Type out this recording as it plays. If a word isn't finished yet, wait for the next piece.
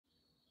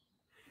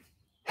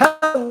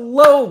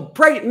Hello,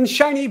 bright and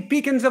shiny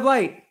beacons of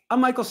light.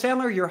 I'm Michael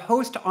Sandler, your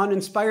host on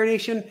Inspire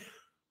Nation.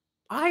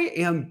 I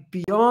am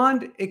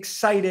beyond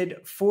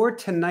excited for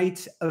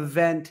tonight's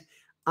event.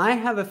 I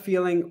have a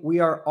feeling we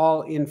are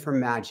all in for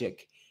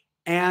magic.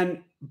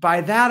 And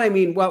by that, I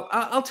mean, well,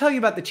 I'll tell you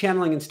about the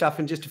channeling and stuff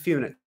in just a few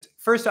minutes.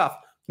 First off,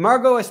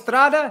 Margot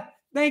Estrada,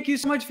 thank you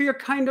so much for your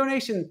kind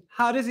donation.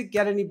 How does it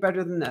get any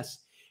better than this?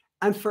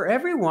 And for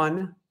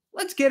everyone,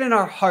 let's get in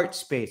our heart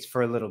space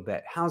for a little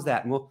bit. How's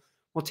that? And we'll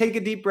take a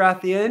deep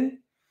breath in.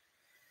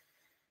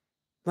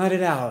 Let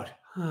it out.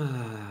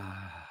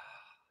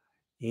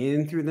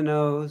 In through the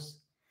nose.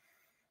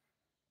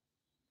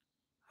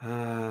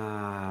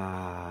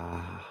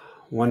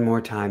 One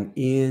more time.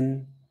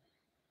 In.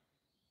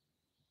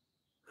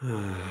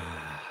 The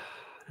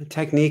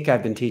technique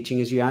I've been teaching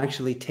is you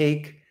actually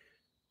take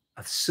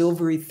a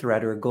silvery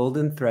thread or a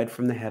golden thread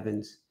from the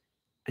heavens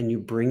and you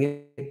bring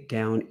it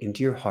down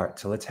into your heart.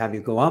 So let's have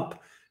you go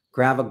up,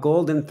 grab a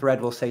golden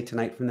thread, we'll say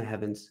tonight from the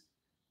heavens.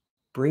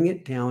 Bring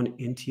it down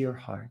into your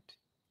heart.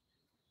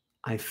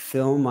 I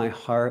fill my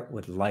heart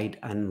with light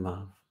and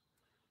love.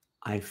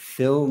 I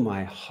fill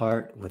my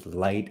heart with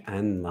light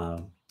and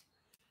love.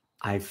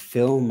 I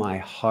fill my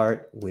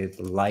heart with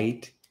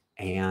light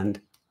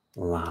and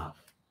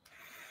love.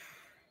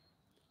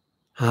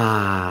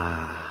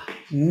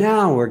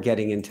 Now we're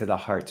getting into the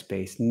heart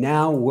space.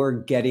 Now we're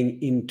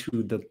getting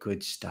into the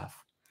good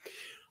stuff.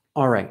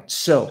 All right,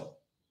 so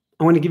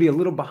I want to give you a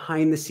little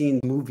behind the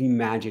scenes movie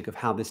magic of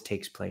how this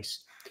takes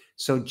place.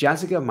 So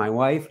Jessica, my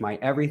wife, my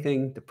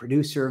everything, the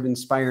producer of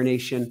Inspire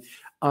Nation,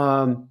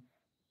 or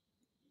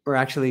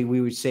actually we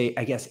would say,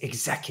 I guess,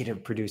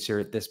 executive producer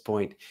at this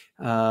point.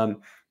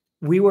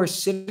 We were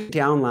sitting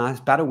down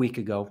about a week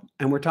ago,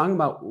 and we're talking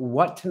about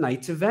what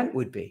tonight's event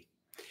would be.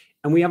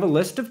 And we have a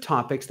list of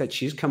topics that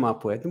she's come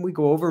up with, and we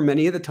go over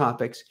many of the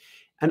topics.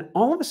 And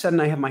all of a sudden,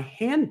 I have my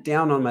hand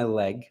down on my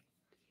leg.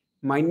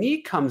 My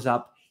knee comes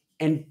up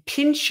and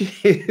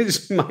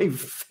pinches my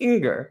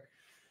finger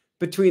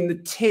between the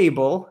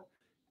table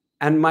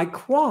and my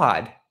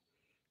quad.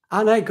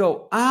 And I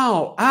go,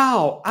 ow,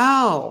 ow,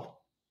 ow.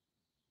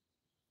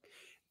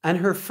 And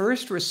her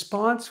first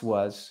response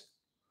was,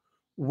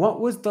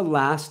 what was the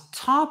last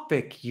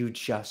topic you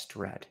just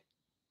read?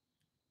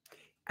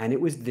 And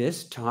it was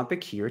this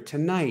topic here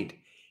tonight.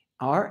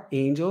 Our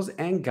angels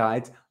and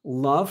guides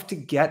love to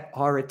get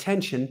our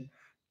attention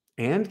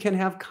and can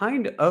have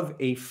kind of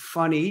a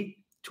funny,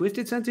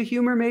 twisted sense of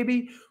humor,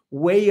 maybe,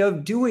 way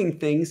of doing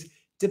things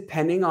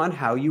depending on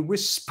how you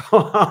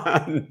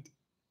respond.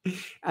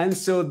 And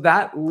so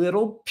that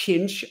little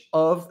pinch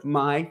of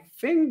my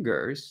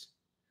finger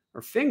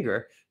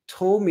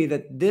told me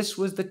that this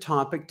was the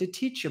topic to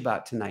teach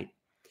about tonight.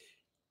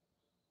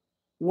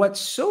 What's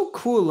so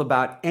cool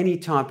about any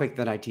topic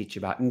that I teach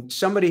about, and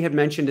somebody had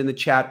mentioned in the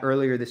chat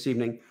earlier this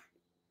evening,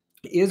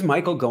 is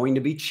Michael going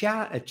to be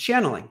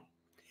channeling?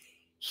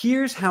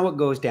 Here's how it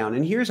goes down.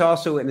 And here's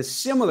also in a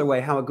similar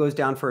way how it goes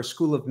down for a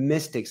School of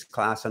Mystics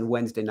class on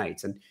Wednesday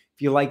nights. And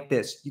if you like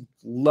this, you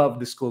love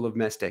the School of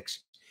Mystics,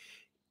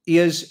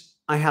 is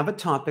I have a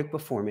topic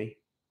before me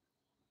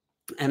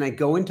and I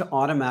go into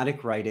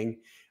automatic writing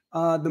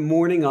the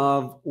morning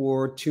of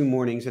or 2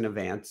 mornings in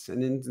advance.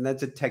 And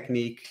that's a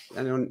technique.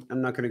 I'm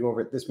not going to go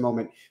over it at this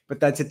moment, but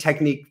that's a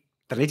technique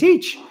that I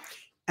teach.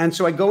 And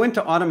so I go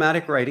into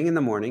automatic writing in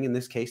the morning, in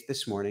this case,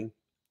 this morning,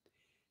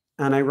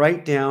 and I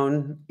write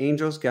down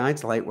angels,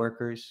 guides, light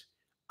workers.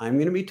 I'm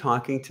going to be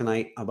talking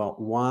tonight about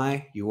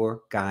why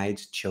your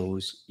guides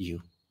chose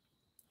you.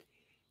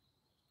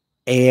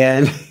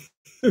 And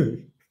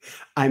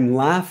I'm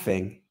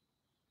laughing.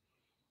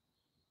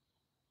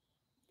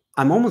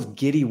 I'm almost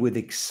giddy with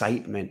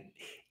excitement.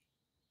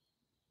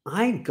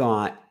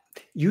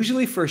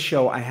 Usually for a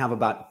show, I have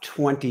about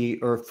 20,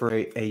 or for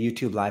a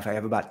YouTube live, I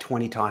have about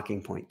 20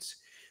 talking points.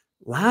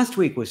 Last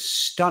week was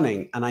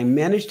stunning, and I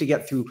managed to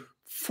get through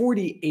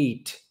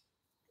 48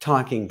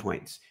 talking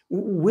points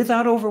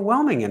without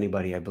overwhelming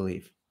anybody, I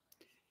believe.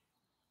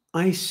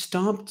 I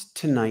stopped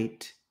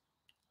tonight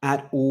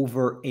at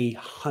over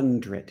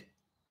 100.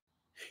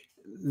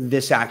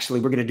 We're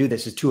going to do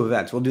this as 2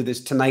 events. We'll do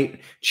this tonight,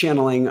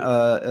 channeling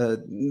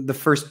the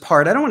first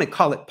part. I don't want to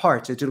call it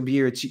parts. It'll be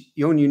its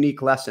own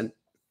unique lesson.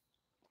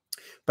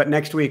 But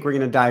next week, we're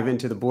going to dive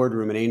into the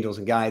boardroom and angels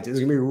and guides. It's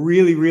going to be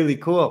really, really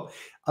cool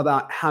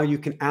about how you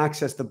can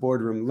access the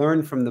boardroom,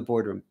 learn from the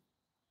boardroom.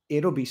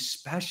 It'll be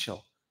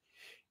special.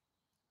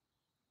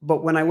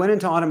 But when I went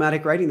into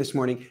automatic writing this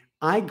morning,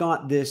 I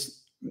got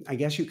this, I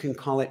guess you can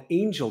call it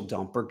angel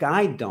dump or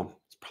guide dump.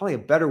 It's probably a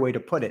better way to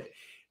put it.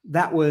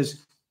 That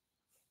was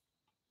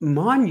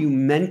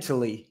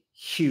monumentally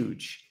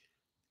huge,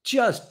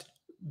 just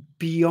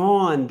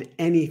beyond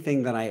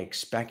anything that I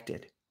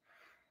expected.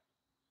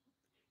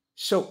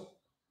 So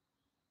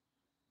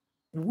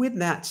with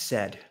that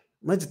said,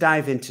 let's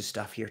dive into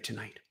stuff here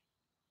tonight.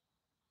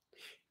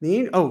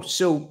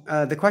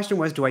 The question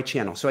was, do I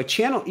channel? So I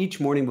channel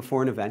each morning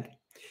before an event,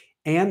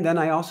 and then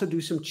I also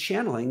do some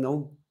channeling.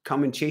 They'll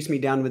come and chase me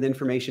down with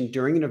information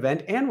during an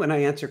event and when I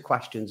answer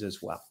questions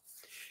as well.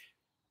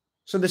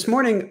 So this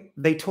morning,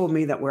 they told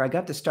me that where I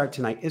got to start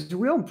tonight is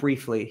real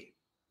briefly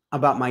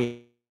about my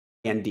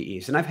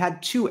NDEs. And I've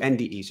had two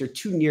NDEs or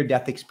two near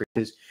death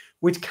experiences,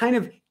 which kind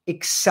of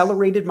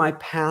accelerated my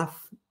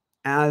path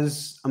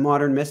as a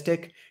modern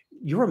mystic.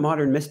 You're a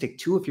modern mystic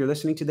too, if you're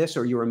listening to this,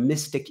 or you're a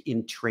mystic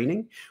in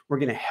training. We're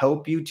going to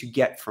help you to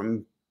get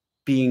from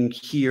being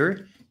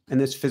here in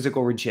this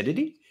physical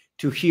rigidity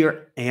to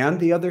here and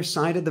the other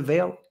side of the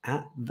veil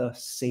at the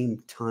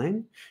same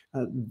time.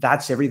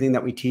 That's everything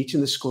that we teach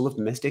in the School of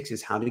Mystics,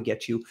 is how to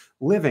get you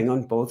living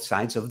on both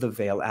sides of the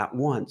veil at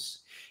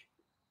once.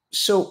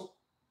 So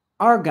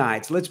our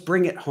guides, let's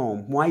bring it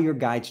home, why your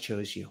guides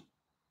chose you.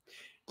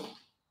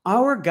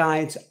 Our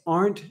guides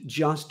aren't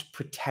just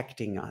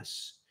protecting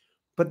us,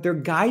 but they're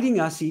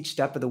guiding us each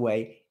step of the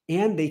way,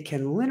 and they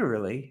can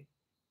literally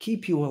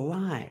keep you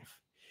alive.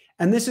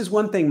 And this is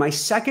one thing, my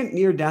second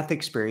near-death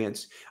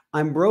experience,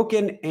 I'm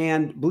broken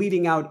and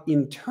bleeding out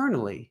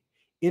internally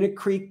in a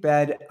creek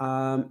bed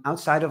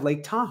outside of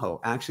Lake Tahoe,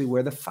 actually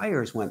where the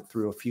fires went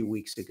through a few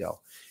weeks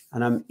ago.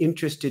 And I'm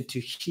interested to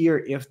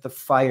hear if the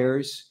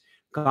fires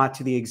got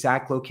to the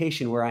exact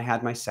location where I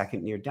had my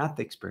second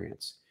near-death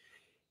experience.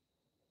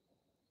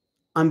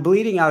 I'm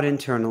bleeding out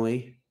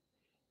internally.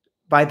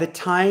 By the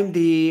time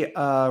the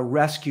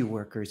rescue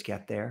workers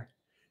get there,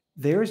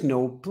 there's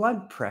no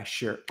blood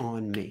pressure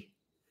on me.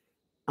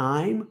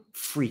 I'm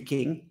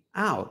freaking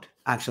out.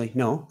 Actually,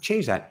 no,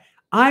 change that.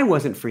 I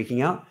wasn't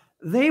freaking out.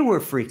 They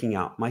were freaking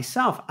out.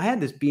 Myself, I had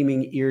this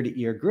beaming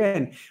ear-to-ear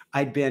grin.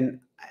 I'd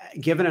been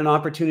given an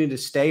opportunity to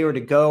stay or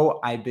to go.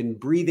 I'd been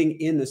breathing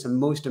in this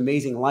most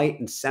amazing light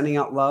and sending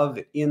out love,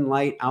 in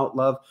light, out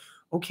love.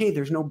 Okay,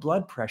 there's no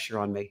blood pressure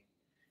on me.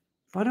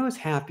 But I was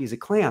happy as a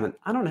clam. And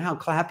I don't know how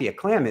happy a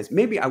clam is.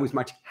 Maybe I was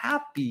much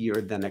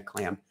happier than a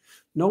clam.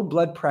 No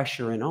blood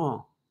pressure and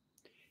all.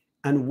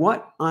 And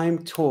what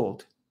I'm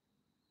told,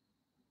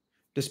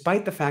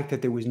 despite the fact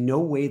that there was no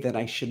way that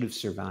I should have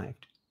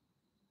survived,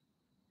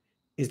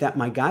 is that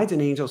my guides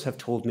and angels have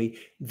told me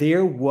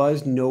there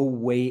was no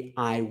way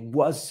I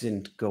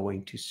wasn't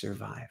going to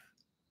survive.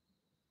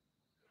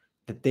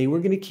 That they were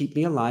going to keep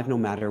me alive no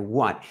matter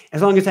what,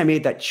 as long as I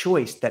made that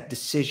choice, that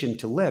decision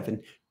to live.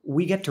 And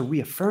we get to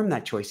reaffirm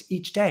that choice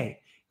each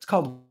day. It's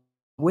called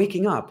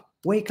waking up.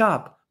 Wake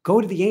up. Go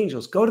to the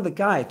angels. Go to the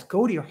guides.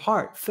 Go to your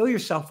heart. Fill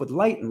yourself with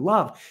light and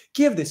love.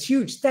 Give this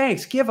huge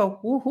thanks. Give a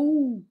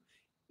woohoo.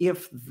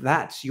 If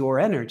that's your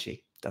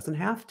energy, doesn't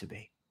have to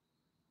be.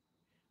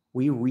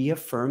 We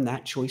reaffirm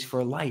that choice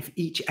for life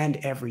each and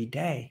every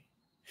day.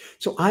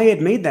 So I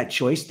had made that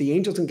choice. The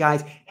angels and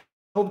guides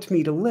helped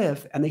me to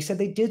live, and they said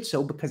they did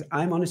so because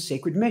I'm on a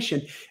sacred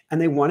mission,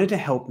 and they wanted to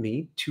help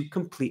me to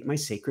complete my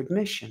sacred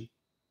mission.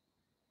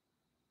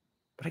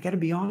 But I got to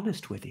be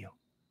honest with you.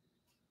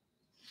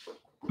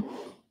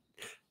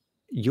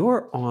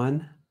 You're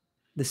on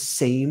the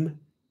same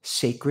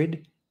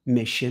sacred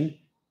mission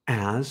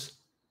as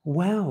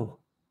well.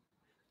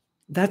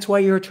 That's why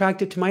you're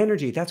attracted to my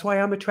energy. That's why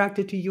I'm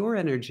attracted to your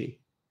energy.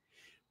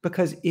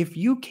 Because if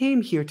you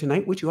came here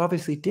tonight, which you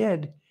obviously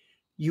did,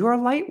 you're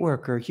a light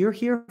worker. You're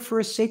here for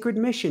a sacred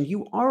mission.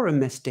 You are a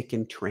mystic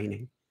in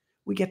training.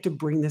 We get to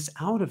bring this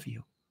out of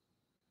you.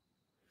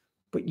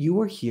 But you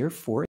are here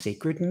for a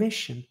sacred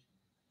mission.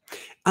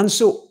 And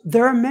so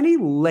there are many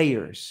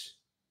layers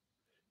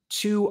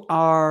to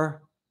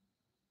our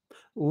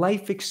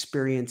life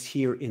experience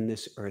here in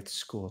this Earth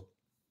School.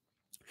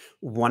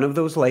 One of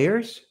those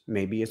layers,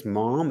 maybe his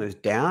mom, his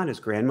dad, his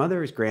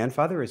grandmother, his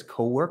grandfather, his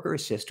coworker,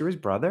 his sister, his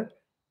brother.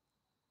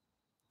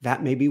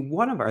 That may be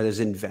one of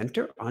ours.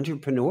 Inventor,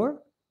 entrepreneur,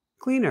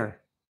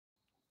 cleaner,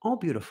 all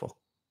beautiful.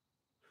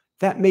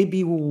 That may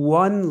be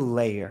one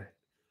layer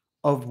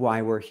of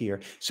why we're here.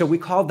 So we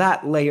call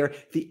that layer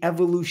the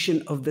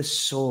evolution of the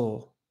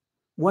soul.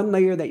 One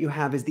layer that you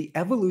have is the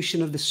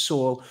evolution of the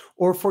soul,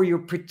 or for your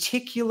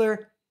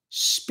particular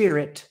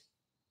spirit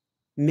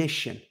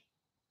mission.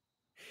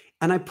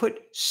 And I put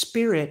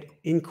spirit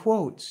in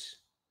quotes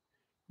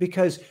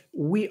because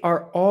we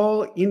are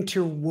all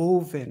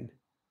interwoven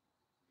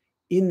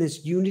in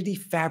this unity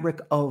fabric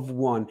of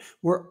one.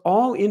 We're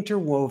all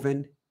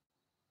interwoven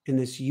in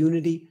this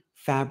unity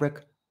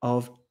fabric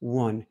of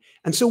one.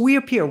 And so we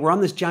appear, we're on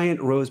this giant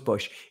rose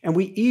bush, and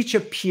we each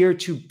appear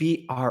to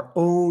be our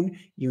own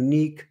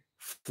unique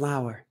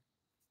flower.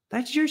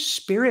 That's your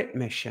spirit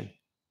mission.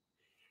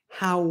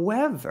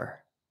 However,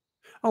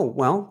 oh,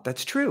 well,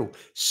 that's true.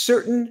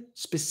 Certain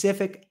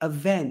specific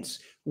events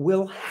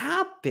will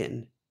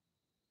happen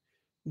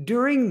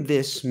during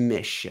this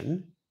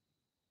mission,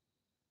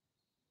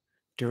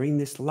 during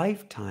this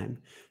lifetime,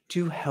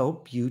 to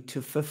help you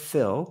to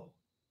fulfill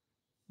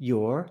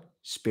your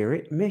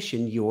spirit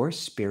mission, your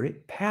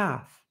spirit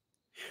path.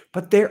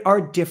 But there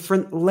are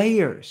different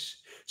layers.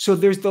 So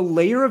there's the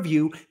layer of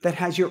you that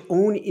has your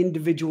own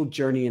individual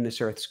journey in this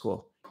Earth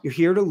School. You're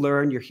here to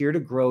learn, you're here to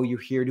grow, you're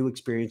here to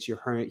experience,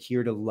 you're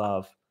here to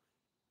love,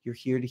 you're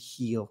here to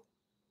heal.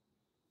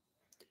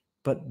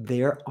 But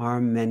there are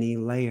many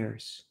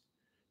layers.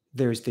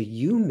 There's the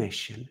you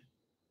mission,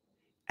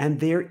 and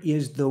there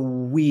is the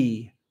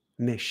we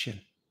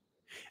mission.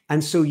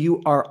 And so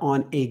you are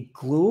on a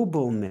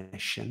global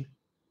mission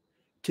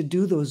to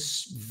do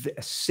those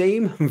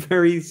same,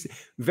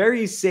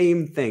 very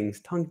same things,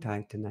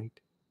 tongue-tied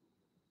tonight,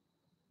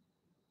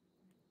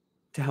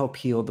 to help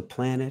heal the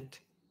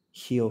planet,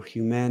 heal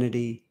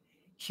humanity,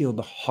 heal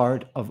the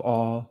heart of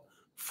all,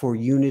 for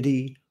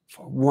unity,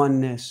 for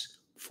oneness,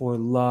 for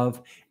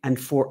love, and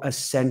for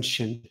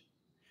ascension.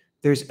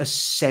 There's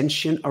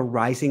ascension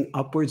arising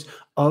upwards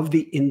of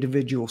the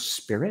individual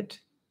spirit,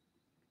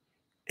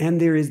 and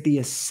there is the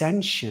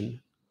ascension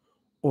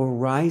or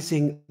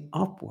rising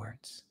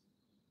upwards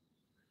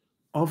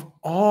of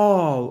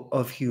all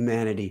of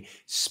humanity,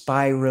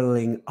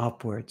 spiraling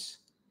upwards.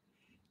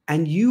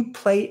 And you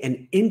play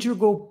an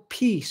integral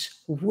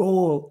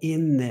role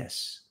in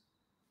this.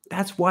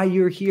 That's why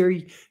you're here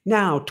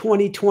now,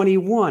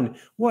 2021.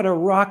 What a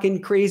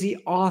rockin'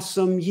 crazy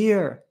awesome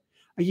year.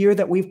 A year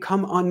that we've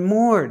come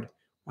unmoored.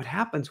 What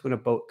happens when a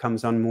boat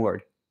comes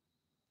unmoored?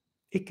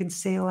 It can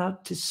sail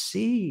out to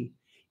sea.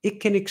 It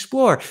can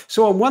explore.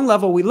 So on one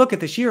level, we look at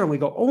this year and we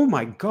go, oh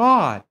my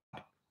God.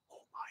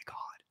 Oh my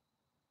God.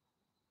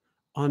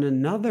 On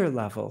another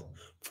level,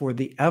 for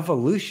the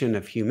evolution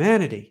of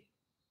humanity,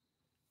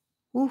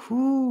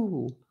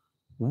 woohoo!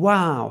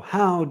 Wow,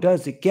 how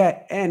does it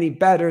get any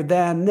better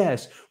than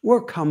this?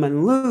 We're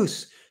coming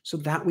loose so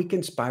that we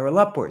can spiral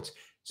upwards.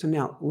 So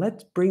now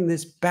let's bring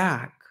this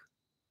back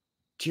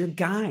to your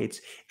guides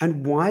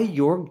and why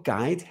your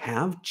guides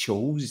have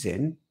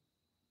chosen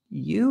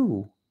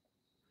you.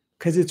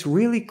 Because it's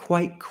really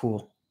quite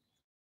cool.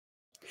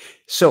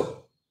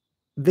 So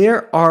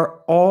there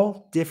are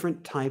all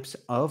different types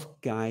of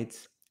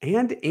guides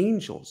and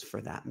angels for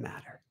that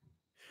matter.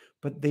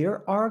 But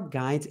there are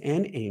guides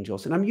and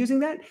angels, and I'm using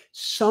that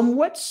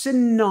somewhat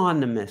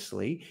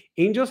synonymously.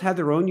 Angels have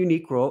their own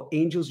unique role.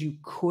 Angels, you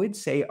could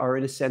say, are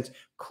in a sense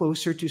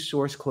closer to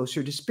source,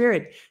 closer to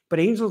spirit. But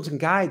angels and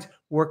guides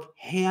work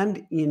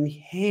hand in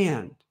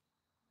hand.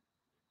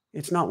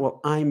 It's not, well,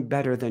 I'm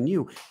better than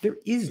you. There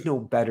is no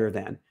better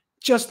than.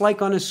 Just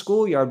like on a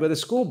schoolyard with a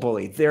school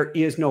bully, there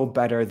is no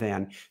better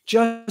than.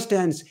 Just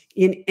as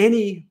in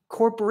any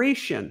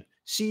corporation,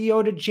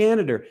 CEO to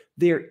janitor,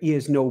 there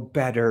is no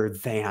better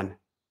than.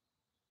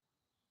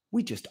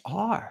 We just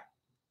are.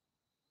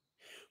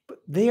 But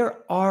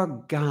there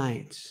are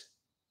guides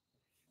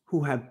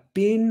who have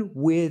been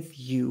with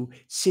you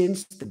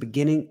since the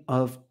beginning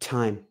of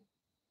time.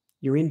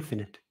 You're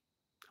infinite.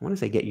 I want to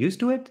say get used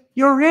to it.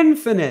 You're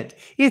infinite.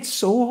 It's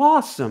so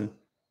awesome.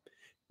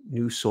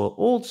 New soul,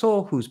 old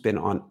soul, who's been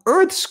on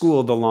earth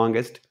school the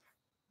longest,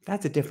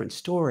 that's a different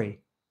story.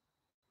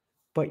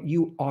 But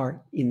you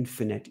are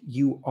infinite.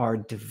 You are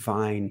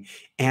divine.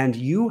 And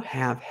you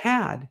have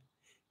had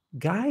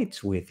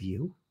guides with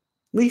you,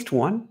 at least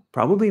one,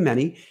 probably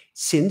many,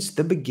 since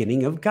the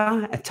beginning of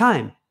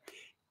time.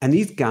 And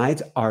these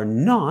guides are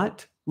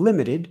not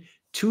limited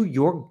to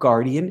your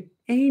guardian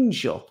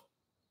angel.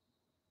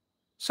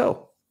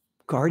 So,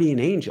 guardian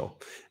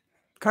angel.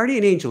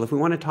 Guardian angel, if we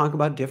want to talk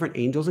about different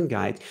angels and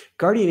guides,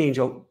 guardian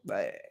angel,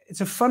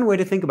 it's a fun way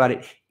to think about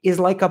it, is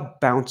like a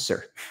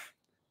bouncer.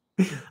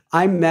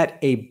 I met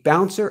a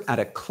bouncer at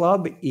a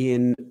club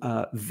in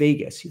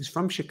Vegas. He was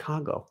from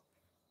Chicago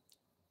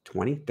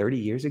 20, 30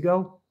 years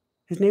ago.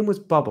 His name was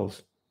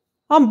Bubbles.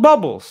 I'm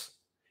Bubbles.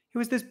 He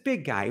was this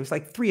big guy. He was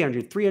like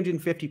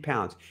 350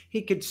 pounds.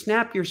 He could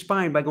snap your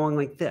spine by going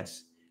like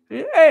this.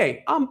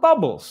 Hey, I'm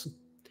Bubbles.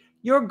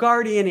 Your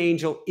guardian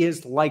angel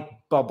is like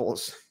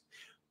Bubbles,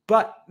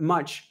 but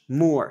much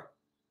more,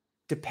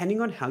 depending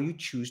on how you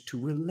choose to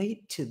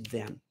relate to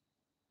them.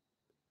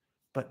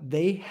 But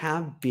they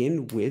have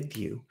been with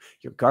you.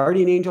 Your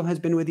guardian angel has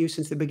been with you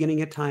since the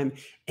beginning of time,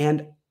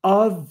 and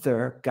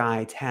other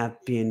guides have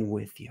been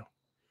with you.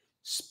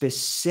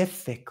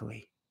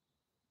 Specifically,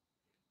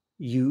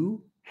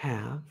 you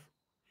have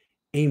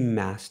a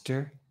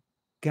master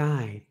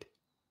guide.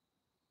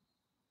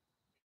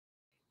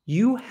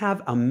 You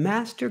have a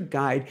master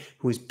guide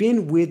who has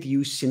been with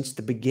you since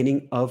the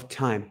beginning of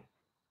time.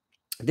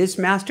 This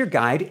master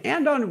guide,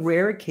 and on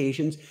rare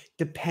occasions,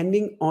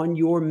 depending on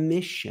your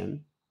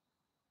mission,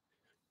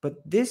 but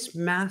this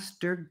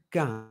master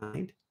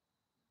guide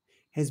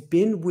has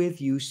been with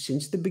you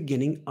since the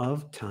beginning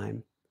of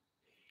time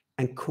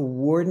and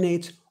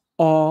coordinates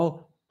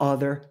all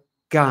other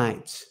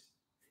guides.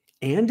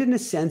 And in a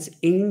sense,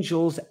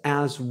 angels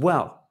as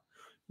well.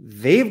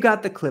 They've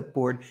got the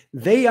clipboard.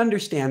 They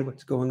understand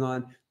what's going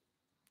on.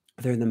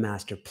 They're the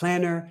master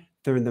planner.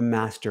 They're the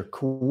master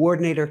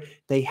coordinator.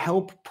 They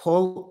help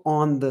pull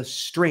on the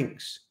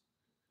strings.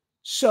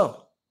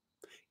 So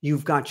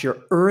you've got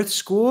your Earth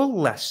School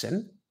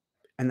lesson,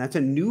 and that's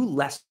a new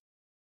lesson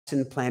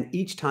plan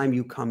each time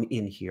you come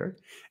in here,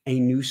 a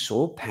new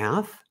soul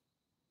path,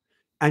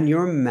 and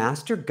your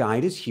master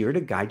guide is here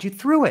to guide you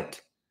through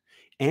it.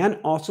 And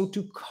also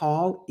to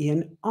call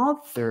in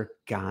other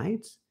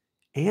guides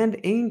and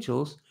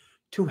angels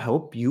to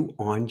help you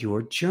on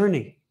your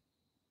journey.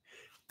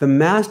 The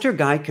master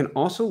guide can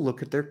also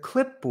look at their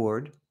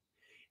clipboard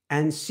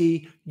and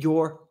see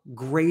your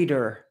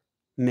greater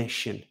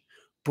mission,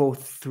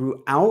 both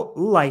throughout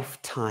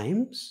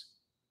lifetimes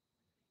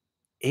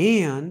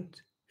and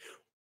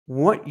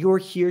what you're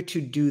here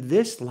to do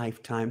this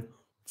lifetime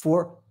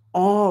for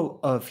all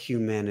of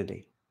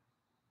humanity.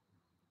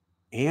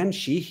 And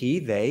she, he,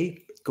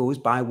 they goes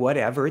by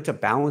whatever. It's a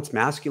balanced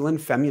masculine,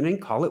 feminine,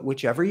 call it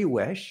whichever you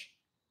wish.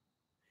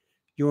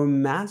 Your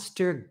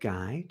master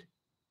guide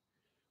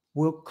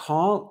will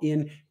call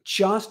in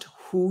just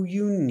who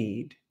you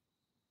need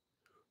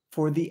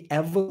for the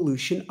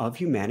evolution of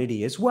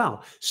humanity as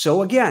well.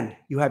 So again,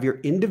 you have your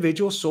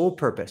individual soul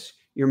purpose.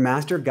 Your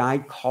master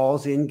guide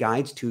calls in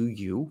guides to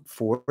you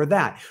for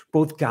that,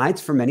 both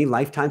guides for many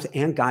lifetimes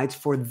and guides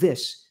for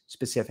this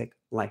specific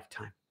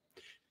lifetime.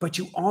 But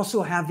you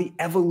also have the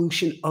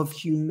evolution of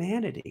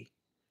humanity,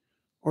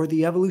 or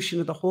the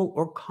evolution of the whole,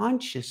 or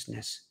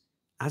consciousness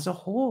as a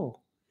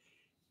whole.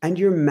 And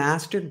your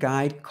master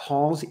guide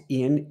calls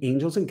in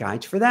angels and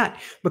guides for that,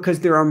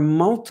 because there are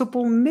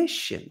multiple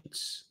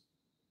missions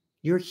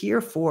you're here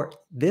for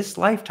this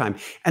lifetime.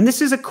 And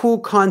this is a cool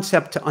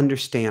concept to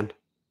understand,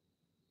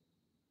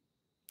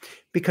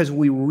 because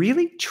we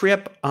really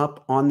trip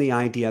up on the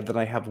idea that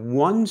I have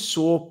one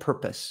sole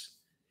purpose,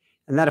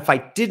 and that if I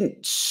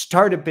didn't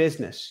start a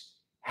business,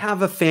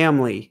 have a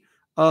family,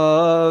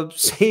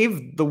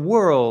 save the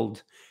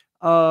world,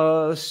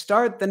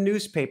 start the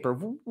newspaper,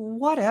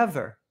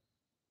 whatever,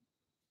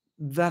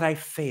 that I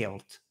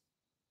failed.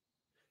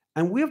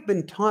 And we've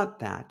been taught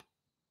that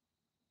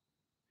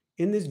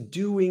in this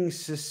doing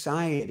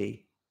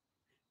society,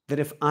 that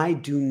if I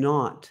do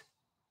not,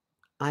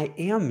 I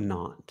am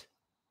not.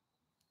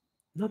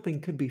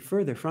 Nothing could be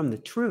further from the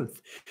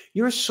truth.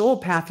 Your soul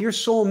path, your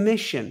soul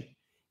mission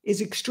is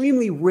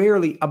extremely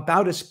rarely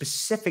about a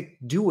specific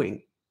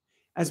doing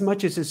as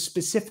much as a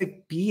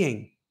specific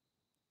being.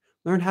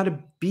 Learn how to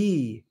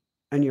be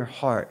in your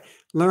heart.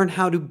 Learn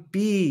how to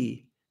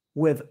be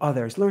with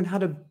others. Learn how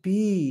to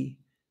be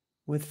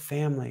with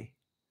family.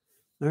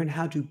 Learn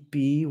how to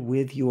be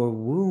with your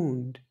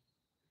wound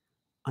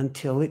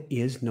until it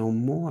is no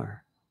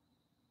more.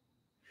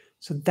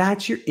 So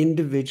that's your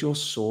individual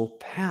soul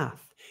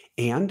path.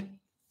 And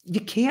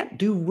you can't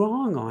do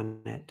wrong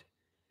on it.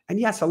 And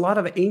yes, a lot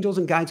of angels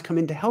and guides come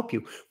in to help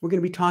you. We're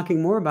going to be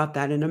talking more about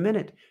that in a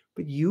minute.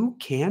 But you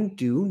can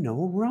do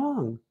no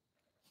wrong.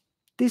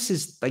 This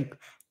is like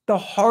the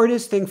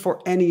hardest thing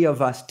for any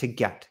of us to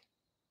get.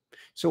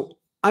 So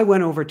I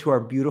went over to our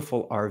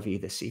beautiful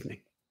RV this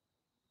evening.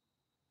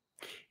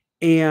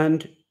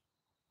 And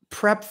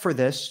prep for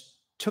this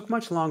took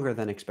much longer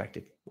than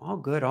expected. All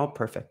good, all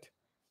perfect.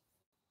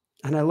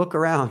 And I look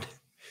around,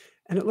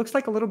 and it looks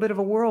like a little bit of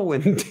a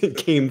whirlwind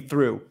came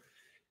through.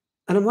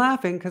 And I'm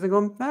laughing because I'm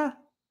going,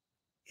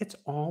 it's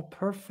all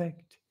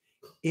perfect.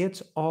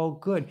 It's all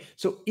good.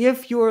 So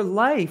if your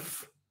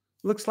life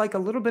looks like a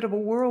little bit of a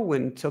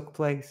whirlwind took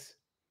place,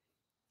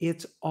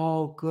 it's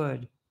all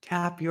good.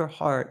 Tap your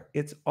heart.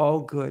 It's all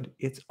good.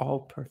 It's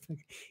all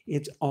perfect.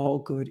 It's all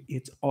good.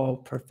 It's all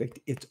perfect.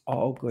 It's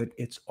all good.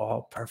 It's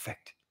all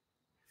perfect.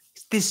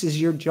 This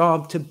is your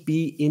job, to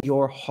be in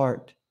your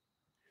heart.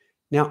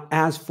 Now,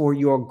 as for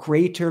your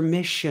greater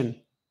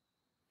mission,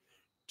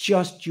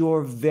 just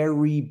your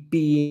very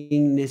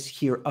beingness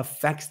here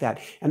affects that.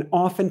 And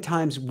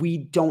oftentimes we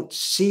don't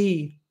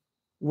see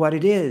what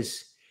it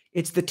is.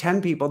 It's the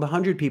 10 people, the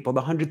 100 people,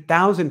 the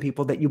 100,000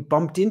 people that you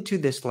bumped into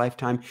this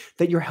lifetime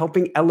that you're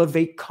helping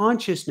elevate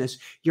consciousness.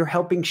 You're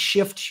helping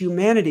shift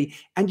humanity,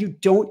 and you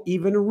don't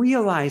even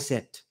realize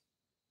it.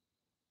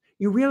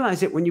 You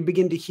realize it when you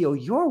begin to heal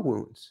your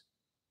wounds,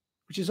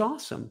 which is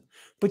awesome.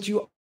 But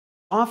you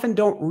often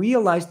don't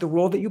realize the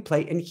role that you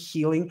play in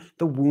healing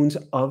the wounds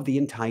of the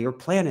entire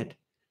planet,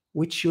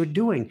 which you're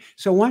doing.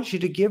 So I want you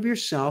to give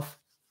yourself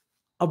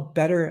a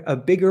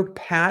bigger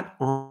pat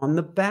on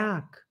the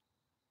back,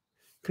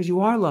 because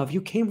you are love.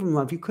 You came from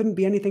love. You couldn't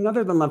be anything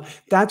other than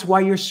love. That's why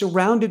you're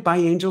surrounded by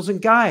angels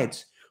and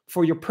guides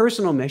for your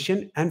personal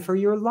mission and for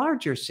your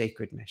larger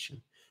sacred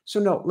mission. So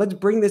no, let's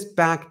bring this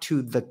back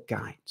to the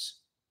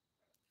guides.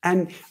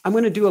 And I'm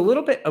going to do a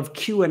little bit of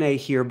Q&A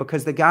here,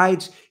 because the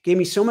guides gave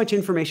me so much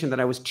information that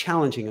I was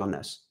challenging on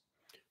this.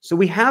 So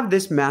we have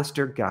this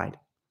master guide.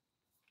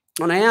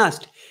 And I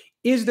asked,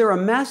 is there a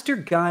master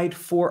guide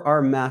for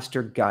our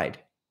master guide?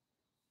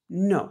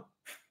 No.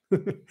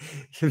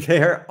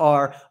 There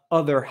are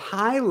other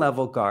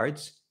high-level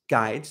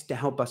guides to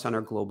help us on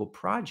our global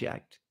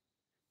project,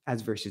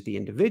 as versus the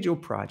individual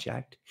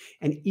project.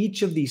 And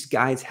each of these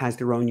guides has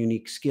their own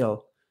unique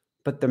skill.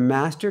 But the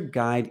master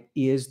guide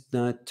is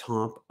the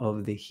top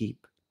of the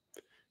heap.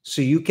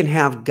 So you can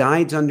have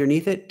guides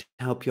underneath it to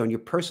help you on your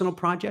personal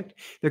project.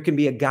 There can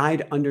be a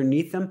guide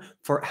underneath them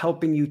for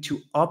helping you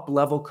to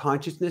up-level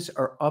consciousness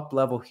or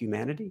up-level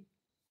humanity.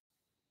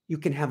 You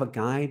can have a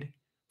guide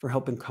for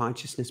helping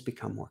consciousness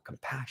become more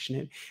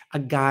compassionate,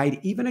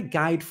 even a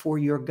guide for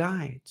your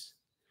guides.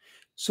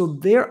 So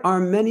there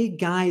are many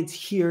guides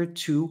here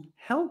to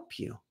help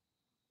you.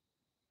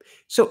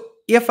 So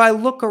if I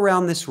look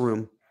around this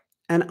room,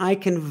 and I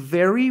can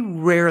very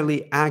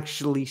rarely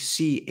actually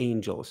see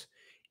angels.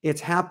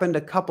 It's happened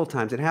a couple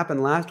times. It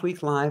happened last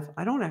week live.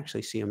 I don't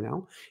actually see them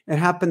now. It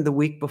happened the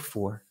week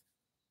before.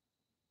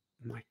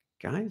 I'm like,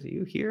 guys, are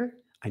you here?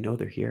 I know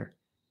they're here.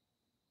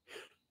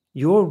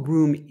 Your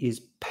room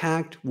is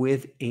packed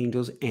with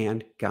angels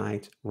and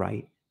guides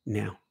right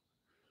now.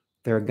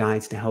 There are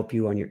guides to help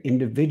you on your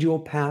individual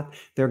path.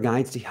 There are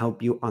guides to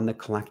help you on the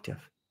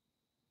collective.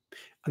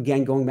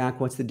 Again, going back,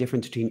 what's the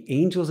difference between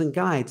angels and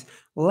guides?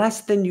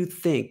 Less than you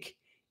think.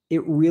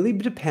 It really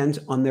depends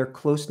on their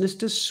closeness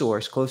to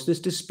source,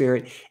 closeness to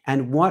spirit,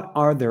 and what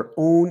are their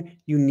own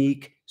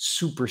unique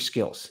super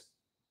skills.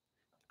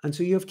 And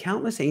so you have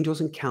countless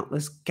angels and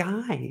countless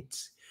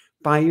guides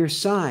by your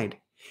side.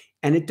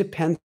 And it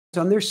depends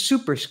on their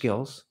super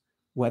skills,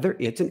 whether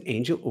it's an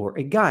angel or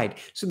a guide.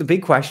 So the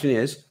big question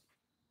is,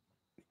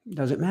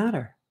 does it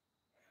matter?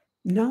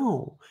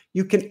 No,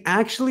 you can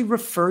actually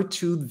refer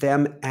to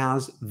them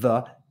as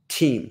the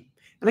team.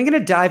 And I'm going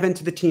to dive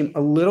into the team a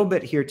little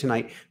bit here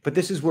tonight, but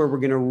this is where we're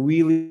going to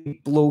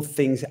really blow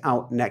things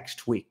out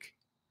next week.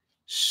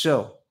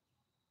 So,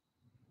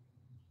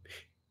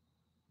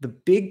 the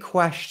big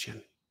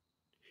question,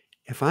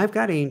 if I've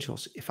got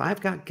angels, if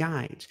I've got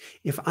guides,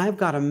 if I've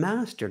got a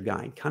master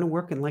guide, kind of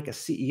working like a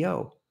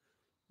CEO,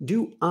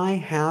 do I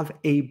have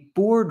a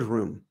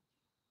boardroom?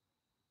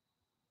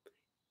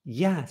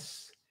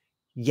 Yes.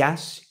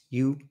 Yes,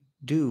 you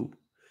do.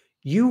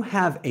 You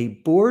have a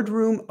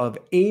boardroom of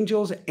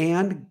angels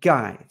and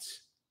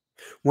guides.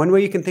 One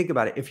way you can think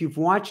about it, if you've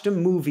watched a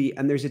movie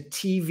and there's a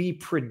TV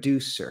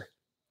producer,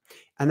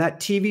 and that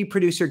TV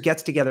producer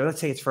gets together,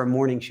 let's say it's for a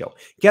morning show,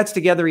 gets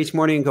together each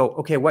morning and go,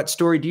 okay, what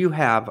story do you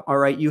have? All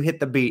right, you hit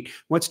the beat.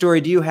 What story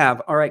do you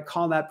have? All right,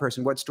 call that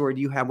person. What story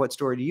do you have? What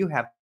story do you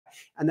have?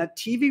 And that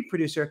TV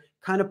producer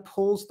kind of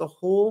pulls the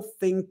whole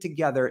thing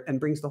together and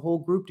brings the whole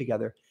group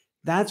together.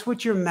 That's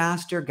what your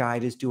master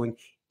guide is doing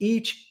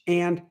each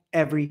and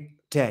every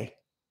day.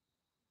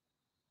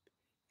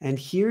 And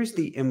here's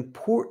the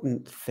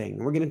important thing.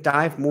 We're going to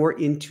dive more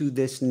into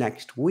this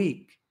next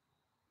week,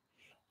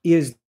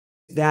 is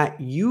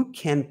that you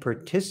can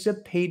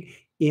participate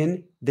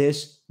in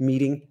this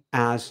meeting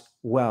as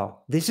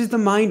well. This is the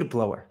mind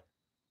blower,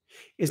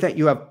 is that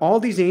you have all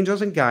these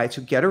angels and guides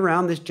who get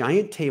around this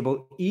giant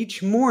table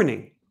each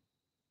morning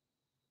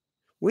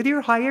with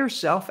your higher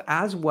self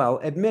as well,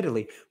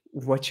 admittedly.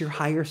 What's your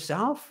higher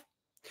self?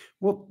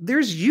 Well,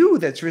 there's you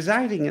that's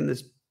residing in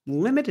this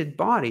limited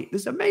body,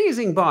 this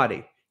amazing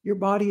body. Your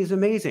body is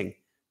amazing.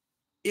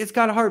 It's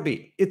got a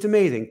heartbeat. It's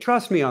amazing.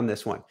 Trust me on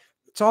this one.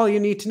 It's all you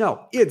need to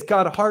know. It's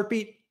got a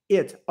heartbeat.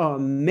 It's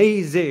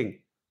amazing.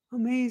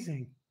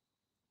 Amazing.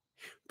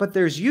 But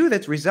there's you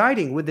that's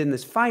residing within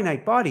this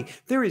finite body.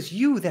 There is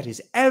you that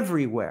is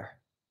everywhere.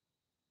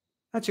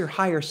 That's your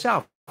higher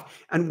self.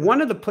 And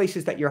one of the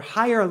places that your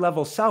higher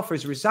level self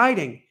is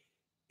residing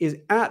is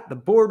at the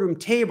boardroom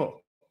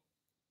table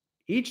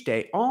each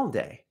day, all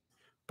day,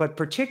 but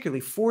particularly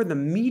for the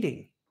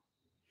meeting.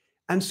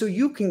 And so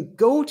you can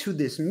go to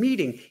this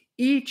meeting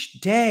each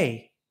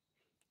day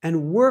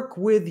and work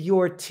with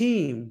your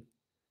team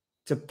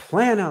to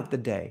plan out the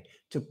day,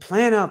 to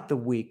plan out the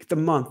week, the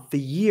month, the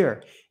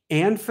year,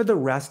 and for the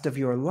rest of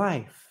your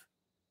life.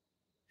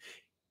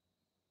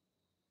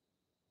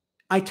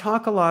 I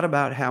talk a lot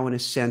about how, in a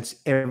sense,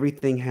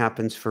 everything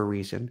happens for a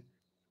reason.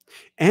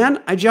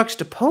 And I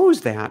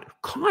juxtapose that,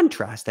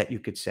 contrast that, you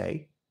could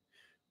say,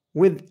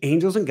 with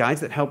angels and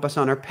guides that help us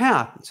on our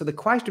path. So the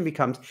question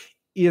becomes,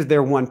 is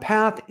there one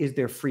path? Is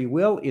there free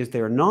will? Is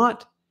there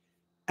not?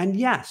 And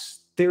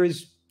yes, there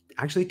is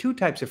actually two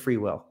types of free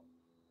will,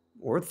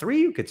 or three,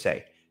 you could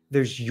say.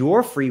 There's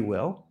your free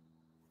will.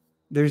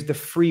 There's the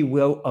free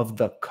will of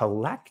the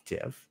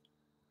collective.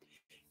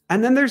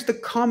 And then there's the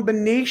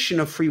combination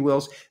of free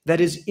wills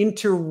that is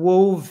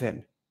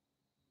interwoven.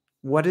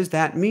 What does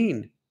that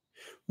mean?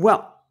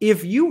 Well,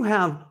 if you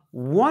have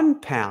one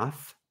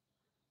path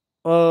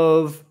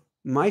of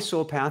my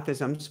soul path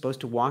is I'm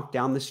supposed to walk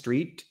down the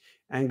street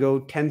and go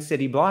 10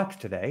 city blocks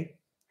today.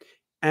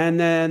 And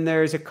then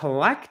there's a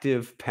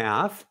collective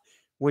path,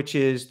 which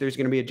is there's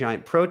going to be a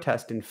giant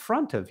protest in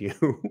front of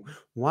you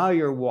while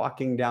you're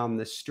walking down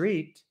the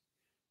street.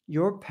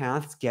 Your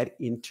paths get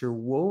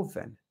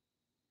interwoven.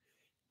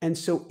 And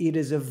so it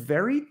is a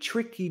very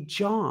tricky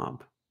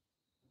job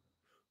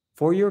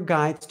for your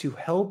guides to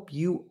help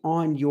you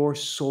on your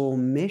soul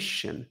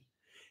mission,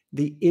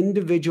 the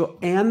individual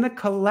and the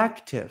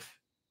collective,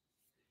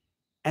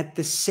 at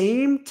the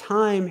same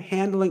time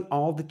handling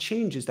all the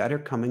changes that are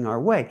coming our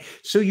way.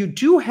 So you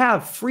do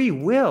have free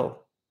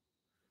will,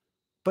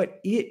 but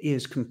it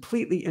is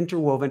completely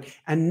interwoven.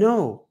 And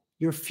no,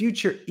 your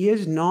future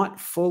is not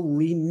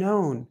fully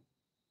known.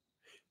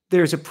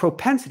 There's a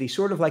propensity,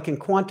 sort of like in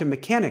quantum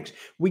mechanics.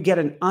 We get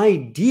an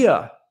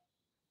idea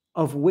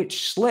of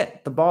which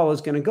slit the ball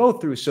is going to go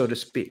through, so to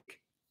speak,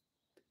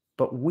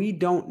 but we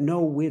don't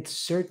know with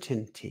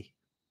certainty.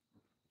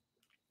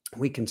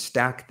 We can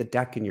stack the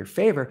deck in your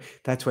favor.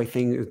 That's why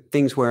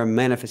things where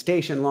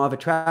manifestation, law of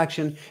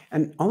attraction,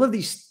 and all of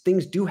these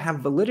things do have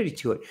validity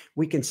to it.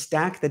 We can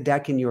stack the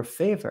deck in your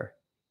favor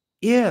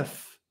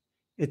if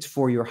it's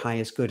for your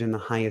highest good and the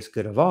highest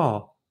good of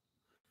all.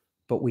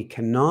 But we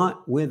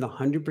cannot with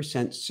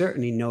 100%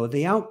 certainty know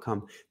the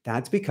outcome.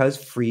 That's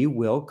because free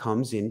will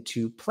comes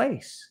into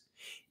place.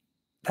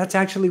 That's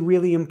actually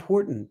really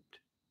important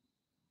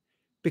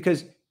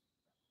because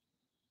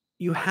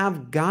you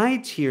have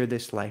guides here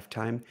this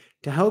lifetime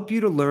to help you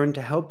to learn,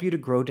 to help you to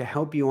grow, to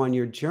help you on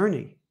your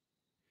journey.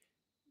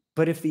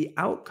 But if the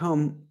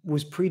outcome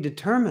was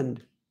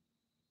predetermined,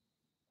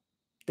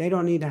 they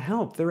don't need to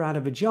help. They're out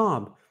of a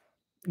job.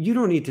 You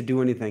don't need to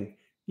do anything.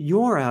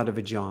 You're out of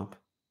a job.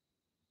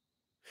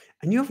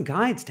 And you have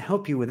guides to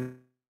help you with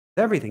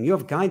everything. You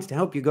have guides to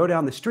help you go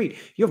down the street.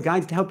 You have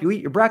guides to help you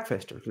eat your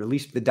breakfast, or at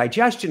least the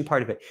digestion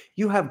part of it.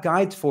 You have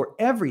guides for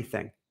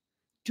everything.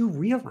 Do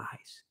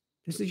realize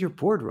this is your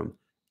boardroom.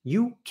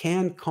 You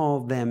can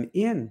call them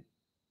in.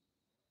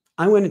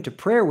 I went into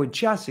prayer with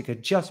Jessica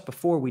just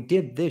before we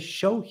did this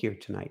show here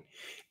tonight,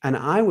 and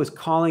I was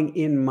calling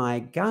in my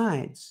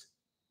guides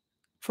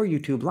for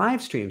YouTube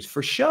live streams,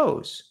 for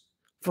shows,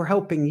 for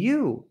helping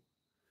you.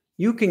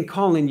 You can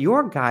call in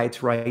your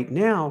guides right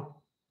now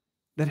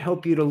that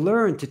help you to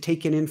learn, to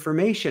take in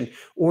information,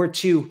 or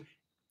to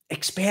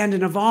expand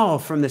and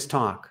evolve from this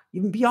talk,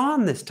 even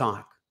beyond this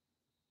talk.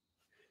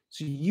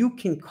 So you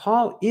can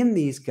call in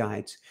these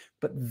guides,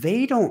 but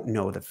they don't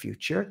know the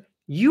future.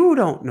 You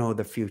don't know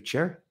the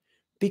future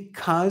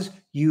because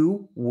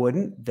you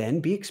wouldn't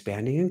then be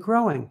expanding and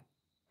growing.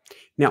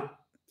 Now,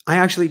 I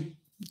actually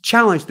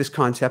challenged this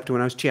concept when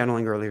I was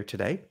channeling earlier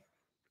today.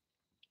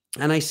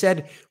 And I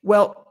said,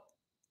 well,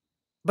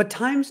 but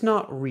time's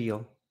not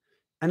real.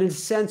 And in a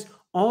sense,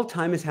 all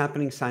time is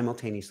happening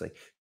simultaneously.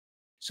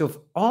 So if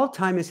all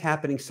time is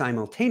happening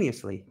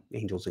simultaneously,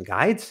 angels and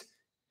guides,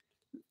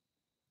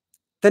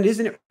 then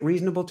isn't it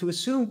reasonable to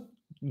assume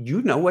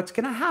you know what's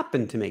going to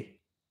happen to me?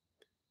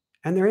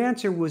 And their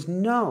answer was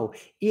no.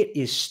 It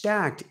is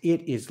stacked,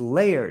 it is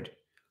layered,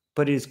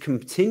 but it is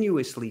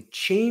continuously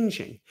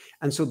changing.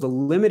 And so the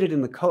limited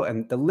and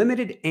the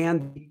limited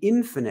and the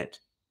infinite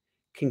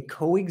can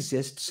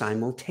coexist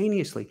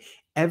simultaneously,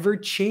 ever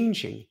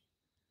changing.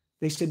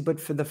 They said, but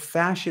for the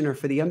fashion or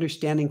for the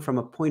understanding from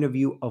a point of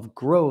view of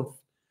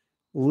growth,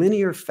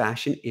 linear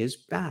fashion is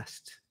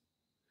best.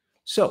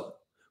 So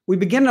we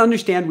begin to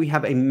understand we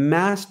have a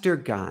master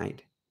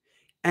guide.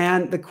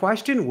 And the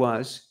question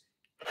was,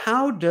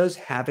 how does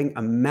having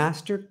a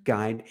master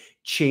guide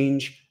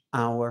change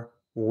our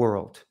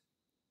world?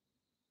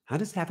 How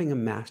does having a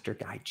master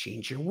guide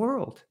change your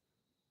world?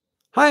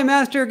 Hi,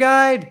 master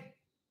guide.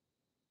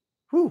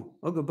 Whoo,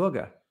 ooga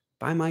booga.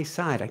 By my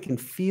side, I can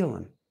feel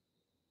him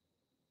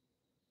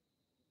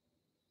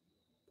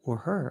or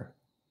her.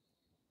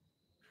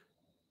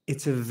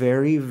 It's a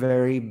very,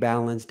 very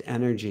balanced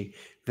energy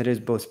that is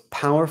both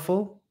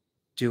powerful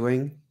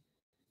doing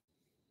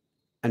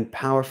and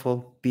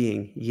powerful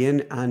being,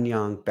 yin and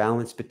yang,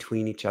 balanced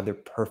between each other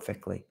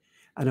perfectly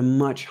at a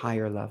much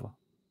higher level.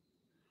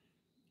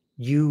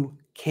 You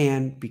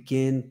can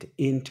begin to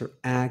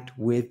interact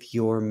with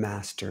your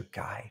master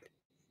guide.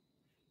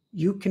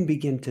 You can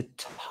begin to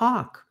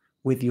talk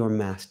with your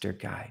master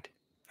guide.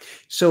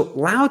 So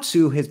Lao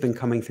Tzu has been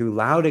coming through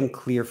loud and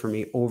clear for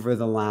me over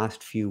the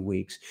last few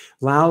weeks.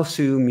 Lao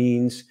Tzu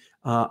means,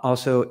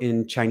 also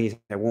in Chinese,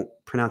 I won't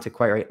pronounce it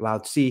quite right, Lao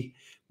Tzu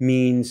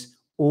means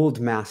old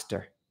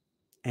master.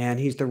 And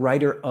he's the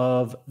writer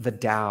of the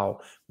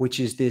Tao, which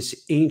is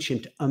this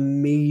ancient,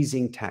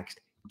 amazing text.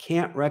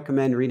 Can't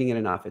recommend reading it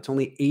enough. It's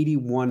only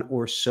 81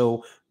 or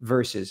so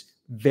verses,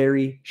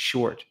 very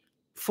short.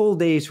 Full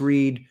days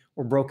read,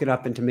 or broke it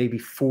up into maybe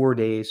 4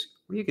 days,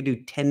 or you could do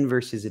 10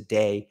 verses a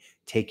day,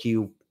 take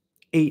you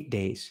 8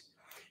 days.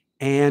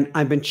 And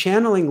I've been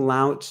channeling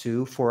Lao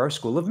Tzu for our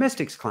School of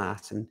Mystics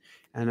class. And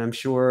I'm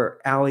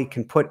sure Allie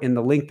can put in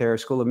the link there,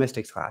 School of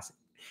Mystics class,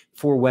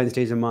 4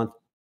 Wednesdays a month.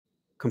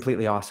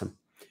 Completely awesome.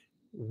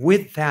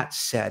 With that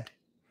said,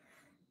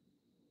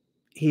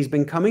 he's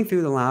been coming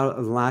through the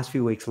last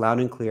few weeks loud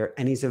and clear,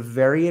 and he's a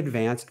very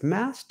advanced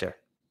master.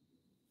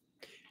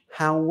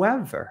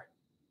 However,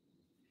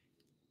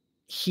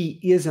 he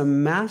is a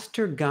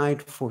master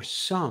guide for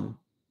some,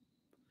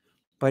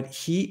 but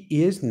he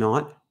is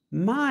not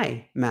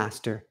my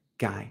master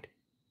guide.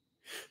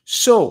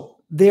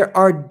 So there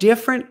are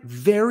different,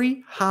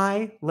 very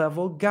high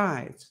level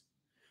guides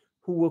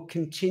who will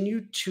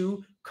continue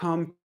to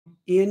come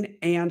in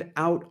and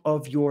out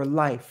of your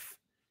life,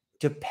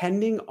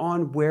 depending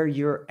on where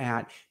you're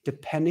at,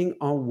 depending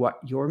on what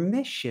your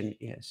mission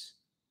is.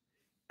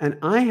 And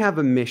I have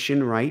a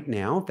mission right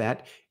now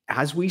that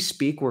as we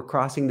speak, we're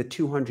crossing the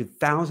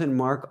 200,000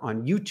 mark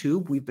on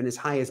YouTube. We've been as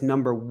high as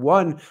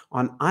 #1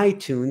 on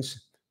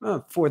iTunes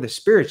for the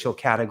spiritual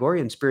category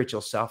and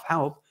spiritual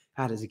self-help.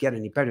 How does it get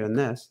any better than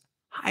this?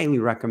 Highly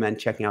recommend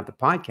checking out the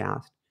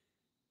podcast.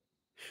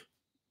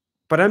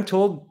 But I'm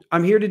told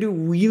I'm here to do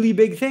really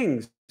big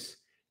things.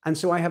 And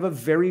so I have a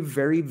very,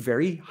 very,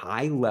 very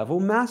high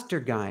level master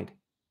guide.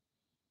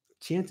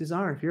 Chances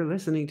are, if you're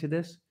listening to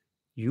this,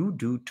 you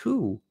do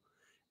too.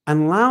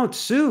 And Lao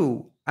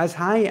Tzu, as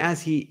high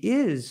as he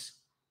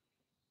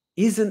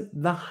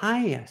isn't the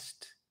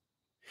highest.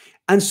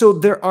 And so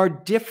there are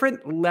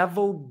different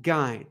level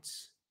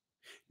guides.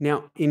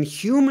 Now, in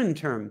human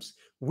terms,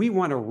 we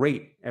want to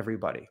rate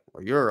everybody.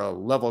 Well, you're a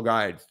level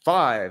guide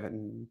 5,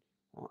 and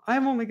Well,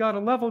 I've only got a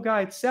level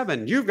guide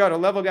 7. You've got a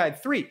level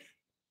guide 3.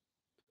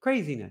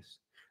 Craziness.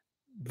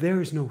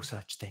 There's no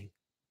such thing.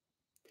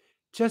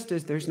 Just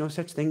as there's no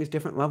such thing as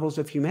different levels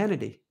of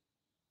humanity.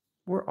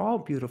 We're all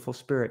beautiful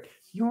spirit.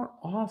 You're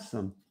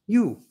awesome.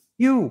 You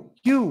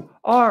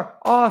are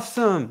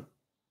awesome.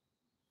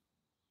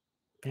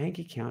 Bank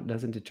account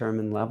doesn't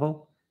determine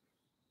level.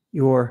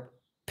 Your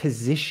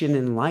position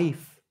in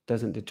life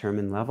doesn't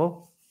determine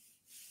level.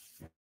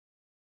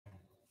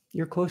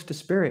 You're close to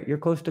spirit. You're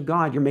close to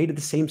God. You're made of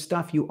the same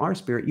stuff. You are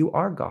spirit. You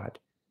are God.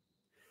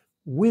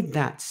 With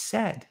that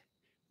said,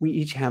 we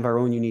each have our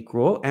own unique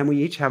role, and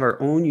we each have our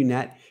own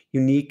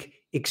unique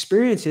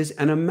experiences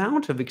and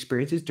amount of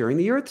experiences during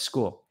the Earth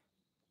School.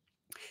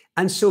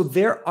 And so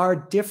there are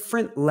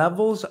different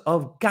levels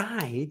of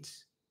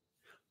guides,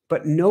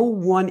 but no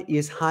one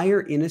is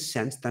higher in a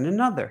sense than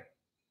another,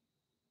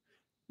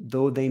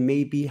 though they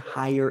may be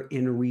higher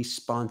in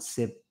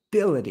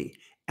responsibility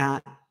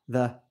at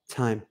the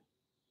time.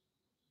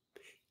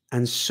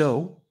 And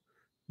so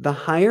the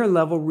higher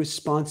level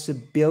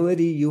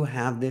responsibility you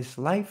have this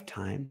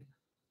lifetime,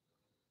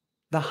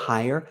 the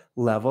higher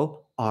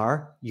level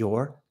are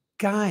your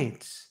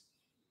guides.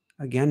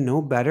 Again,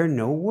 no better,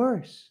 no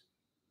worse.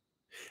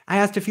 I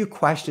asked a few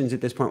questions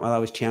at this point while I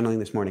was channeling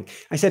this morning.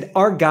 I said,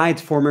 are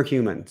guides former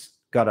humans?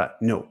 Got a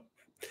no.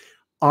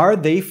 Are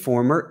they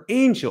former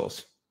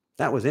angels?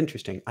 That was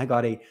interesting. I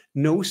got a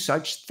no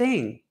such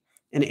thing.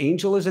 An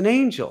angel is an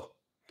angel.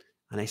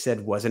 And I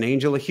said, was an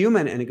angel a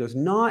human? And it goes,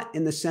 not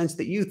in the sense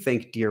that you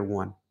think, dear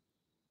one.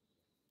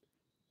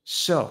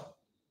 So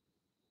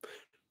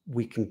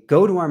we can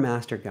go to our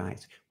master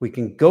guides. We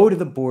can go to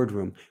the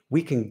boardroom.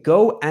 We can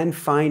go and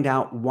find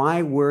out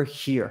why we're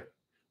here.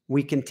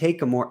 We can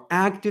take a more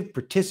active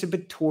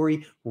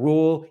participatory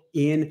role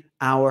in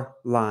our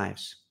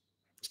lives.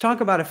 Let's talk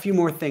about a few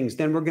more things.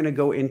 Then we're going to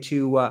go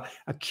into a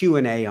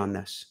Q&A on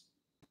this.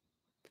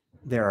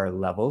 There are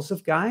levels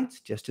of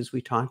guides, just as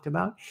we talked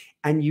about,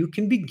 and you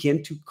can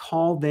begin to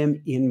call them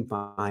in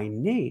by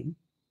name.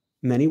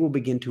 Many will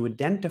begin to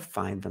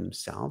identify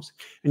themselves,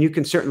 and you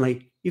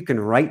can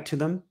write to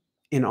them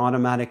in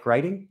automatic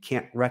writing.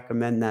 Can't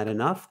recommend that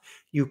enough.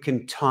 You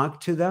can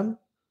talk to them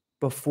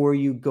before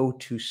you go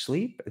to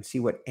sleep and see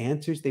what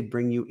answers they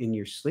bring you in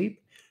your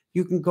sleep.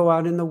 You can go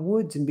out in the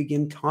woods and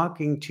begin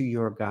talking to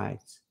your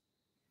guides.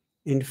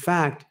 In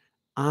fact,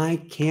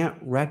 I can't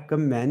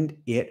recommend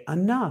it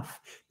enough.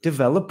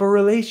 Develop a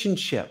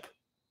relationship.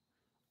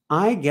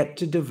 I get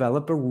to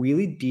develop a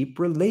really deep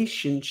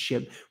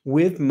relationship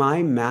with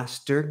my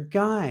master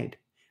guide.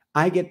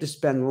 I get to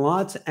spend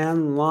lots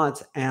and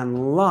lots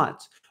and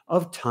lots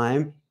of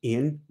time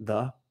in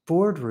the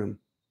boardroom.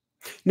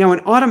 Now, in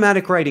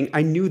automatic writing,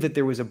 I knew that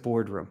there was a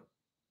boardroom.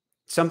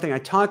 Something I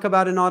talk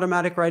about in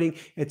automatic writing.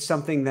 It's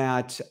something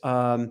that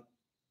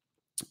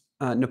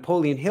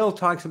Napoleon Hill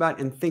talks about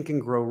in Think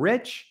and Grow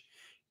Rich.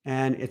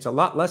 And it's a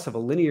lot less of a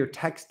linear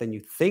text than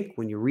you think.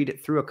 When you read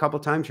it through a couple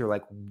times, you're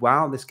like,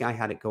 wow, this guy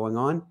had it going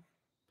on.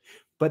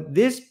 But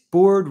this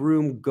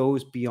boardroom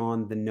goes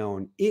beyond the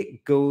known.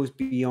 It goes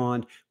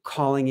beyond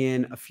calling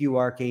in a few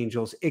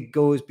archangels. It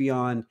goes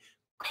beyond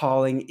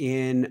calling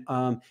in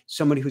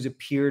somebody who's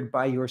appeared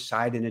by your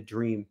side in a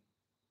dream.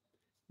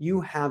 You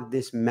have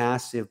this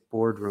massive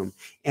boardroom.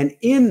 And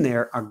in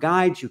there are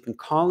guides you can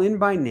call in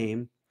by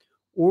name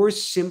or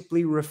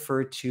simply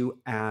refer to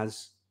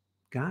as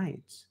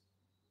guides.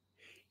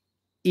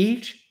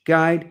 Each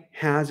guide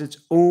has its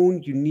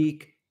own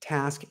unique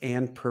task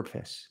and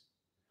purpose.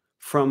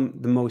 From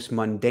the most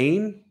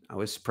mundane, I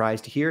was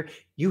surprised to hear,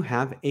 you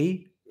have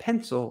a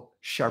pencil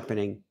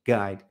sharpening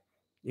guide.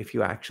 If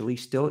you actually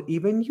still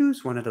even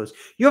use one of those,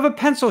 you have a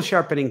pencil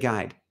sharpening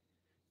guide.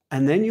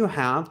 And then you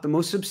have the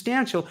most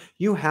substantial,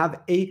 you have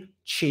a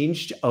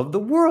changed of the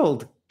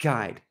world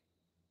guide.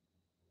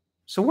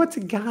 So what's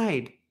a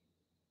guide?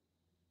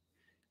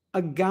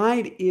 A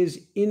guide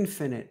is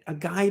infinite. A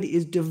guide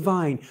is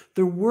divine.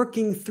 They're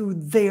working through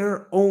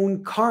their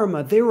own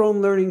karma, their own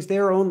learnings,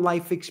 their own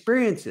life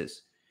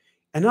experiences.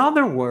 In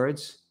other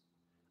words,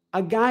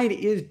 a guide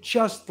is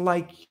just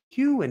like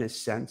you in a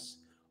sense,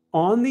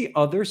 on the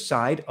other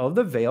side of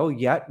the veil,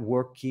 yet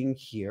working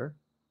here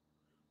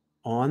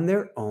on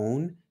their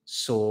own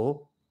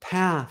soul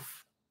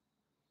path.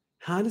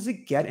 How does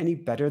it get any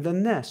better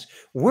than this?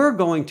 We're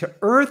going to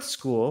Earth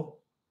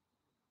School.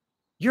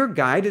 Your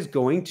guide is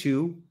going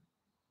to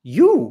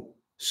you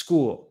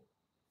school.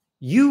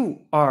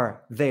 You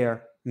are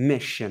their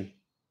mission.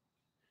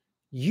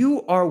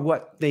 You are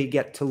what they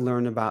get to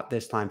learn about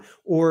this time,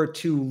 or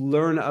to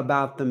learn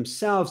about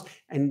themselves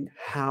and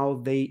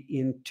how they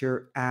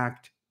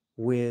interact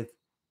with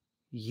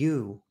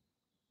you.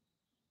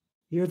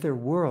 You're their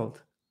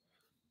world.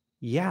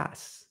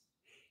 Yes,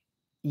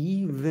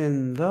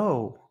 even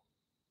though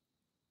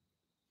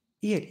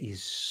it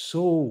is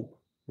so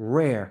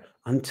rare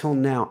until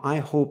now. I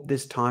hope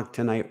this talk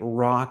tonight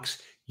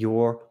rocks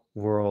your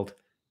world,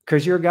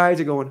 because your guys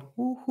are going,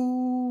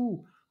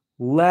 woohoo,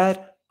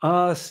 let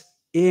us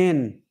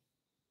in.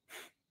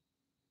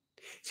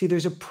 See,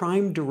 there's a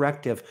prime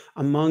directive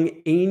among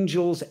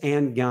angels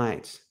and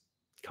guides.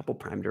 Couple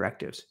prime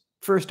directives.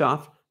 First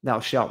off, thou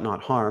shalt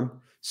not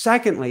harm.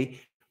 Secondly,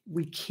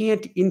 we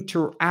can't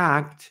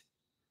interact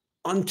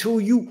until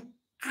you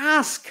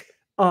ask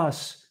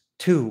us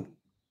to.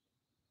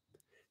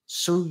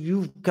 So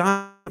you've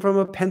got from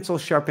a pencil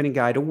sharpening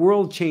guide, a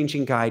world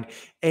changing guide,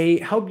 a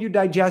help you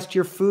digest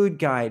your food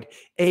guide,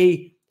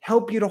 a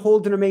help you to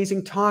hold an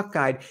amazing talk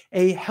guide,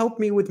 a help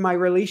me with my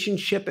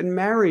relationship and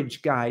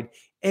marriage guide,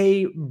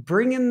 a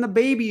bring in the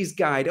babies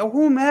guide, a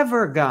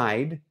whomever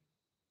guide,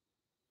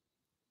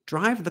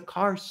 drive the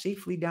car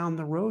safely down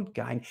the road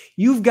guide.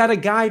 You've got a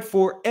guide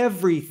for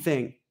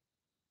everything.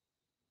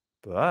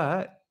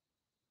 But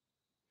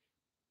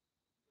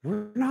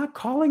we're not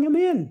calling them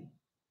in.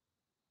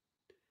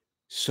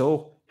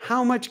 So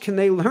how much can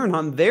they learn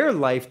on their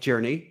life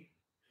journey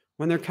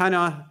when they're kind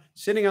of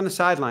sitting on the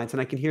sidelines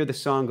and I can hear the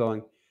song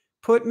going,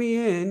 put me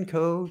in,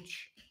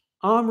 coach.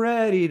 I'm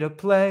ready to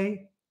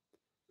play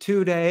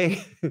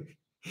today. And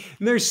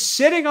they're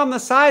sitting on the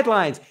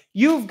sidelines.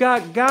 You've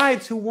got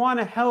guides who want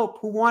to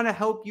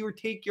help you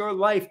take your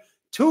life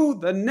to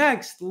the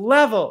next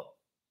level.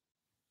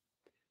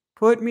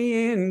 Put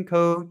me in,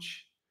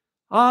 coach.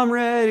 I'm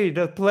ready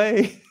to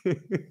play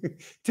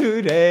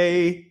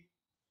today.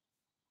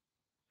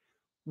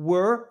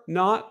 We're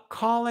not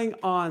calling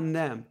on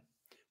them.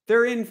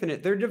 They're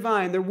infinite, they're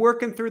divine, they're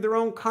working through their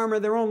own karma,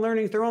 their own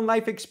learnings, their own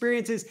life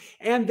experiences,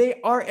 and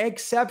they are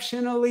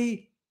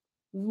exceptionally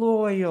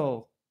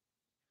loyal.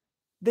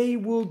 They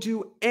will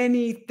do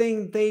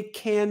anything they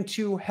can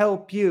to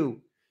help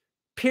you.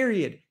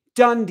 Period.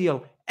 Done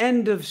deal.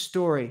 End of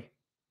story.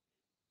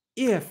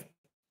 If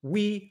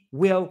we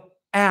will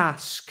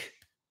ask.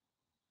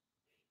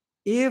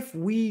 If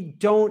we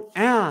don't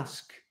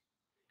ask,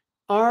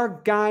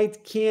 our guides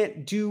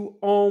can't do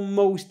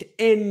almost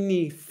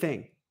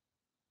anything.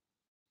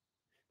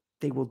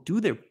 They will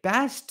do their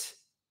best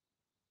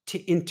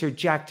to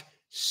interject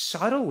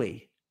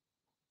subtly,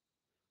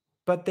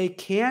 but they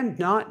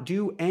cannot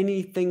do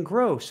anything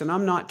gross. And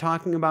I'm not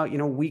talking about,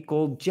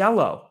 week-old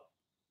Jell-O.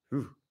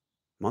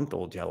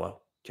 Month-old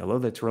Jell-O. Jell-O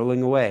that's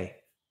rolling away,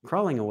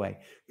 crawling away.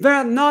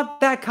 They're not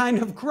that kind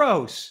of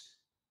gross.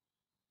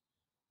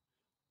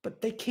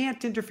 But they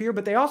can't interfere,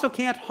 but they also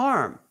can't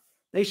harm.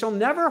 They shall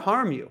never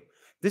harm you.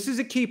 This is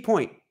a key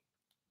point.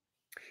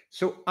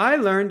 So I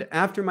learned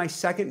after my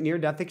second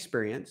near-death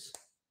experience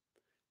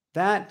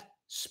that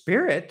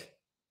spirit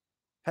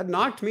had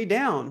knocked me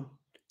down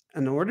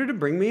in order to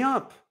bring me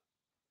up.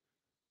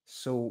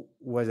 So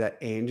was it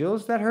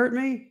angels that hurt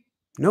me?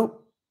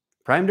 Nope.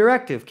 Prime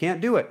directive,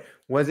 can't do it.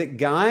 Was it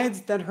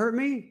guides that hurt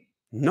me?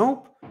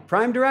 Nope.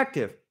 Prime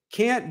directive,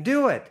 can't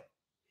do it.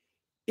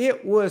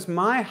 It was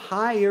my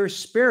higher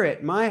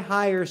spirit, my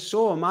higher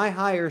soul, my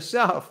higher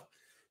self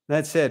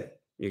that said,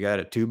 you got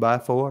a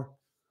 2x4?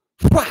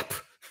 Whap!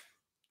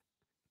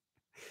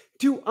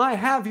 Do I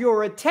have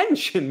your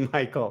attention,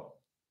 Michael?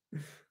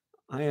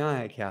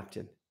 Aye,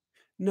 Captain.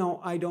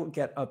 No, I don't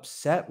get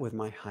upset with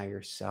my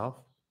higher self.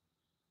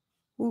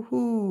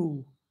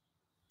 Woohoo!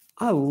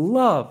 I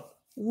love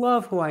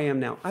who I am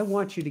now. I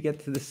want you to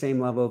get to the same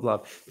level of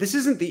love. This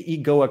isn't the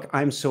egoic,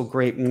 I'm so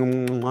great,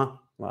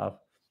 love.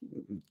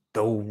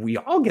 Though we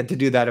all get to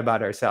do that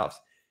about ourselves.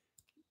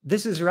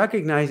 This is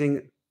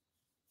recognizing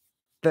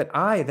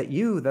that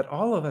you, that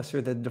all of us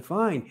are the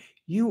divine.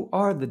 You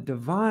are the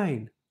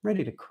divine.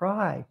 Ready to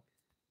cry.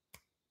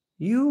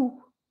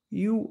 You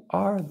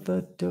are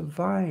the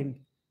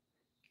divine.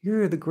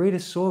 You're the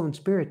greatest soul and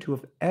spirit to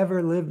have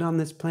ever lived on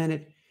this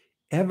planet,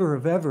 ever,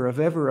 of ever, of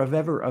ever, of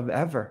ever, of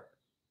ever.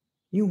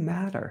 You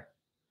matter.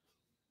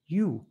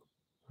 You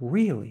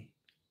really,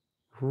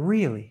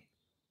 really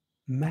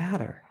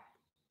matter.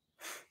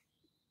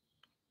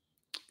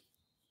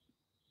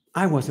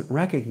 I wasn't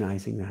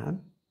recognizing that.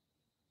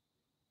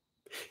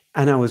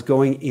 And I was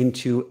going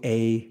into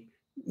a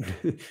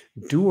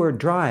do or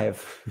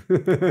drive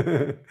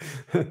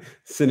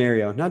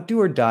scenario. Not do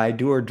or die,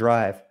 do or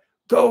drive.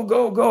 Go,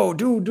 go, go,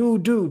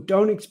 do.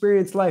 Don't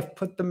experience life.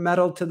 Put the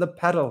metal to the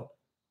pedal.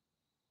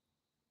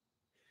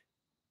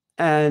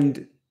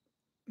 And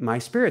my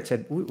spirit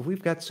said,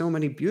 we've got so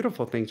many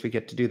beautiful things we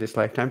get to do this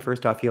lifetime.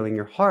 First off, healing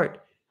your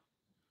heart.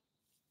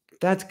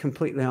 That's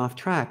completely off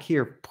track.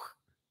 Here,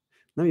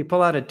 let me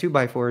pull out a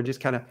 2x4 and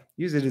just kind of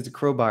use it as a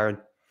crowbar and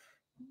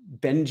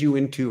bend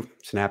you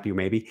snap you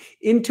maybe,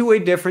 into a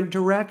different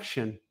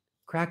direction.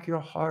 Crack your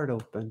heart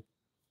open.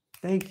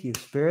 Thank you,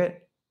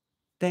 Spirit.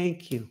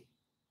 Thank you.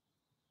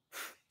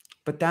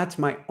 But that's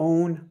my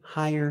own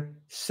higher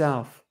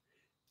self.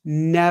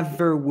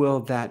 Never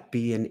will that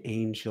be an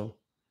angel.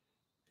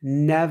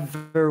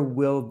 Never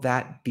will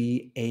that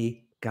be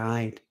a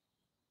guide.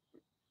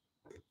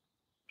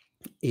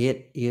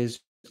 It is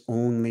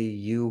only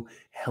you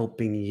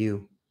helping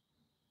you.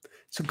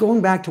 So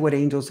going back to what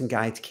angels and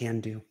guides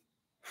can do.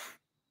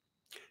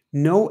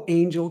 No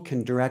angel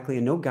can directly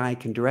and no guide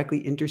can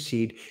directly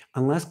intercede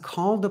unless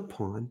called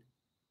upon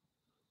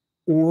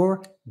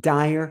or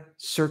dire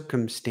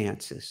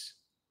circumstances.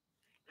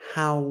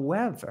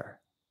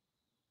 However,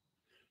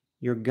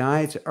 your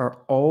guides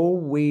are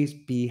always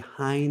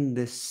behind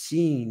the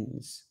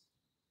scenes,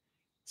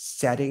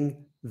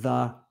 setting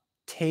the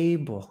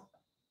table.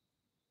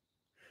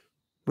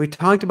 We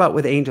talked about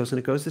with angels, and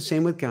it goes the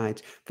same with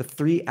guides, the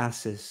three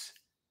S's: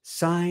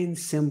 sign,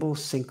 symbol,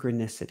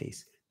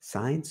 synchronicities.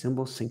 Sign,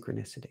 symbol,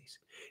 synchronicities.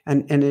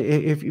 And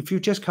if you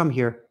just come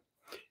here,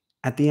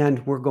 at the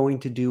end, we're going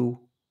to do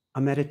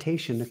a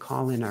meditation to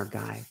call in our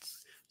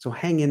guides. So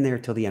hang in there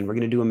till the end. We're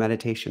going to do a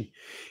meditation.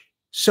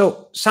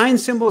 So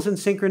signs, symbols, and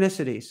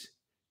synchronicities.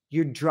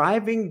 You're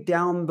driving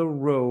down the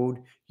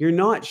road. You're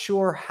not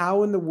sure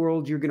how in the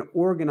world you're going to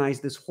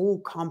organize this whole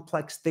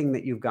complex thing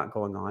that you've got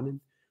going on. And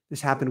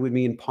this happened with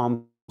me in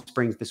Palm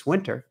Springs this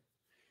winter.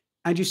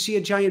 And you see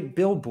a giant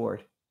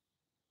billboard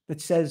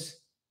that says,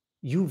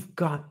 "You've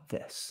got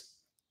this."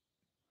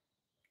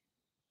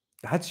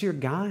 That's your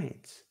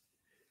guides.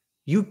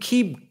 You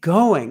keep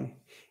going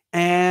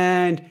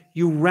and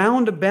you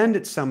round a bend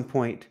at some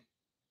point,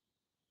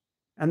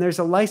 and there's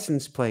a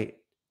license plate.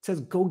 It says,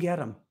 "Go get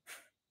them."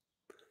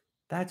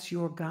 That's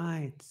your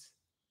guides.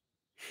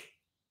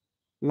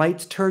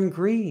 Lights turn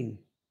green.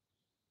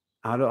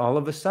 All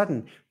of a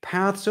sudden,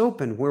 paths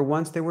open where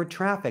once there were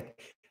traffic.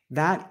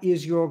 That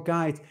is your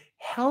guides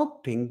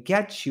helping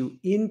get you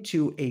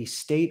into a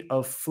state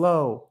of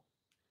flow,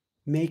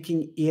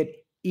 making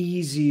it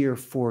easier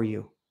for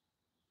you.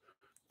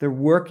 They're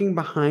working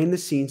behind the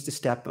scenes to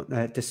set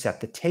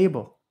the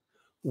table.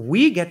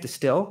 We get to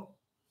still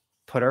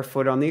put our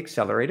foot on the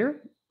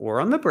accelerator or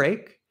on the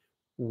brake.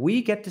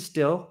 We get to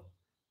still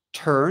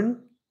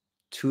turn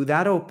to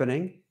that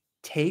opening,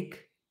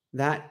 take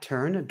that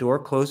turn. A door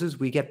closes,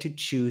 we get to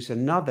choose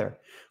another.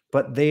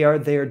 But they are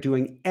there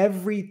doing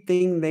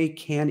everything they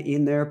can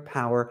in their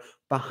power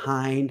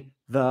behind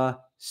the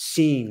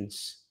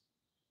scenes.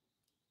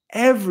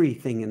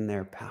 Everything in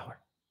their power.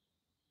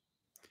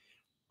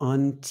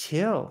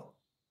 Until,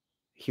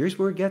 here's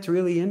where it gets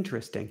really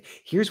interesting.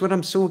 Here's what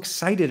I'm so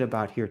excited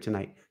about here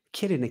tonight.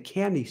 Kid in a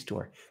candy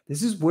store.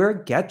 This is where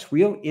it gets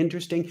real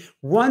interesting.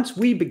 Once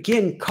we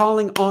begin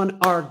calling on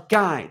our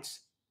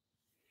guides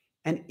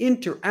and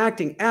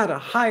interacting at a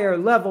higher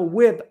level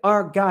with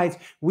our guides,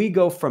 we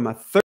go from a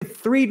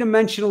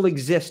three-dimensional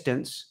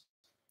existence,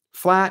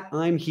 flat,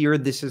 I'm here,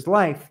 this is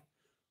life,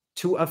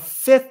 to a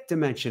fifth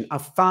dimension, a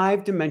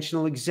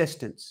five-dimensional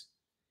existence,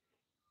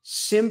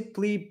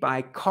 simply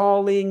by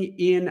calling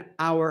in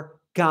our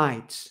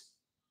guides.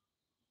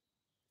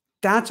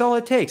 That's all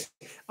it takes.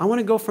 I want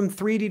to go from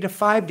 3D to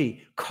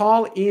 5D.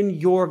 Call in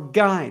your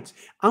guides.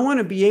 I want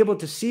to be able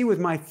to see with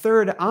my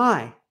third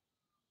eye.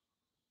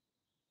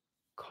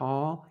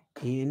 Call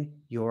in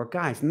your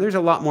guides. And there's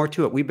a lot more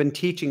to it. We've been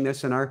teaching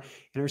this in our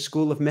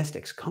School of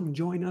Mystics. Come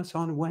join us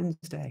on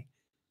Wednesday.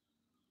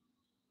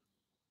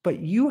 But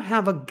you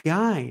have a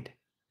guide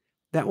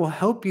that will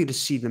help you to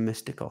see the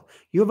mystical.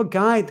 You have a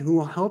guide who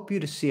will help you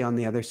to see on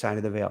the other side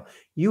of the veil.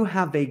 You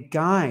have a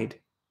guide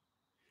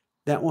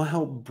that will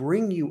help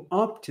bring you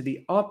up to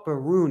the upper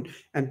room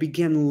and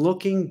begin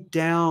looking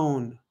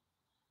down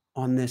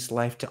on this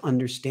life to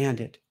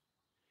understand it.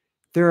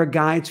 There are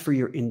guides for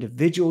your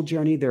individual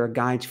journey. There are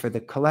guides for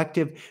the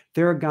collective.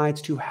 There are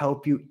guides to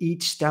help you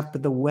each step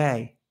of the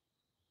way.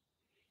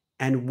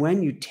 And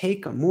when you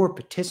take a more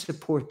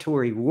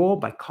participatory role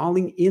by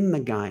calling in the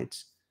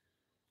guides,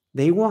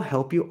 they will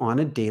help you on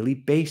a daily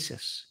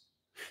basis.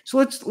 So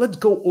let's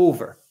go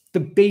over the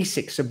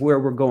basics of where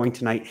we're going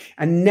tonight.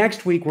 And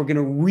next week, we're going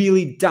to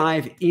really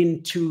dive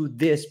into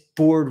this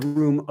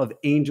boardroom of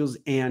angels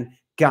and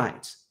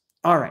guides.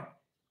 All right.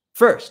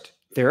 First,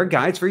 there are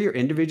guides for your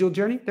individual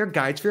journey. There are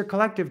guides for your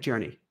collective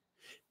journey.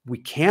 We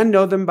can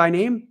know them by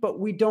name, but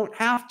we don't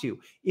have to.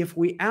 If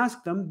we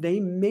ask them, they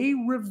may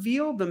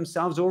reveal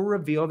themselves or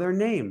reveal their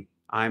name.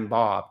 I'm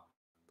Bob.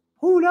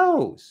 Who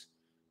knows?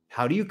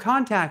 How do you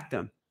contact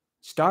them?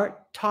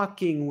 Start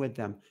talking with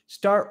them.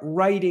 Start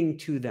writing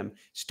to them.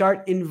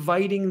 Start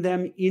inviting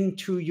them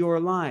into your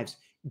lives.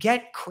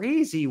 Get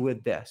crazy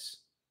with this.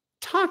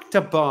 Talk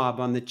to Bob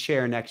on the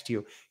chair next to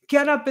you.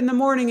 Get up in the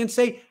morning and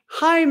say,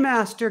 "Hi,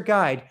 Master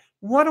Guide.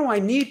 What do I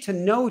need to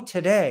know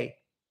today?"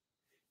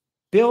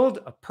 Build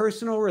a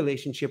personal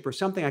relationship, or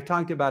something I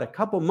talked about a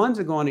couple months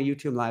ago on a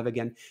YouTube Live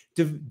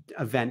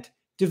event.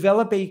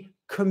 Develop a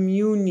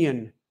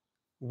communion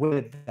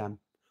with them.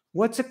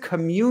 What's a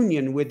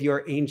communion with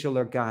your angel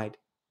or guide?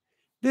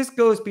 This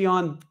goes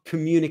beyond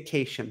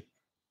communication,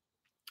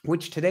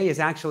 which today is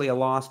actually a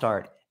lost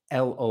art.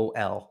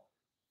 LOL.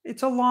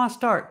 It's a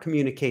lost art,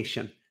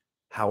 communication.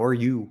 How are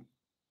you?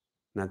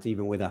 Not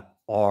even with a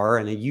R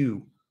and a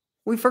U.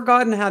 We've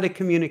forgotten how to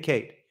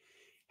communicate.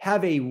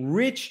 Have a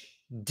rich,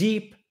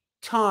 deep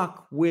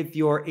talk with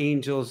your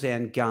angels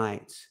and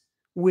guides,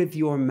 with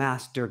your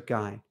master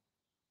guide.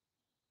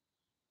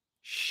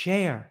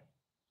 Share.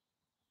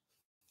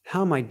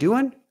 How am I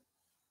doing?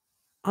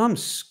 I'm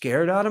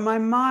scared out of my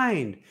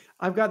mind.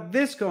 I've got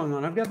this going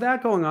on. I've got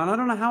that going on. I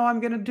don't know how I'm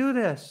going to do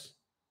this.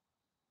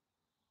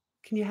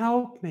 Can you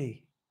help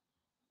me?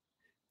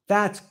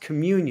 That's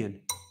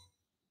communion,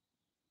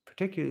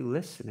 particularly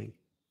listening.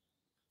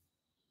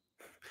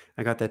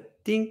 I got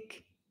that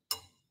dink.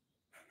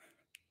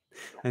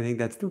 I think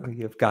that's the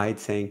way of guide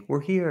saying,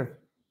 "We're here."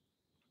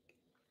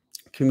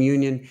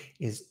 Communion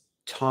is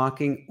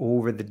talking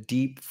over the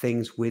deep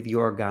things with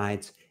your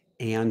guides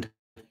and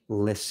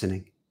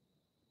listening.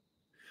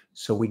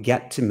 So we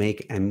get to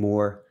make a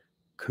more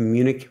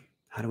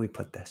how do we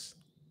put this?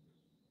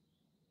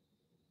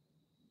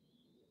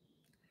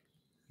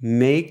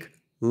 Make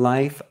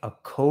life a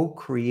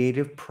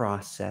co-creative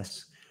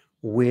process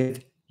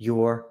with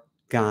your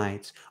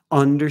guides.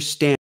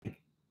 Understand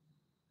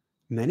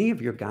many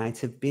of your guides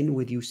have been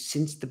with you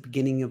since the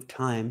beginning of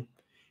time,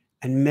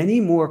 and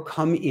many more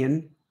come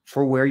in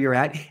for where you're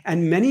at,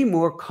 and many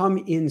more come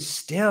in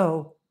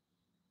still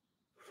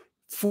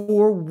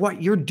for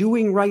what you're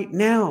doing right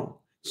now.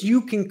 So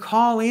you can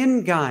call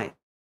in guides.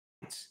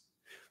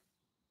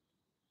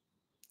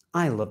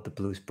 I love the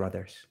Blues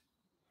Brothers.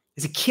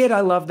 As a kid,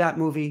 I loved that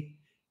movie.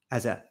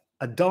 As an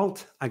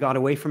adult, I got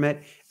away from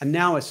it. And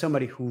now, as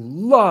somebody who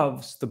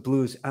loves the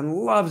blues and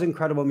loves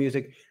incredible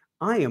music,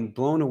 I am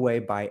blown away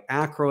by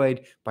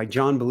Aykroyd, by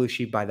John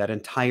Belushi, by that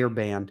entire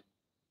band.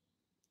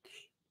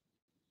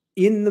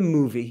 In the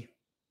movie,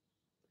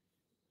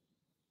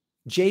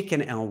 Jake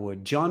and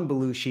Elwood, John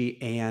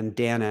Belushi and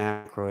Dan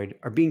Aykroyd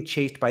are being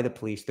chased by the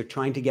police. They're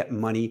trying to get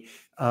money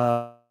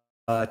to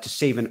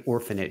save an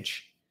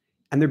orphanage.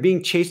 And they're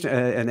being chased,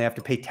 and they have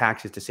to pay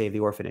taxes to save the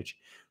orphanage.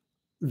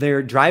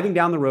 They're driving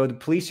down the road. The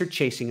police are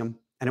chasing them.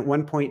 And at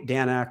one point,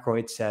 Dan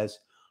Aykroyd says,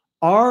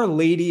 "Our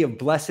Lady of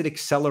Blessed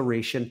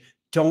Acceleration,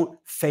 don't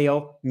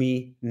fail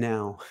me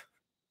now."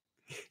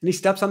 And he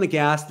steps on the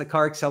gas. The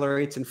car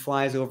accelerates and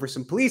flies over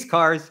some police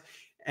cars.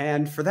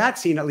 And for that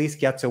scene, at least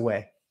gets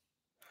away.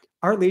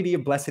 Our Lady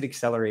of Blessed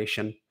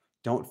Acceleration,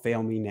 don't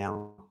fail me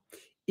now.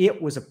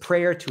 It was a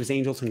prayer to his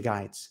angels and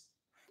guides.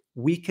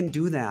 We can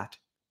do that.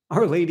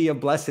 Our Lady of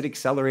Blessed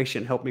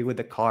Acceleration, help me with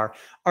the car.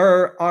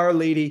 Our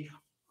Lady,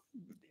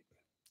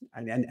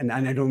 and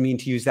I don't mean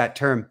to use that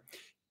term,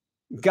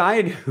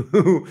 guide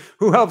who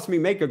helps me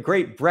make a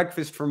great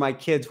breakfast for my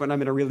kids when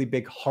I'm in a really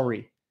big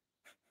hurry.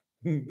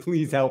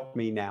 Please help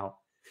me now.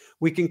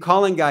 We can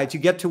call in guides. You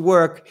get to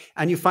work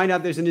and you find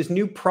out there's this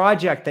new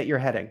project that you're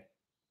heading.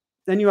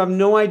 Then you have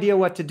no idea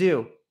what to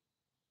do.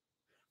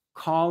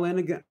 Call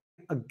in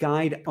a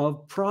guide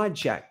of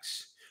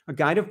projects, a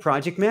guide of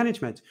project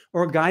management,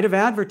 or a guide of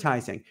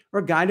advertising,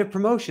 or a guide of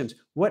promotions,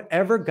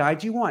 whatever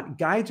guide you want.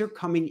 Guides are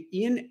coming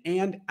in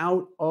and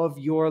out of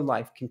your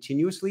life,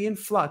 continuously in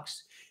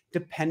flux,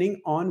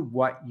 depending on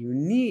what you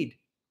need.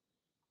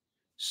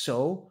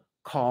 So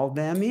call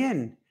them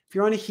in. If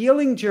you're on a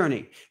healing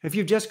journey, if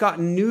you've just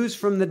gotten news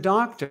from the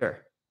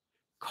doctor,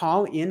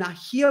 call in a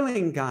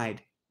healing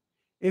guide.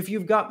 If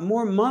you've got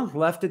more month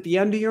left at the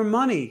end of your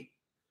money,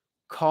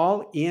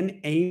 call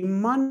in a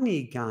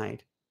money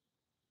guide.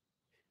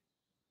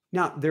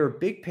 Now, there are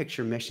big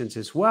picture missions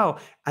as well,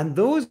 and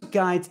those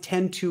guides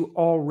tend to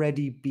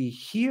already be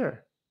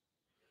here.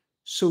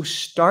 So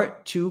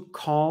start to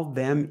call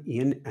them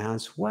in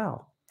as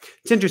well.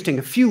 It's interesting.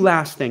 A few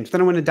last things,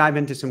 then I want to dive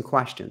into some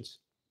questions.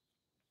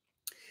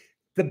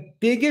 The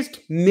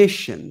biggest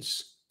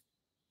missions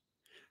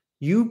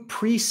you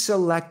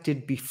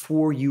pre-selected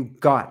before you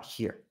got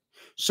here.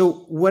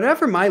 So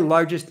whatever my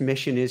largest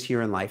mission is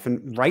here in life,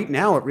 and right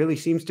now it really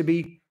seems to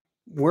be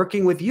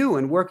working with you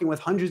and working with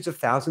hundreds of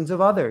thousands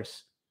of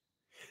others.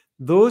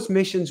 Those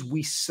missions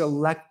we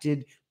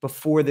selected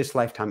before this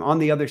lifetime on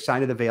the other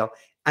side of the veil.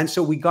 And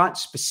so we got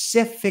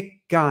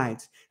specific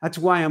guides. That's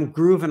why I'm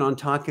grooving on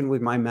talking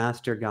with my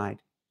master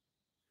guide.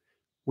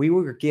 We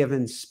were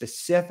given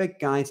specific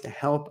guides to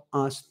help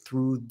us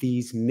through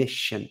these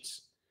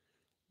missions.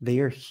 They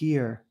are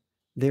here.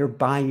 They're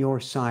by your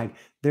side.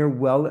 They're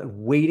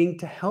waiting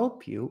to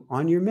help you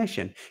on your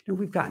mission. And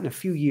we've got in a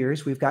few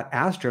years, we've got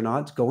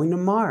astronauts going to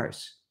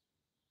Mars.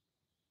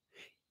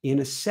 In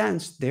a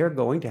sense, they're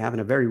going to have, in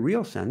a very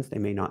real sense, they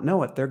may not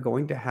know it, they're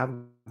going to have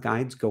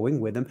guides going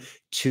with them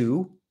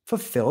to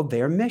fulfill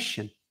their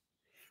mission.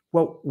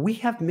 Well, we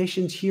have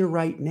missions here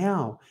right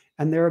now,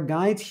 and there are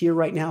guides here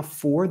right now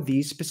for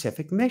these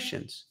specific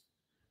missions.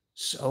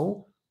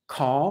 So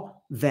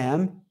call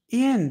them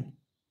in.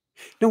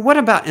 Now, what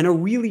about in a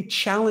really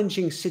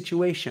challenging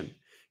situation?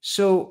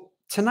 So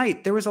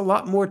tonight, there was a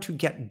lot more to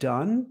get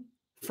done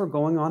for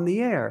going on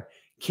the air.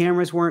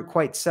 Cameras weren't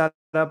quite set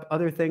up,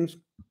 other things,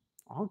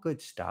 all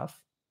good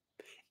stuff.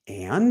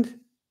 And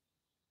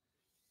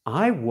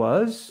I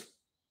was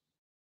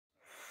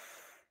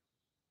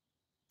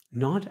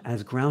not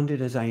as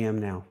grounded as I am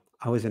now.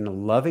 I was in a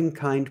loving,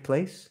 kind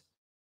place,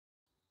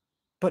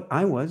 but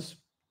I was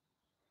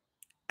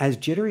as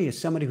jittery as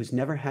somebody who's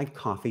never had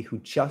coffee, who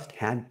just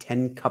had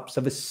 10 cups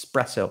of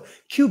espresso,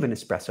 Cuban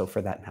espresso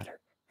for that matter.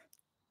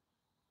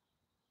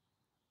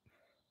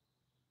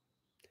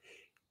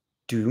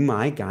 Do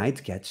my guides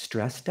get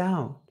stressed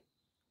out?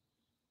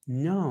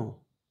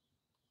 No.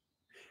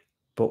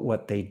 But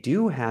what they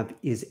do have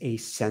is a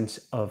sense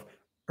of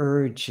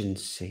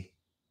urgency.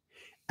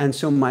 And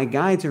so my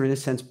guides are, in a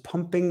sense,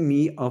 pumping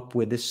me up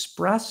with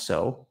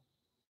espresso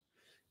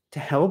to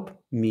help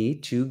me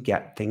to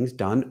get things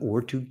done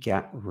or to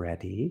get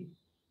ready,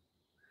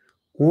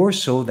 or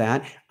so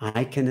that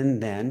I can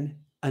then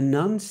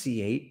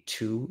enunciate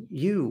to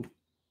you.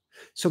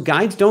 So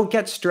guides don't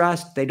get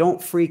stressed. They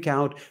don't freak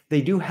out.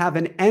 They do have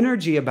an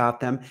energy about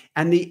them.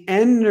 And the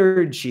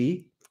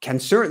energy can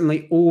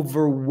certainly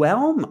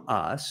overwhelm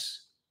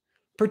us,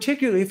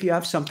 particularly if you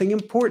have something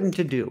important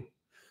to do.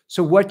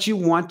 So what you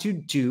want to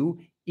do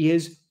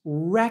is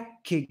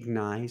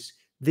recognize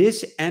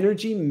this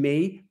energy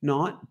may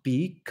not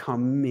be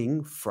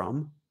coming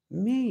from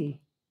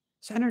me.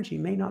 This energy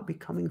may not be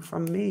coming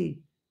from me.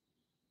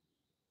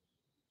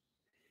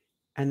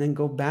 And then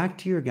go back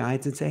to your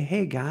guides and say,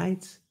 hey,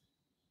 guides,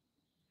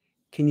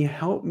 can you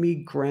help me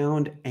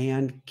ground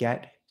and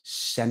get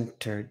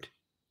centered?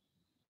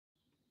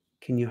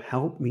 Can you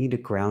help me to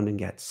ground and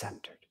get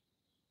centered?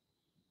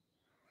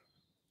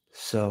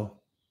 So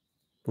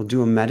we'll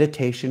do a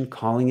meditation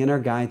calling in our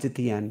guides at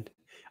the end.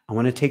 I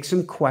want to take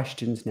some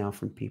questions now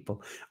from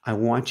people. I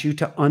want you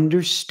to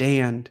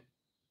understand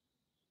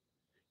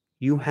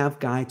you have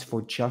guides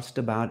for just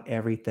about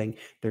everything.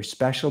 They're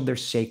special, they're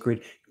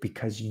sacred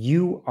because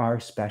you are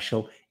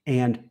special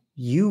and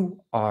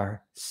you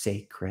are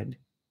sacred.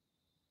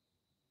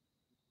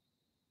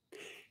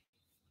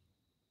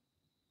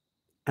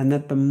 And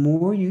that the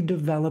more you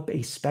develop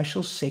a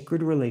special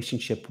sacred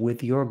relationship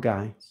with your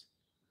guides,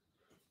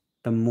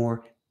 the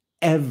more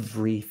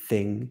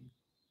everything,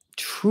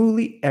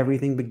 truly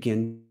everything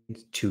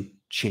begins to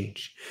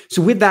change.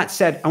 So with that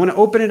said, I want to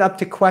open it up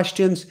to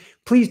questions.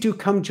 Please do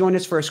come join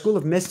us for our School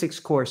of Mystics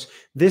course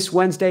this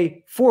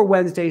Wednesday, 4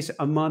 Wednesdays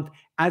a month,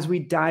 as we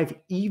dive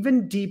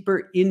even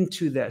deeper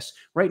into this.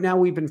 Right now,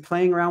 we've been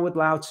playing around with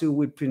Lao Tzu.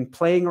 We've been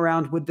playing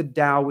around with the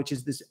Tao, which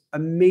is this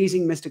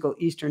amazing mystical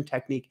Eastern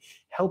technique,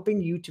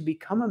 helping you to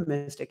become a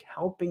mystic,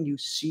 helping you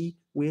see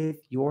with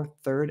your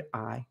third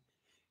eye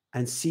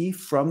and see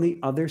from the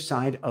other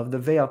side of the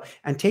veil,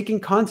 and taking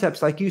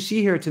concepts like you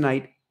see here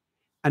tonight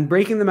and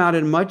breaking them out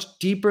at a much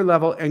deeper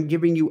level and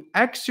giving you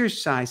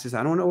exercises.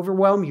 I don't want to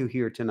overwhelm you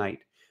here tonight,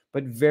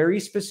 but very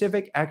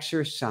specific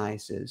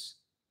exercises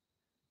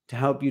to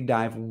help you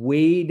dive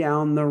way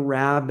down the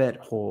rabbit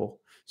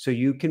hole so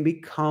you can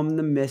become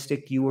the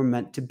mystic you were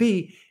meant to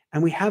be.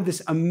 And we have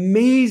this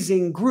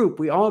amazing group.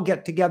 We all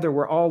get together.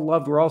 We're all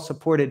loved. We're all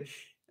supported.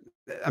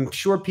 I'm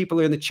sure people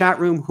are in the chat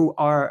room who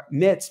are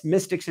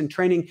mystics in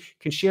training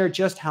can share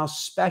just how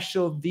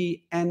special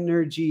the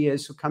energy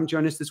is. So come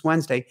join us this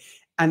Wednesday.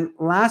 And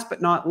last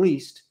but not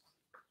least,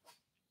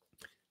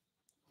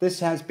 this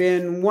has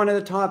been one of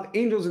the top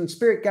angels and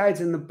spirit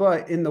guides in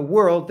the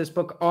world. This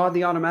book,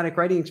 The Automatic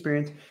Writing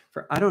Experience,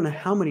 for I don't know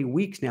how many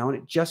weeks now, and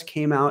it just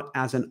came out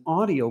as an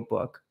audio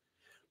book.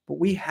 But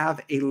we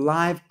have a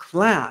live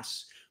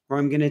class where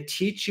I'm going to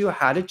teach you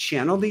how to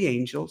channel the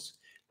angels,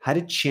 how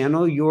to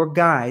channel your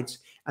guides.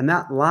 And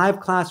that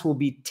live class will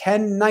be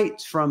 10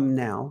 nights from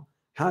now.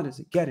 How does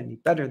it get any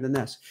better than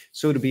this?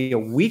 So it'll be a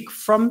week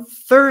from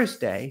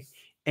Thursday.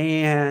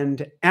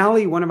 And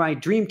Allie, one of my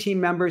dream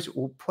team members,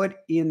 will put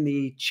in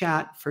the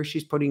chat. First,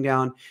 she's putting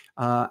down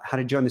how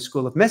to join the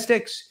School of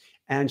Mystics.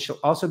 And she'll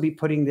also be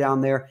putting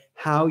down there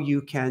how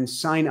you can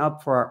sign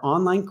up for our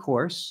online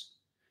course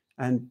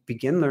and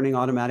begin learning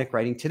automatic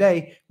writing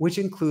today, which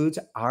includes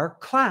our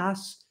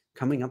class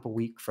coming up a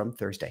week from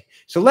Thursday.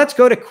 So let's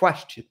go to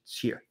questions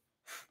here.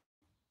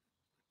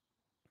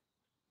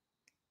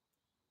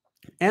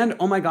 And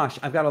oh my gosh,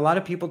 I've got a lot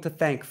of people to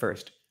thank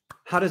first.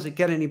 How does it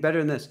get any better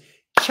than this?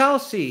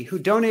 Chelsea, who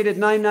donated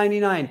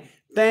 $9.99.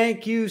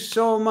 Thank you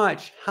so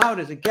much. How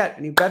does it get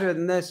any better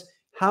than this?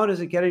 How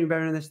does it get any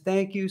better than this?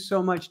 Thank you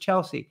so much,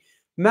 Chelsea.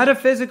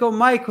 Metaphysical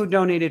Mike, who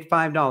donated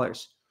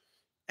 $5.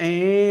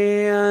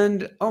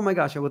 And oh my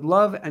gosh, I would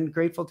love and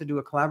grateful to do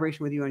a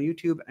collaboration with you on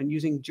YouTube and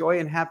using joy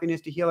and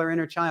happiness to heal our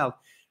inner child.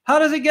 How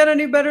does it get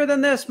any better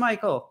than this,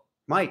 Michael?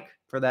 Mike,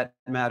 for that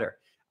matter.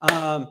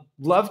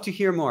 Love to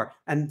hear more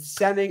and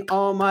sending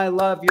all my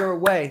love your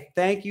way.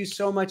 Thank you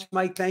so much,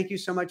 Mike. Thank you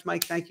so much,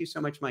 Mike. Thank you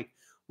so much, Mike.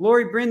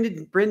 Lori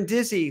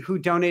Brindisi, who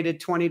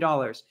donated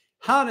 $20.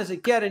 How does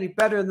it get any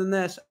better than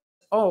this?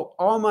 Oh,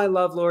 all my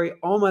love, Lori.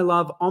 All my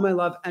love, all my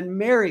love. And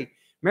Mary,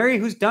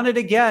 who's done it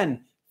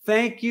again.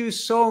 Thank you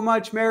so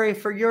much, Mary,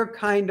 for your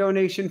kind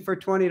donation for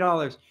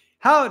 $20.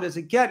 How does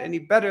it get any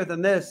better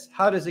than this?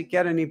 How does it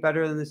get any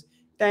better than this?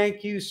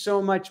 Thank you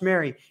so much,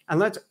 Mary. And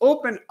let's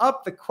open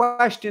up the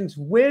questions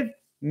with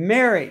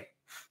Mary.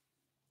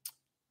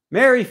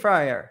 Mary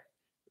Fryer,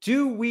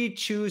 do we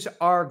choose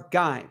our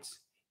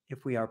guides?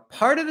 If we are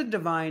part of the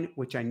divine,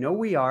 which I know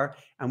we are,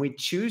 and we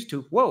choose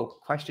to, whoa,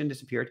 question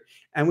disappeared,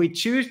 and we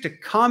choose to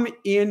come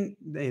in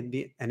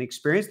and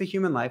experience the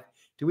human life,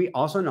 do we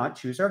also not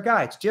choose our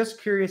guides? Just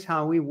curious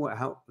how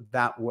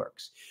that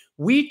works.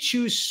 We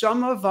choose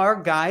some of our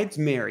guides,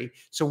 Mary.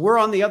 So we're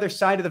on the other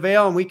side of the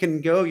veil, and we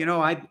can go, you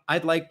know,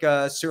 I'd like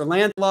Sir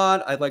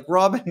Lancelot. I'd like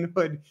Robin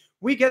Hood.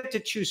 We get to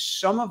choose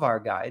some of our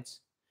guides.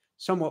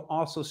 Some will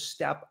also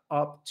step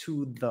up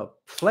to the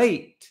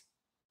plate.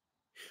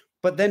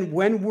 But then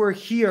when we're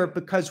here,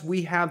 because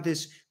we have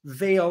this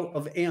veil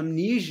of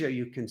amnesia,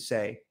 you can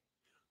say,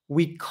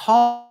 we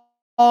call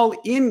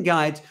in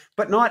guides,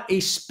 but not a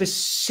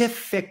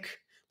specific,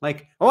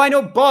 like, oh, I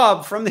know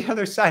Bob from the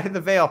other side of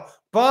the veil.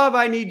 Bob,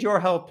 I need your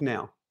help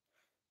now.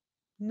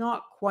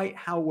 Not quite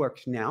how it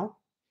works. Now,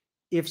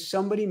 if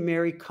somebody,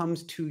 Mary,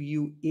 comes to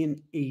you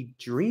in a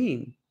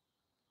dream,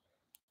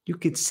 you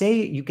could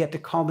say you get to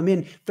call them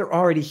in. They're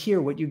already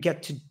here. What you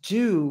get to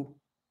do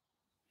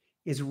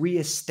is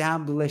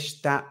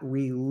reestablish that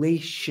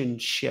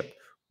relationship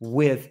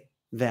with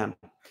them.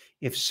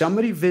 If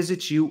somebody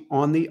visits you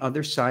on the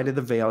other side of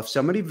the veil, if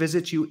somebody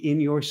visits you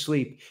in your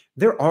sleep,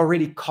 they're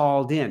already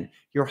called in.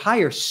 Your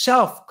higher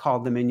self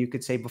called them in, you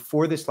could say,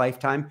 before this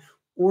lifetime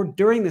or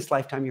during this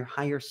lifetime. Your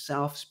higher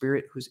self,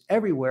 spirit, who's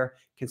everywhere,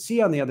 can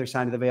see on the other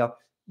side of the veil.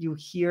 You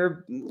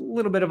hear a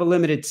little bit of a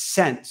limited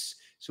sense.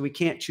 So we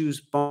can't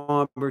choose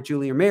Bob or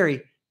Julie or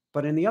Mary.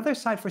 But on the other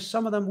side, for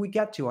some of them, we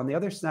get to. On the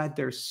other side,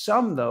 there's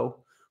some,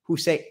 though, who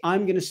say,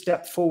 I'm going to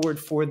step forward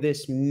for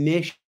this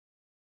mission.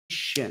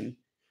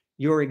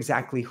 You're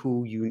exactly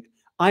who you,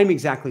 I'm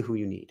exactly who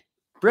you need.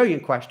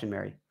 Brilliant question,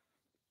 Mary.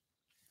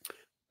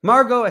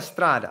 Margot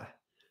Estrada.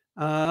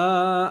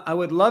 I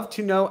would love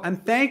to know,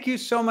 and thank you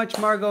so much,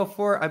 Margot,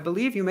 for, I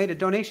believe you made a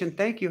donation.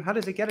 Thank you. How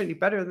does it get any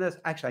better than this?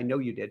 Actually, I know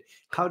you did.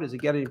 How does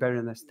it get any better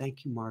than this?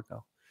 Thank you,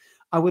 Margot.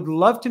 I would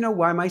love to know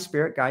why my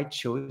spirit guide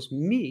chose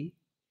me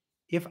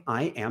if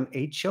I am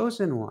a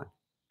chosen one.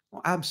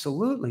 Well,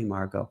 absolutely,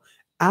 Margot.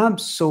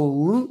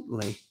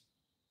 Absolutely.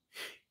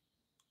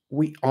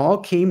 We all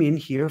came in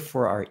here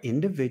for our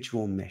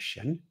individual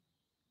mission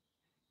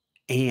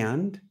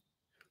and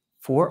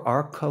for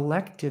our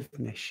collective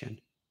mission.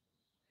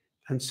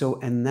 And so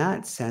in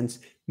that sense,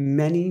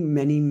 many,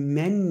 many,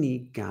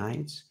 many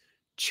guides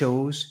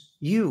chose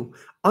you.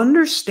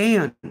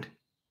 Understand,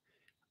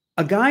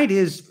 a guide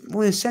is,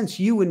 well, in a sense,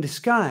 you in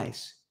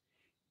disguise.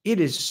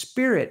 It is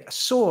spirit,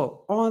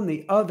 soul on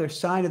the other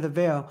side of the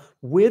veil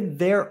with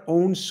their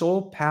own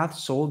soul path,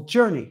 soul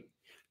journey.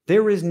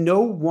 There is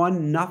no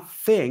one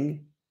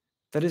nothing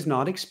that is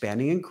not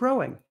expanding and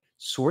growing.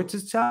 Source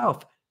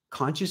itself,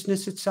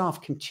 consciousness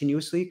itself,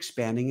 continuously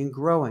expanding and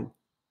growing.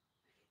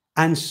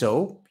 And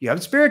so you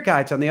have spirit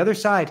guides on the other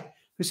side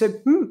who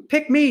said,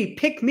 pick me,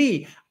 pick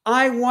me.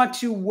 I want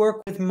to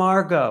work with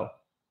Margot.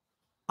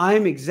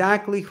 I'm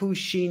exactly who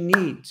she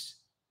needs.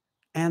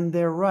 And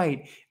they're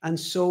right. And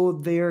so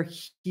they're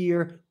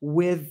here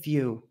with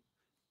you.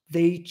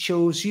 They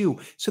chose you.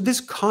 So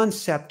this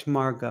concept,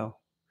 Margot,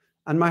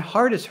 and my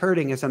heart is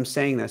hurting as I'm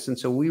saying this. And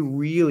so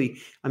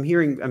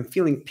I'm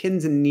feeling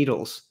pins and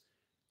needles.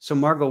 So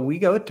Margot, we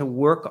got to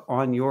work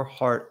on your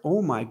heart.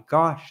 Oh my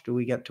gosh, do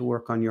we get to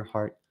work on your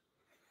heart?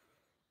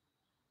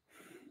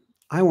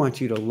 I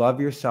want you to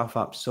love yourself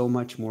up so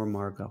much more,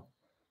 Margot.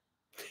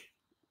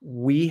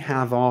 We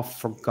have all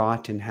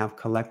forgotten, have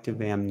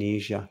collective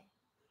amnesia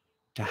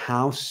to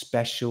how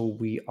special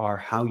we are,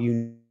 how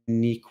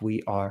unique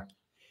we are,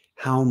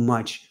 how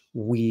much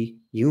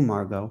you,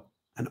 Margot,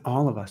 and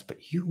all of us,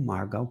 but you,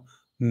 Margot,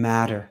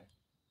 matter.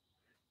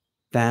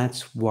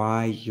 That's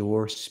why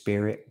your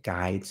spirit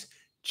guides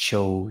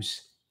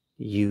chose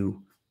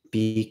you,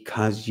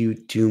 because you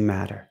do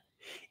matter.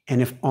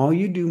 And if all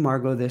you do,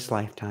 Margot, this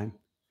lifetime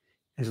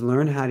is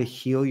learn how to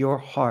heal your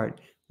heart,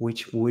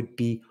 which would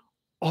be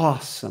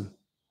awesome,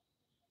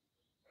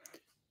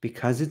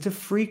 because it's a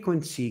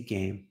frequency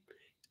game.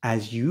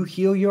 As you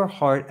heal your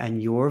heart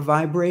and your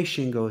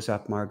vibration goes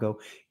up, Margot,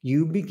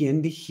 you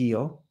begin to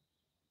heal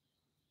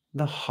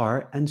the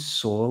heart and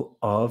soul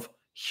of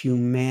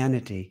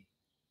humanity.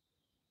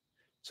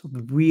 So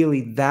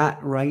really,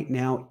 that right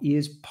now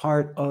is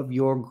part of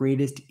your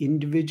greatest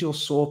individual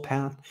soul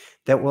path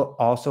that will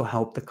also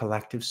help the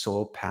collective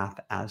soul path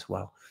as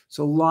well.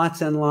 So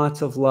lots and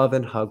lots of love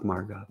and hug,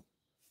 Margot.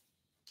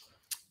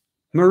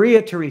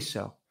 Maria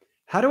Tereso,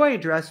 how do I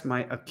address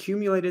my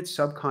accumulated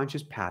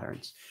subconscious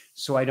patterns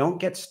so I don't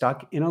get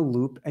stuck in a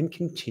loop and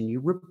continue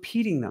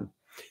repeating them?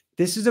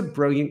 This is a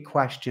brilliant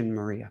question,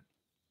 Maria.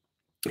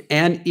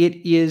 And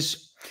it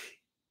is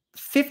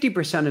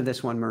 50% of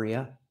this one,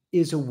 Maria,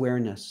 is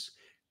awareness.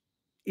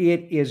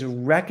 It is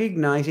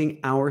recognizing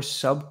our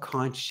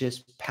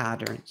subconscious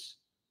patterns.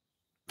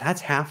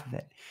 That's half of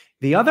it.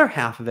 The other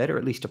half of it, or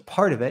at least a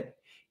part of it,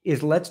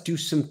 is let's do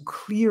some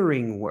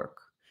clearing work.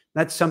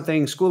 That's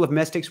something, School of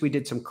Mystics, we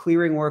did some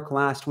clearing work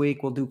last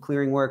week. We'll do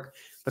clearing work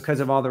because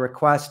of all the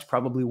requests,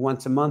 probably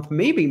once a month,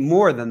 maybe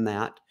more than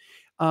that.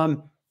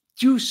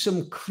 Do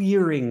some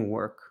clearing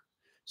work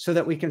so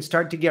that we can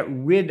start to get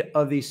rid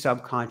of these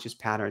subconscious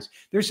patterns.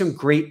 There's some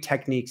great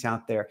techniques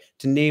out there.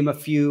 To name a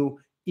few,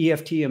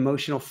 EFT,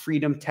 emotional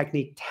freedom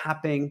technique,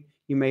 tapping,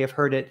 you may have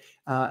heard it.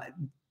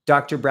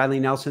 Dr. Bradley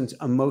Nelson's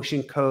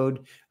emotion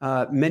code.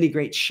 Many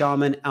great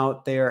shamans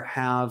out there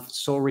have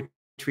soul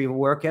retrieval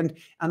work. And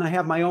I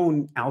have my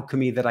own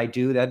alchemy that I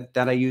do that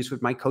I use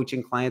with my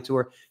coaching clients who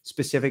are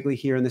specifically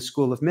here in the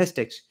School of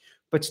Mystics.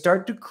 But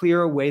start to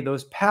clear away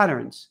those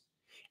patterns.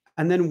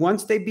 And then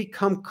once they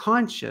become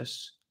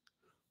conscious,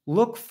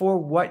 look for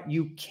what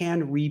you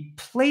can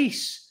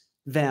replace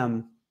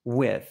them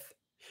with.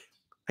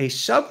 A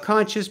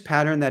subconscious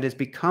pattern that has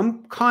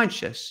become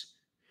conscious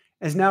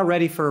is now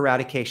ready for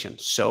eradication.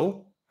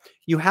 So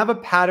you have a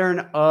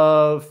pattern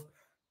of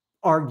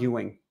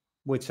arguing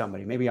with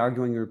somebody, maybe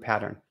arguing your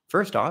pattern.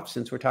 First off,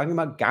 since we're talking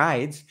about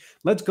guides,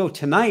 let's go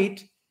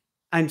tonight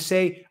and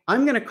say,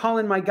 I'm going to call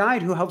in my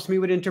guide who helps me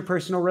with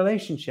interpersonal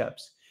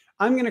relationships.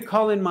 I'm going to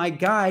call in my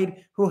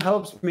guide who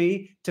helps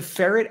me to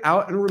ferret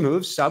out and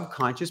remove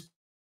subconscious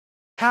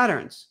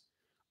patterns.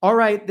 All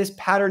right, this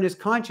pattern is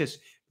conscious.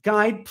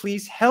 Guide,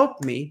 please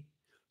help me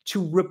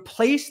to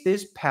replace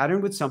this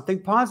pattern with something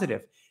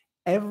positive.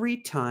 Every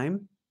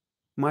time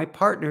my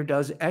partner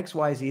does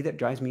XYZ that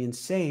drives me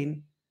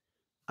insane,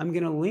 I'm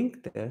going to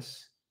link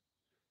this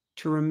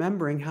to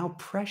remembering how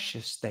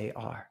precious they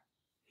are.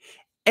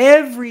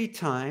 Every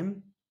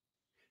time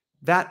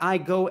that I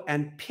go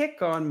and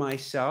pick on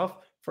myself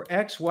for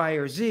X, Y,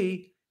 or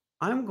Z,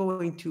 I'm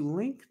going to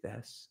link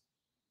this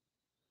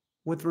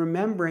with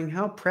remembering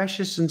how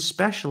precious and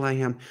special I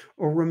am,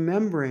 or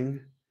remembering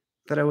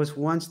that I was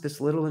once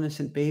this little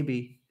innocent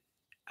baby,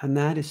 and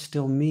that is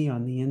still me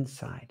on the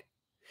inside.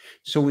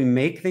 So we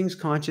make things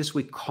conscious,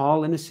 we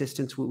call in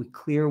assistance, we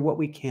clear what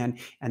we can,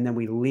 and then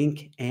we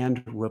link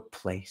and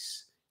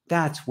replace.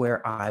 That's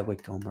where I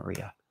would go,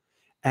 Maria.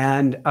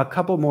 And a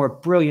couple more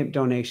brilliant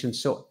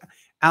donations. So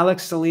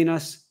Alex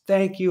Salinas,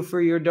 thank you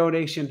for your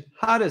donation.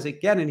 How does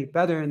it get any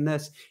better than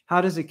this?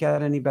 How does it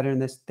get any better than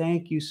this?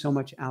 Thank you so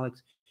much,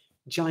 Alex.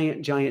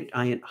 Giant, giant,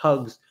 giant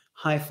hugs,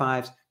 high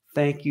fives.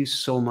 Thank you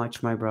so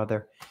much, my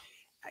brother.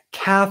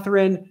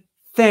 Catherine,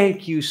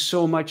 thank you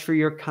so much for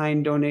your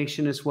kind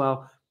donation as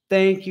well.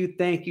 Thank you,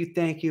 thank you,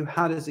 thank you.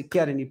 How does it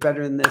get any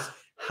better than this?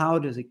 How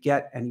does it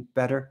get any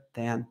better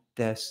than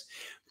this?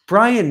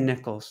 Brian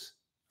Nichols,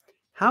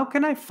 how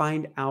can I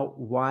find out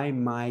why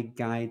my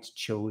guides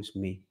chose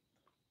me?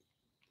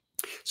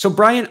 So,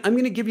 Brian, I'm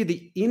going to give you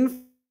the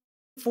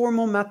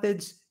informal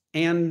methods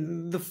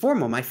and the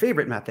formal, my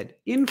favorite method.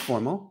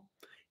 Informal,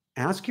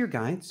 ask your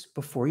guides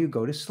before you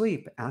go to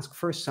sleep. Ask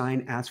for a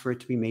sign, ask for it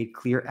to be made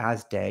clear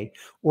as day,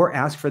 or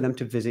ask for them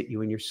to visit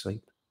you in your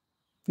sleep.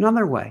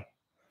 Another way,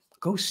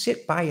 go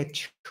sit by a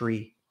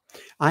tree.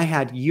 I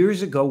had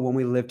years ago when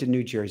we lived in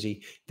New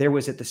Jersey, there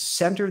was at the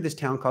center of this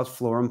town called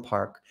Florham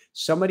Park,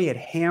 somebody had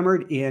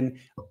hammered in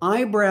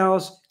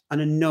eyebrows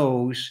and a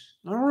nose.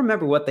 I don't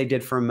remember what they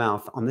did for a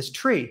mouth on this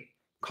tree,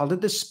 called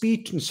it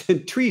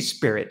the tree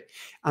spirit.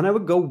 And I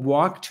would go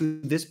walk to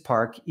this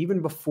park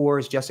even before,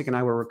 as Jessica and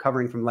I were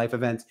recovering from life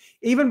events,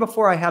 even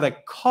before I had a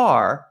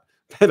car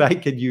that I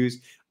could use,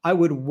 I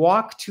would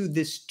walk to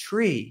this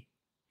tree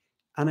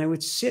and I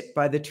would sit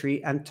by the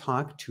tree and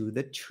talk to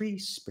the tree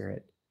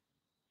spirit.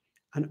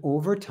 And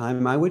over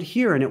time, I would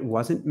hear, and it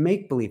wasn't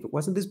make-believe. It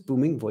wasn't this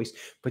booming voice,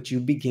 but you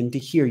begin to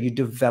hear. You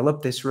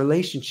develop this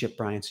relationship,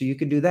 Brian, so you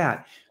could do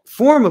that.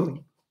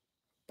 Formally,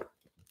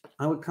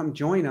 I would come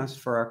join us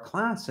for our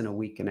class in a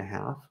week and a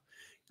half.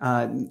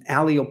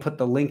 Allie will put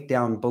the link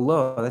down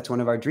below. That's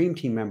one of our Dream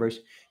Team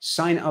members.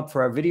 Sign up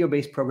for our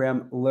video-based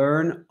program,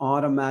 Learn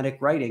Automatic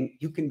Writing.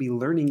 You can be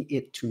learning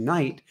it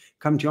tonight.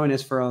 Come join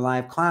us for a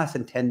live class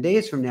in 10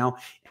 days from now.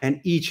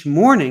 And each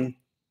morning,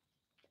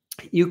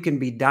 you can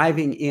be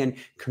diving in,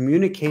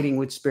 communicating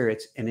with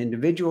spirits, an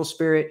individual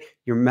spirit,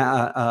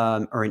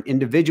 or an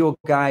individual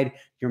guide,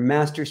 your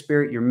master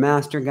spirit, your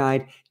master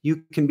guide.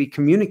 You can be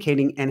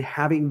communicating and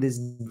having this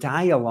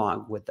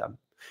dialogue with them.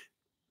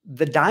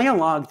 The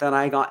dialogue that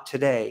I got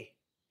today,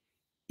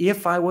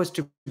 if I was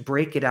to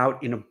break it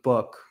out in a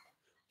book,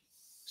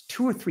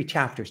 2 or 3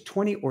 chapters,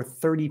 20 or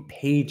 30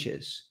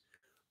 pages,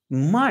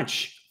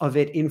 much of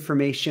it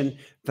information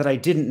that I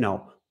didn't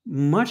know.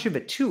 Much of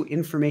it, too,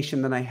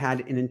 information that I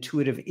had an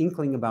intuitive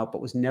inkling about, but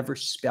was never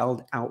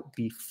spelled out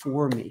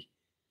before me.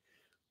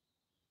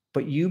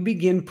 But you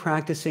begin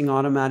practicing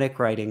automatic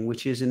writing,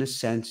 which is, in a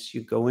sense,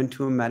 you go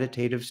into a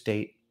meditative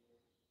state,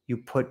 you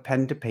put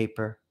pen to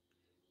paper,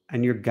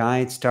 and your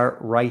guides start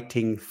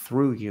writing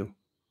through you.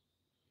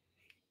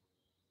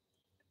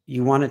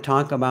 You want to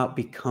talk about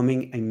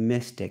becoming a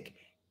mystic.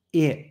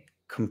 It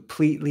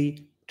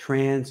completely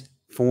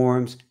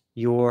transforms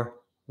your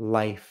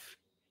life.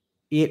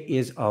 It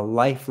is a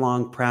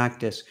lifelong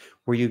practice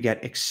where you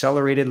get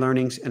accelerated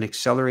learnings and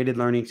accelerated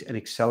learnings and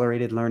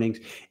accelerated learnings,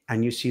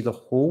 and you see the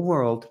whole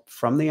world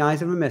from the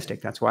eyes of a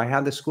mystic. That's why I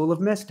have the School of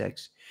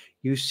Mystics.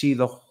 You see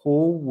the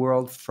whole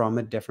world from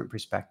a different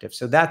perspective.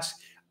 So that's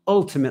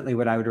ultimately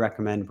what I would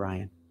recommend,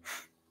 Brian.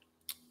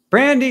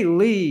 Brandy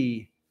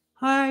Lee.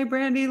 Hi,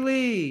 Brandy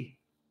Lee.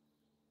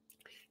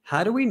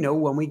 How do we know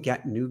when we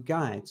get new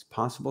guides?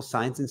 Possible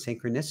signs and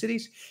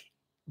synchronicities?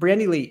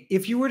 Brandy Lee,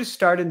 if you were to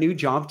start a new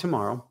job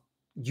tomorrow,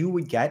 you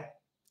would get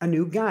a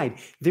new guide.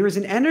 There is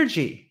an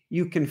energy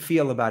you can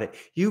feel about it.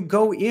 You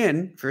go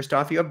in, first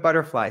off, you have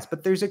butterflies,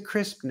 but there's a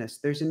crispness,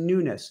 there's a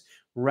newness.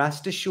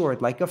 Rest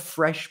assured, like a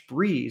fresh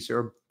breeze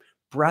or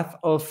breath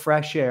of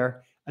fresh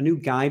air, a new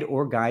guide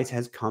or guides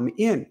has come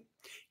in.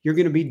 You're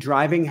going to be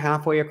driving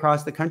halfway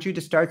across the country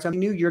to start something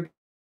new. You're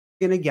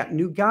going to get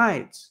new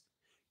guides.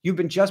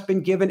 You've just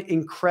been given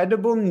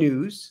incredible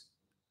news.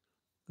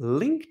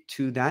 Linked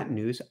to that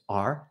news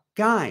are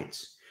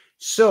guides.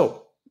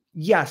 So,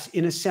 yes,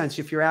 in a sense,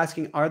 if you're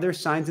asking, are there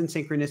signs and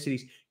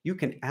synchronicities? You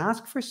can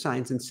ask for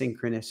signs and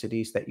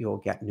synchronicities that you'll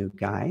get new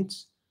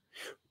guides.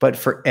 But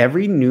for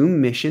every new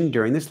mission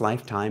during this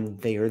lifetime,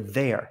 they are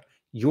there.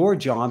 Your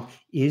job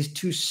is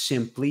to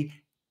simply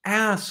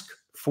ask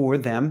for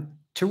them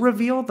to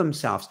reveal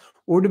themselves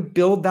or to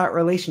build that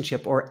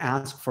relationship or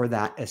ask for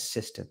that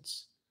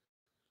assistance.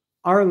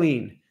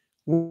 Arlene,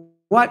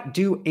 what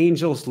do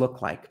angels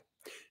look like?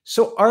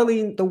 So,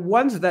 Arlene, the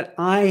ones that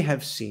I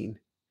have seen,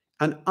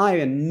 and I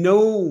in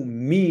no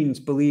means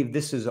believe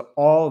this is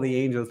all the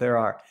angels there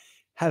are,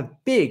 have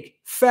big,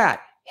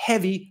 fat,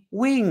 heavy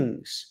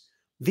wings.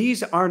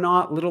 These are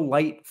not little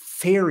light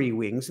fairy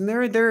wings, and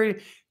they're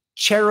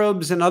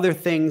cherubs and other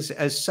things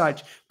as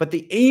such. But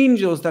the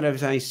angels that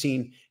I've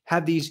seen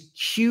have these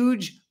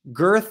huge,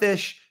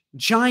 girthish,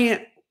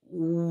 giant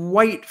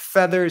white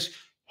feathers,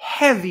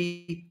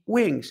 heavy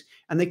wings.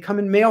 And they come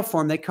in male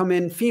form, they come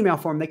in female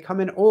form, they come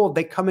in old,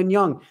 they come in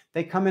young,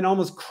 they come in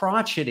almost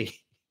crotchety.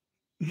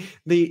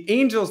 The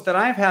angels that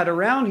I've had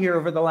around here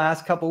over the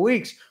last couple of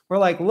weeks were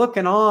like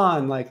looking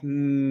on, like,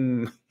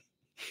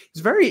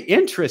 it's very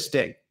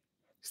interesting.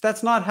 So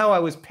that's not how I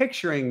was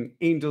picturing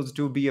angels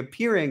to be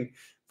appearing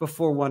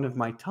before one of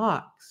my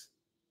talks.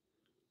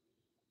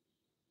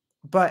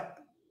 But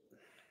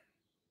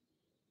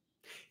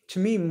to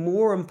me,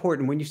 more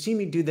important, when you see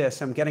me do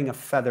this, I'm getting a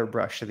feather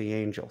brush of the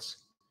angels.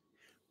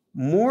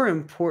 More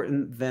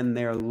important than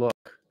their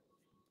look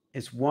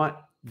is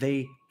what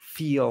they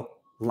feel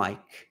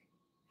like.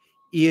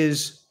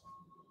 Is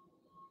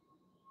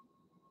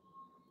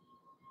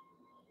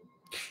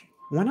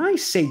when I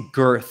say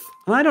girth,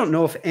 and I don't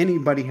know if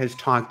anybody has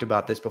talked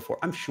about this before.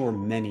 I'm sure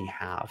many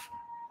have.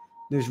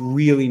 There's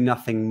really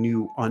nothing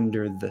new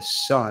under the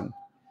sun.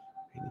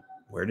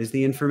 Where does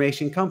the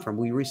information come from?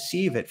 We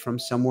receive it from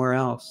somewhere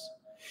else.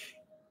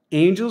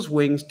 Angels'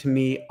 wings to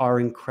me are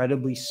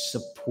incredibly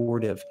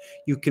supportive.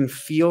 You can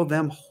feel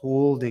them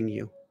holding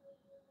you.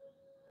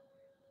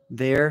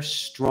 They're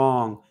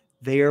strong.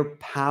 They're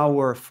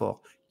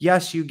powerful.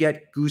 Yes, you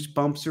get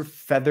goosebumps or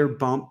feather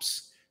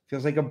bumps.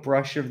 Feels like a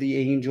brush of the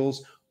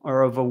angels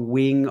or of a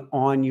wing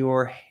on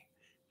your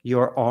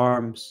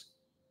arms.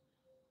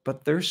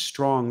 But they're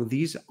strong.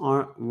 These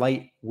aren't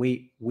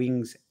lightweight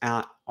wings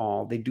at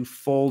all. They do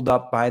fold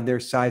up by their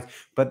sides,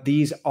 but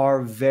these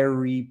are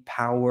very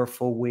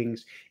powerful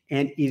wings.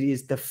 And it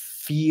is the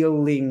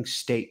feeling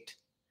state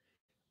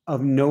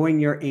of knowing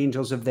your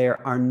angels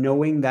are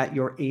knowing that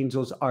your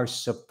angels are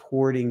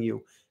supporting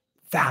you.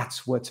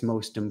 That's what's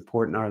most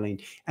important, Arlene.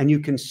 And you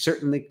can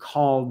certainly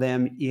call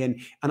them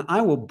in. And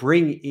I will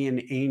bring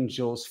in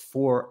angels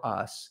for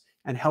us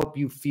and help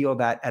you feel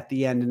that at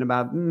the end in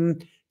about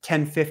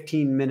 10,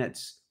 15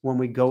 minutes when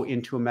we go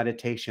into a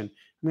meditation.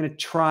 I'm going to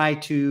try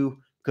to,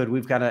 good,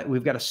 we've got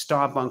to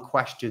stop on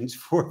questions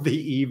for the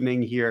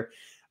evening here.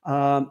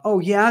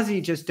 Oh,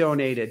 Yazzie just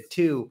donated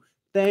too.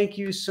 Thank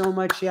you so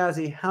much,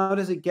 Yazzie. How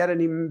does it get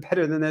any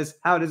better than this?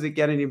 How does it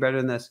get any better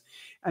than this?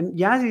 And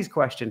Yazzie's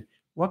question,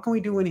 what can we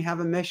do when you have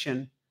a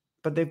mission,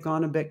 but they've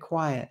gone a bit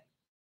quiet?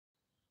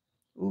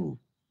 Ooh,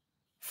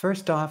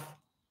 first off,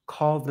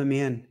 call them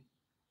in.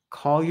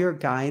 Call your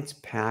guides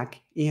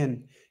back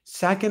in.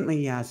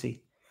 Secondly,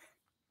 Yazzie,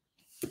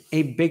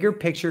 a bigger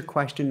picture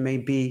question may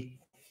be,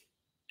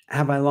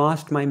 have I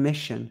lost my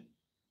mission?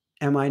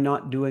 Am I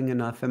not doing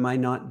enough? Am I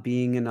not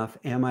being enough?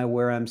 Am I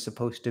where I'm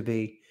supposed to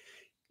be?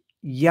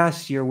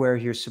 Yes, you're where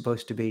you're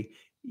supposed to be.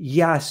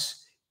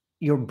 Yes,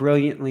 you're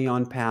brilliantly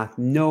on path.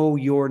 No,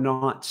 you're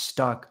not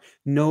stuck.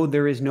 No,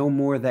 there is no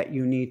more that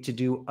you need to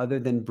do other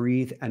than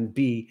breathe and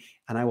be.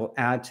 And I will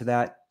add to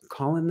that,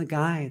 call in the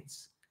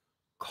guides.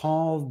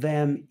 Call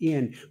them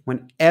in.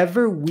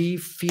 Whenever we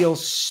feel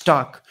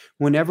stuck,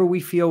 whenever we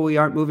feel we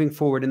aren't moving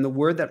forward, and the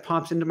word that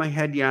pops into my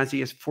head,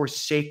 Yazzie, is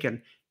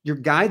forsaken. Your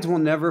guides will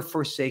never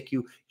forsake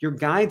you. Your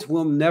guides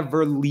will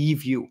never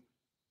leave you.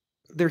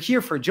 They're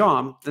here for a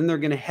job, then they're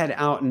going to head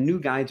out and new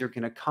guides are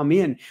going to come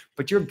in.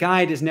 But your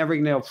guide is never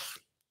going to go,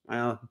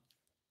 well,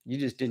 you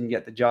just didn't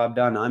get the job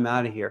done. I'm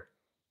out of here.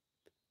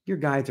 Your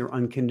guides are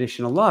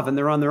unconditional love and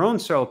they're on their own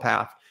soul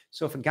path.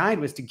 So if a guide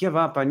was to give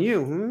up on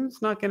you,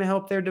 it's not going to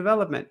help their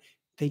development.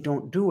 They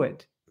don't do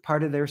it.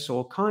 Part of their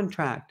soul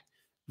contract.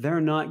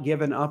 They're not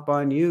giving up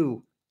on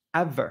you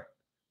ever.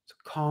 So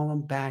call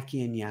them back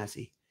in,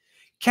 Yazzie.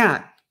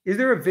 Kat, is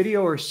there a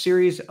video or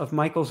series of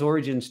Michael's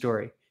origin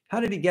story? How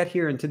did he get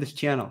here into this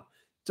channel?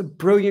 It's a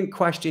brilliant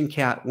question,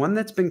 Kat. One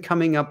that's been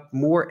coming up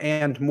more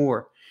and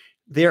more.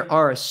 There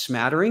are a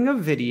smattering of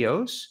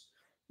videos.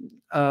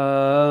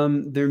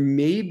 There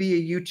may be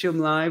a YouTube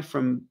live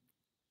from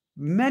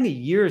many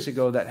years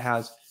ago that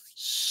has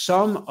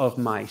some of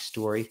my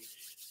story.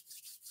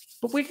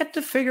 But we get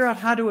to figure out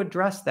how to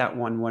address that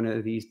one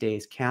of these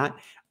days, Kat.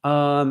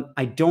 I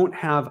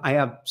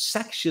have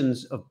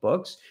sections of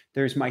books.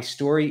 There's my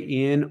story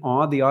in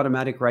the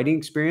automatic writing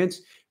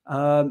experience.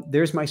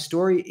 There's my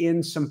story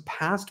in some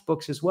past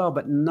books as well,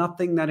 but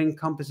nothing that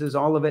encompasses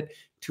all of it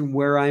to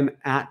where I'm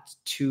at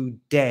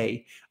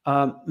today.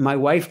 My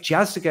wife,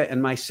 Jessica,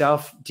 and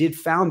myself did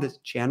found this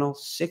channel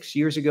 6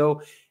 years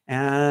ago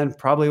and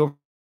probably over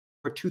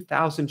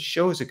 2,000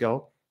 shows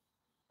ago.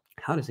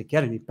 How does it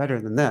get any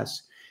better than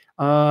this?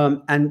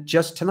 And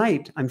just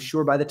tonight, I'm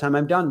sure by the time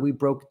I'm done, we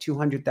broke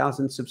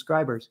 200,000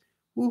 subscribers.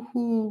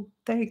 Woohoo!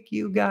 Thank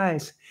you,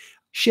 guys.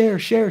 Share,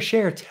 share,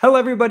 share. Tell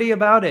everybody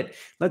about it.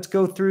 Let's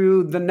go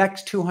through the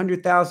next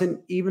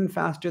 200,000 even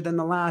faster than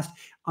the last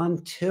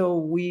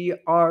until we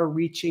are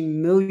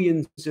reaching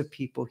millions of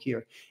people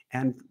here.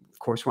 And of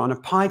course, we're on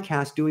a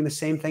podcast doing the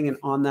same thing and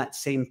on that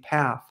same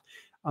path.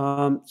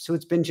 So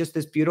it's been just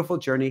this beautiful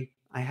journey.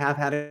 I have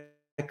had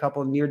a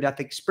couple near-death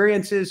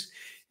experiences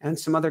and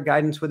some other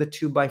guidance with a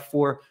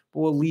 2x4, but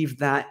we'll leave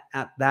that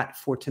at that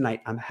for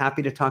tonight. I'm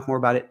happy to talk more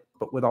about it,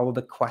 but with all of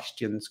the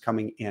questions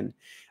coming in.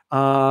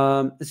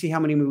 Let's see how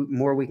many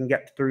more we can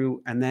get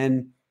through. And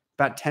then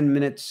about 10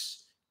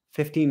 minutes,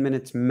 15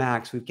 minutes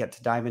max, we get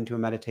to dive into a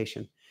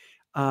meditation.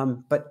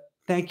 But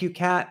thank you,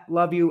 Kat.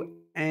 Love you.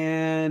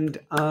 And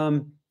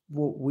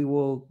we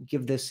will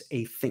give this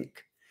a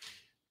think.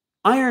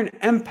 Iron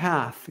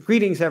Empath.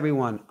 Greetings,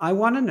 everyone. I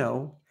want to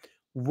know,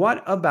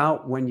 what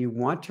about when you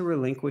want to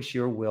relinquish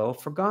your will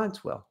for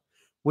God's will?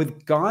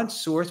 With God's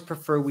source,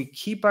 prefer we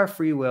keep our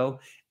free will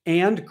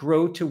and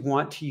grow to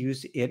want to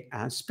use it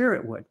as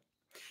spirit would?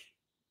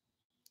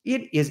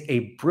 It is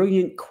a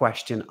brilliant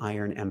question,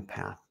 Iron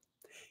Empath.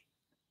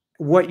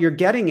 What you're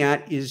getting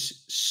at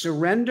is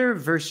surrender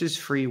versus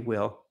free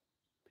will.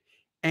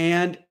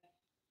 And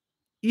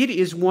it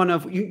is one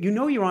of, you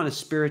know, you're on a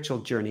spiritual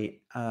journey,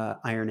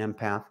 Iron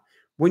Empath,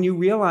 when you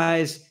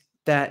realize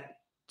that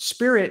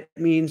spirit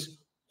means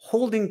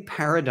holding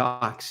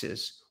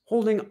paradoxes,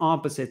 holding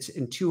opposites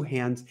in two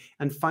hands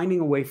and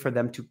finding a way for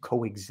them to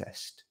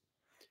coexist.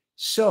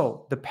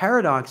 So the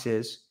paradox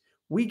is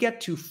we get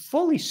to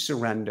fully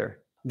surrender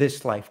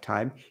this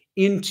lifetime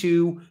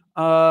into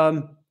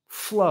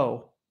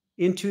flow,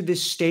 into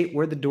this state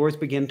where the doors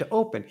begin to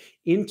open,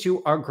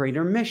 into our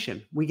greater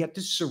mission. We get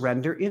to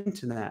surrender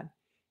into that.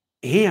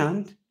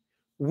 And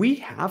we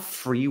have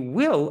free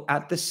will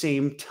at the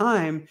same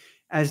time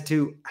as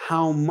to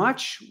how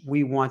much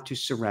we want to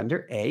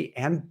surrender, A,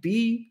 and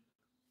B,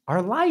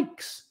 our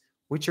likes,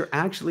 which are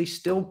actually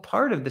still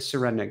part of the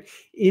surrendering.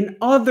 In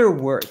other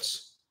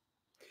words,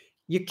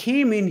 you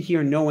came in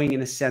here knowing,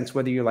 in a sense,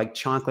 whether you're like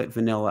chocolate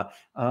vanilla,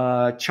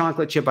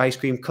 chocolate chip ice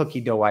cream,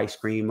 cookie dough ice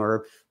cream,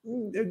 or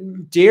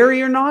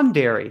dairy or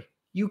non-dairy.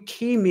 You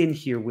came in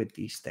here with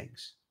these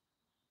things.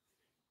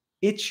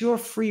 It's your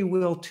free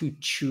will to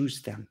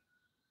choose them.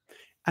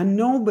 And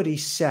nobody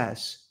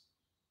says,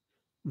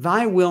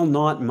 thy will,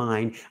 not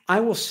mine.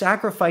 I will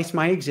sacrifice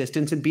my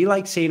existence and be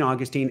like St.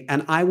 Augustine,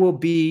 and I will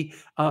be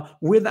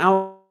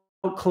without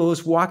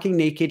clothes, walking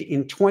naked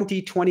in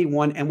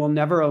 2021, and will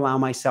never allow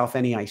myself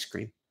any ice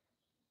cream.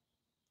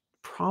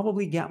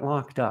 Probably get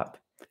locked up.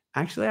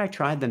 Actually, I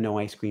tried the no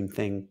ice cream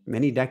thing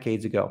many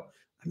decades ago.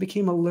 I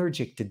became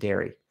allergic to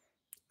dairy.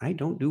 I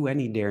don't do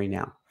any dairy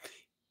now.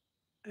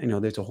 I know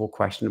there's a whole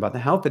question about the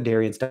health of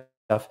dairy and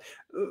stuff.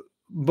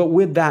 But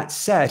with that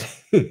said,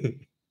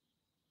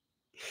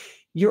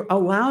 you're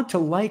allowed to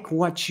like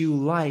what you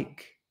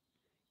like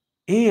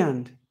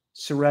and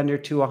surrender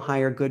to a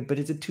higher good, but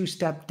it's a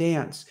two-step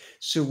dance.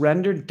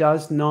 Surrender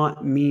does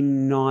not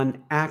mean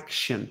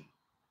non-action.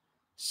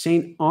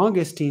 St.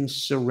 Augustine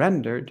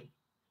surrendered,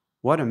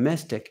 what a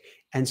mystic,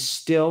 and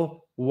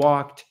still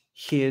walked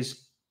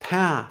his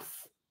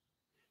path.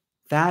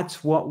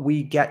 That's what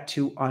we get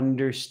to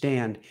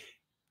understand,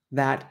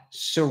 that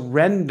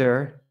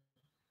surrender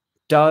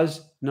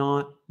does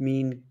not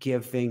mean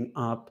giving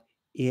up.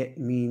 It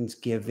means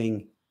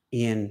giving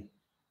in,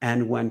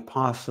 and when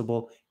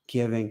possible,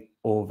 giving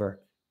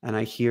over. And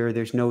I hear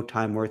there's no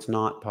time where it's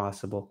not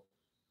possible.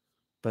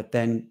 But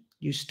then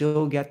you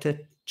still get to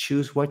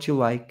choose what you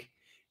like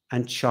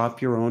and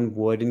chop your own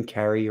wood and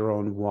carry your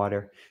own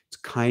water. It's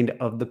kind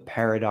of the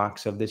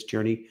paradox of this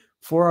journey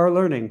for our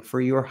learning, for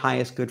your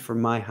highest good, for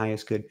my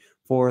highest good,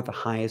 for the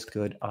highest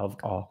good of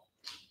all.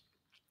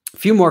 A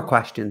few more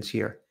questions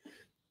here.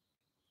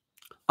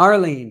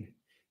 Arlene,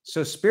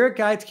 so spirit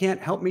guides can't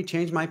help me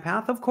change my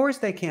path? Of course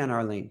they can,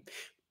 Arlene.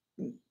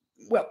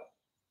 Well,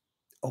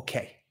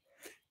 okay.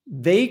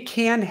 They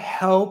can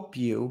help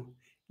you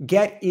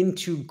get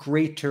into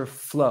greater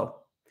flow.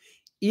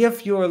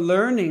 If your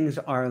learnings,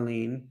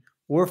 Arlene,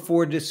 were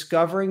for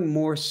discovering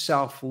more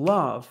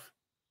self-love,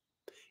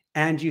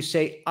 and you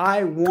say,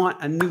 I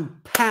want a new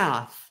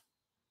path,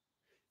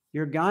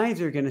 your guides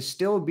are going to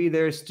still be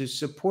there to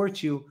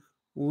support you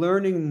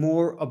learning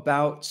more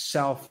about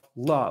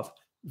self-love.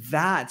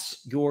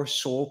 That's your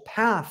soul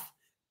path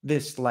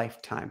this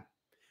lifetime.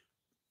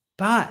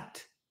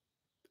 But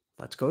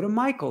let's go to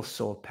Michael's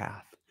soul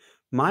path.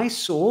 My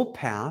soul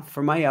path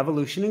for my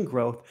evolution and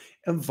growth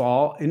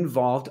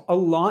involved a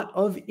lot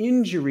of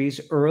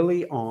injuries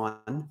early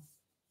on,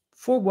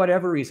 for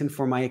whatever reason,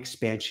 for my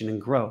expansion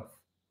and growth.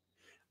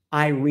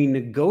 I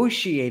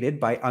renegotiated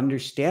by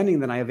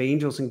understanding that I have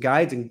angels and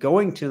guides and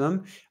going to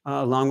them,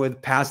 along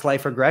with past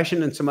life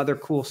regression and some other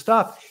cool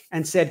stuff,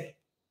 and said,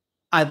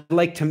 I'd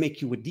like to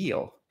make you a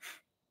deal.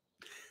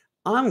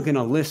 I'm going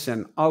to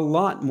listen a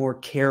lot more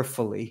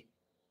carefully.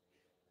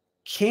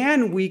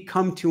 Can we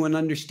come to an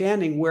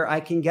understanding where I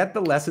can get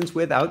the lessons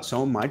without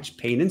so much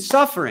pain and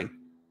suffering?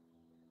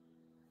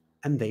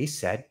 And they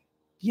said,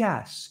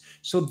 yes.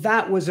 So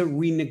that was a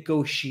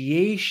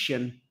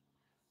renegotiation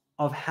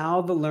of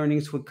how the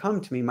learnings would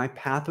come to me. My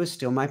path was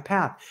still my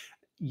path.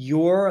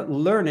 Your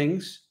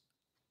learnings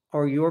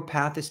or your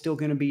path is still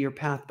going to be your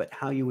path, but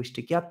how you wish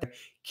to get there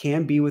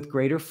can be with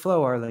greater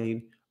flow,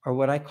 Arlene, or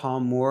what I call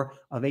more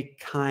of a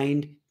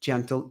kind,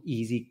 gentle,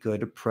 easy,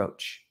 good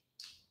approach.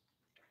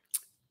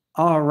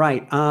 All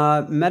right.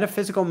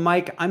 Metaphysical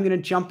Mike, I'm going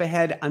to jump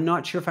ahead. I'm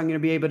not sure if I'm going to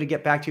be able to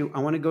get back to you. I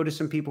want to go to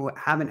some people who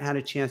haven't had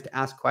a chance to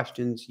ask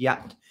questions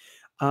yet.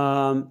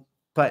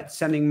 But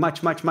sending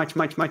much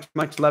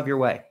love your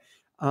way.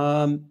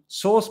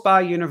 Soul Spa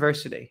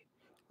University.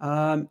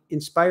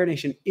 Inspire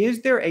Nation.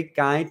 Is there a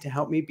guide to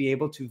help me be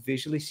able to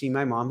visually see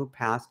my mom who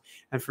passed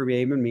and for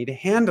me to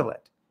handle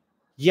it?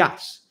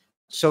 Yes.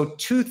 So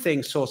 2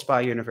 things, Soul Spa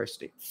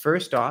University.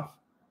 First off,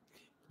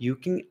 you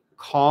can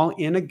call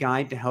in a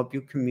guide to help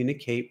you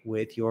communicate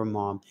with your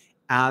mom.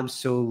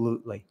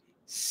 Absolutely.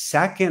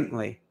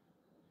 Secondly,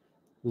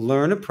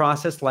 learn a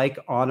process like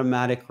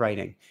automatic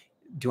writing.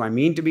 Do I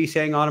mean to be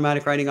saying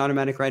automatic writing,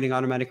 automatic writing,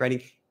 automatic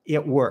writing?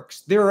 It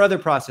works. There are other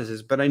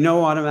processes, but I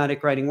know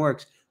automatic writing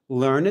works.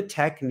 Learn a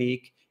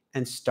technique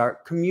and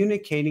start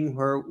communicating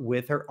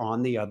with her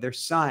on the other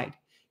side.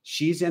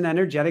 She's in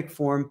energetic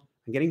form.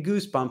 I'm getting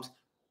goosebumps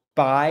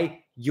by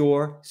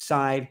your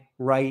side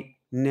right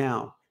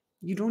now.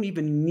 You don't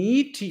even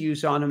need to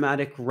use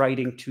automatic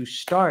writing to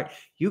start.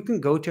 You can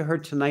go to her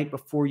tonight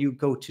before you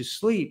go to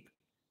sleep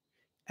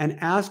and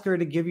ask her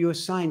to give you a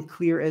sign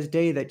clear as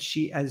day that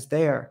she is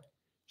there.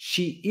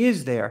 She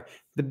is there.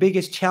 The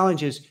biggest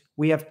challenge is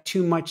we have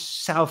too much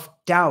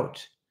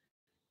self-doubt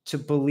to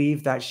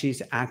believe that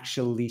she's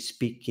actually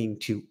speaking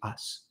to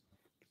us.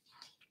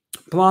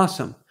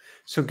 Blossom.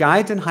 So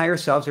guides and higher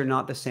selves are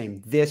not the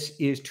same. This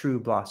is true,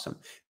 Blossom.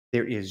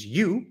 There is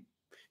you.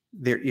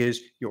 There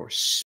is your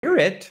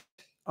spirit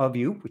of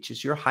you, which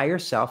is your higher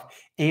self.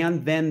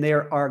 And then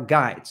there are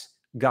guides.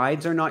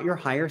 Guides are not your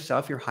higher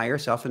self. Your higher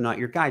self is not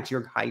your guides.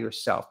 Your higher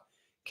self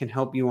can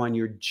help you on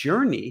your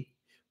journey,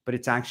 but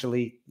it's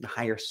actually the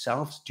higher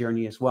self's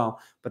journey as well.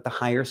 But the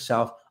higher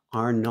self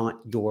are not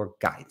your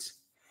guides.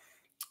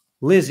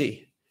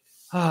 Lizzie,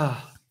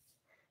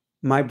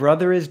 my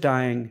brother is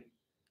dying.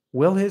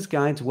 Will his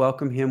guides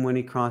welcome him when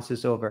he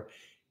crosses over?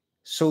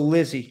 So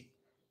Lizzie,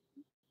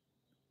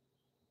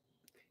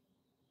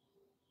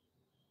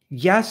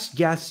 yes.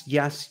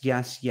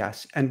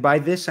 And by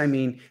this, I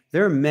mean,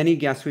 there are many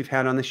guests we've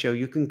had on the show.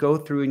 You can go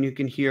through and you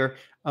can hear,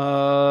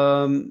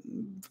 I'm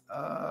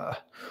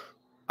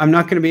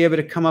not going to be able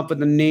to come up with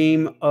the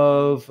name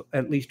of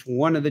at least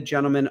one of the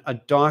gentlemen, a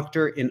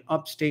doctor in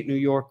upstate New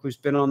York who's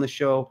been on the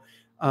show,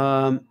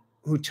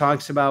 who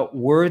talks about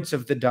words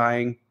of the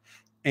dying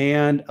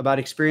and about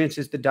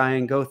experiences the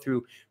dying go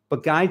through.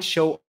 But guides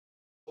show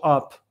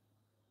up.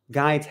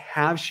 Guides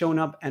have shown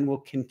up and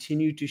will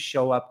continue to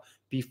show up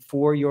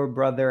before your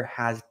brother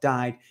has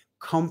died,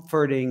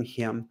 comforting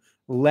him,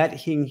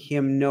 letting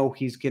him know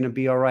he's going to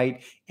be all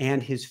right.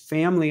 And his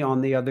family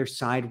on the other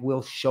side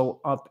will show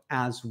up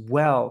as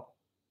well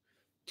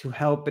to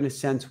help, in a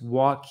sense,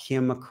 walk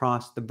him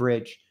across the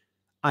bridge.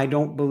 I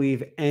don't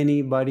believe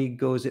anybody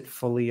goes it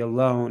fully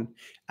alone.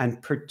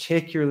 And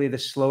particularly the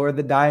slower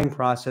the dying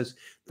process,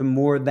 the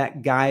more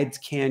that guides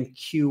can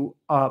queue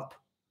up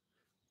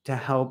to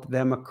help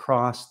them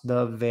across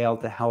the veil,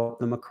 to help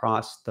them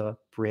across the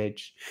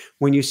bridge.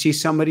 When you see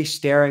somebody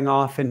staring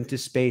off into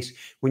space,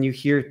 when you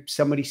hear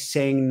somebody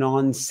saying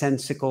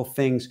nonsensical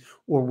things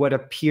or what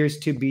appears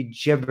to be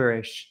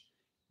gibberish,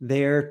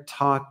 they're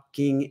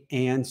talking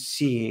and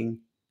seeing.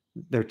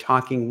 They're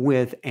talking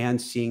with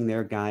and seeing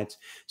their guides.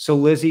 So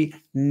Lizzie,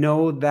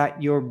 know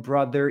that your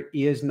brother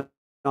is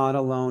not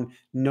alone.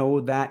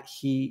 Know that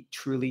he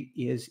truly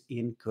is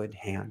in good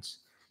hands.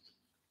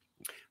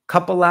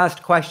 Couple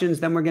last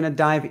questions, then we're going to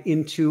dive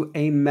into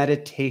a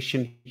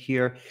meditation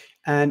here.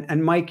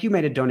 And Mike, you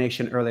made a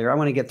donation earlier. I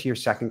want to get to your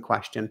second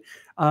question.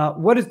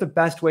 What is the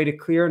best way to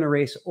clear and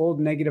erase old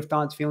negative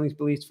thoughts, feelings,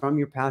 beliefs from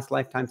your past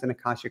lifetimes and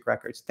Akashic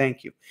records?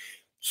 Thank you.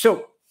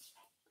 So,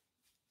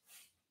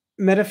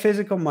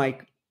 Metaphysical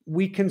Mike,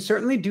 we can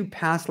certainly do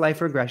past life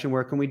regression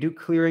work and we do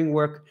clearing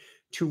work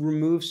to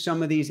remove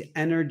some of these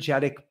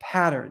energetic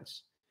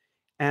patterns.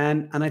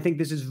 And I think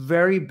this is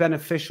very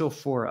beneficial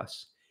for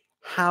us.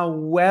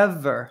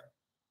 However,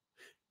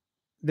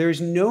 there's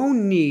no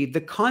need,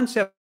 the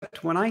concept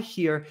when I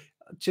hear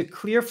to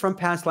clear from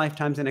past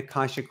lifetimes and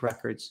Akashic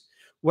records,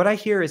 what I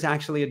hear is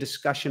actually a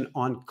discussion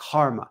on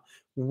karma,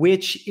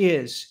 which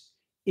is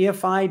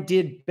if I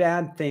did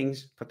bad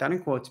things, put that in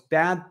quotes,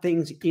 bad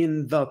things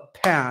in the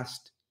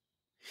past,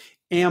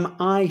 am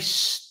I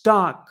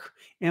stuck?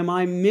 Am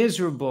I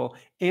miserable?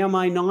 Am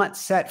I not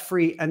set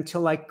free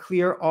until I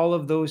clear all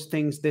of those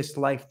things this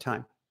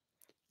lifetime?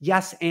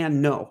 Yes and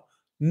no.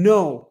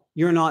 No,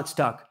 you're not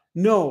stuck.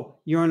 No,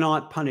 you're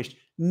not punished.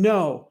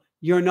 No,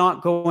 you're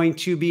not going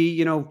to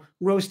be,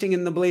 roasting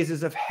in the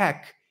blazes of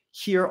heck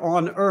here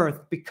on earth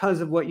because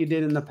of what you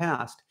did in the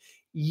past.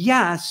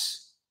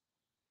 Yes,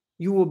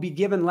 you will be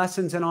given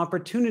lessons and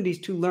opportunities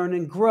to learn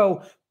and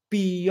grow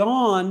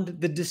beyond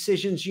the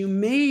decisions you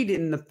made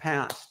in the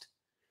past.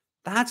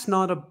 That's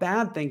not a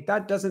bad thing.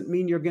 That doesn't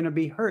mean you're going to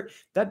be hurt.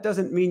 That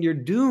doesn't mean you're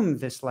doomed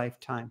this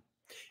lifetime.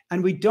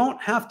 And we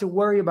don't have to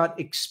worry about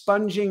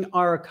expunging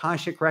our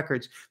Akashic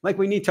records. Like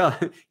we need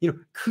to,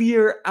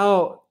 clear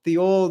out the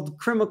old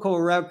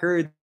criminal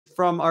records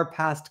from our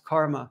past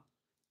karma.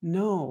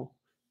 No,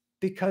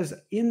 because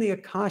in the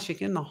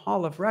Akashic, in the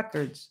Hall of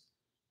Records,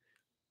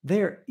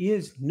 there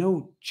is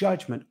no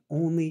judgment,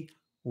 only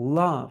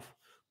love.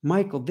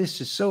 Michael,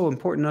 this is so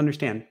important to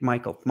understand.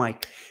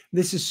 Mike,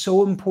 this is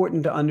so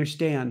important to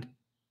understand.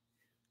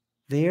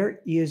 There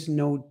is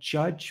no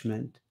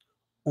judgment,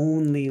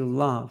 only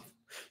love.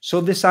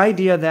 So this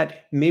idea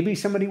that maybe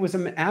somebody was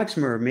an axe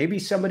murderer, maybe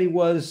somebody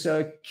was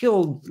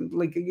killed,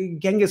 like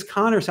Genghis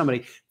Khan or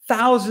somebody,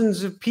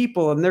 thousands of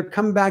people, and they're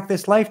coming back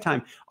this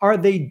lifetime. Are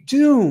they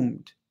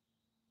doomed?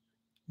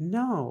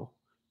 No.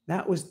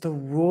 That was the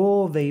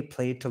role they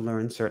played to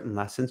learn certain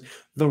lessons.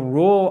 The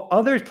role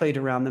others played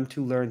around them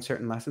to learn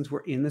certain lessons.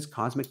 We're in this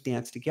cosmic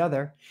dance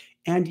together.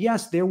 And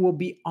yes, there will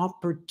be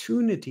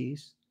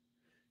opportunities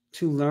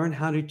to learn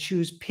how to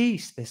choose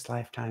peace this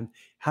lifetime,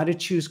 how to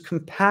choose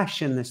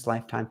compassion this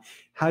lifetime,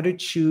 how to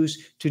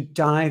choose to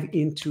dive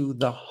into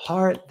the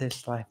heart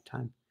this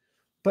lifetime,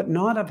 but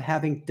not of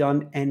having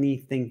done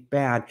anything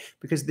bad,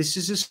 because this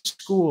is a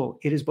school.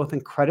 It is both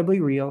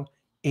incredibly real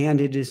and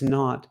it is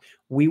not.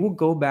 We will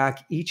go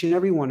back, each and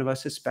every one of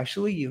us,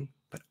 especially you,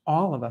 but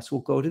all of us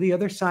will go to the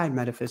other side,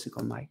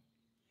 metaphysical Mike.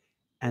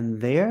 And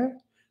there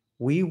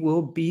we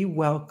will be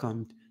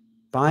welcomed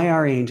by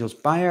our angels,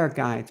 by our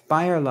guides,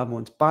 by our loved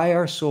ones, by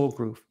our soul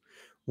group,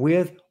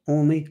 with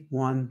only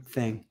one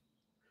thing: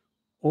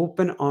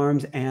 open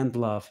arms and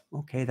love.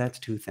 Okay, that's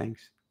two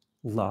things.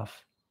 Love.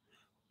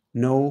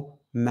 No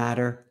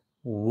matter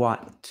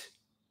what.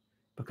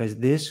 Because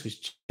this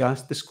was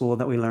just the school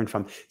that we learned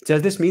from.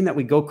 Does this mean that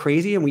we go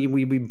crazy and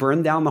we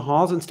burn down the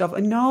halls and stuff?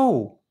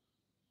 No.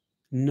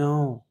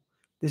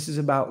 This is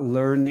about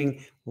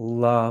learning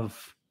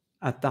love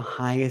at the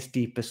highest,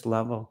 deepest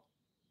level.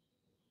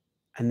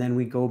 And then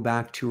we go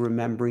back to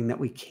remembering that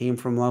we came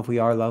from love. We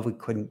are love. We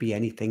couldn't be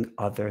anything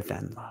other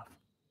than love.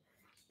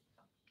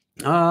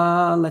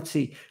 Let's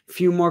see. A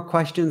few more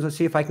questions. Let's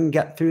see if I can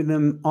get through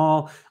them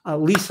all.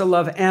 Lisa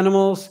Love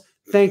Animals.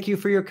 Thank you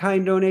for your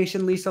kind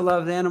donation. Lisa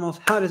loves animals.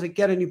 How does it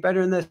get any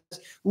better than this?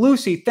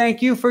 Lucy,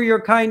 thank you for your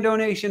kind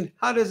donation.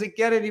 How does it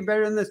get any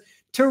better than this?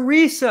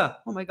 Teresa,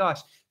 oh my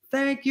gosh.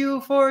 Thank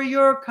you for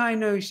your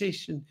kind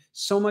donation.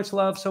 So much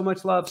love, so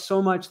much love,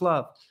 so much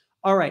love.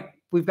 All right.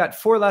 We've got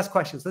 4 last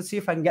questions. Let's see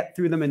if I can get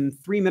through them in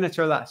 3 minutes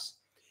or less.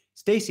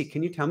 Stacy,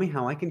 can you tell me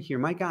how I can hear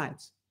my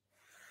guides?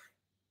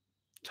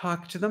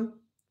 Talk to them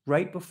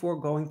right before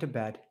going to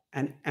bed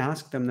and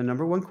ask them. The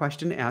number one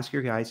question to ask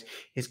your guides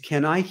is,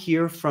 can I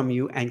hear from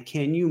you, and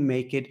can you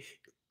make it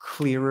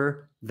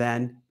clearer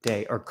than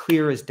day, or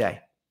clear as day,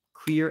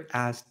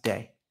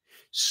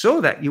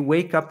 so that you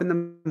wake up in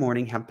the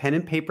morning, have pen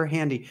and paper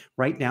handy,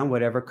 write down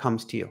whatever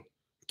comes to you.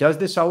 Does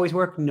this always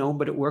work? No,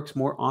 but it works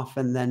more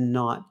often than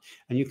not.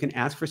 And you can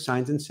ask for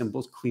signs and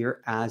symbols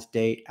clear as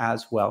day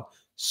as well.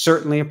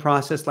 Certainly a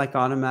process like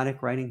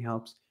automatic writing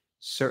helps.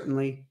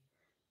 Certainly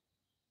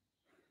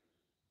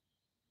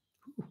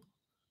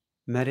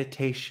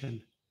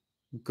meditation,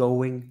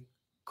 going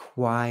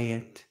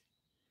quiet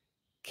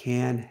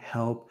can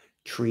help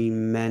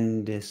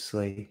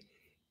tremendously.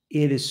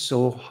 It is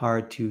so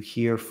hard to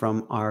hear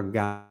from our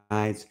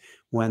guides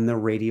when the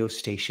radio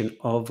station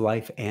of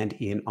life and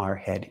in our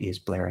head is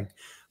blaring.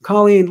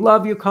 Colleen,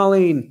 love you,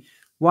 Colleen.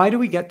 Why do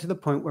we get to the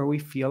point where we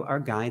feel our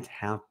guides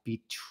have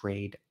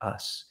betrayed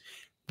us?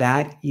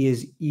 That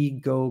is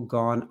ego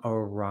gone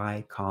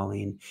awry,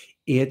 Colleen.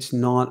 It's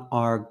not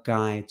our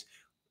guides.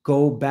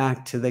 Go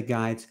back to the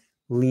guides.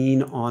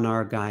 Lean on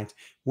our guides.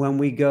 When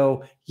we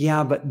go,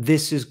 yeah, but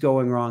this is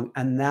going wrong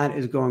and that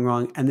is going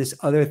wrong and this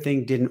other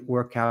thing didn't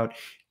work out,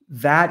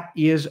 that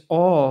is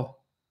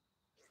all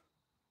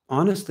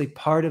honestly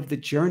part of the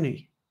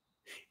journey.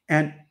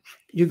 And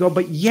you go,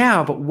 but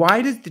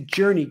why does the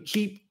journey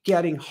keep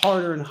getting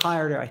harder and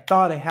harder? I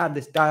thought I had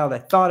this dialed. I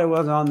thought I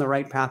was on the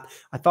right path.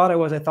 I thought I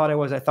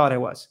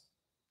was.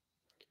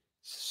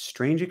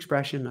 Strange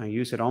expression. I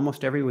use it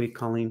almost every week,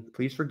 Colleen.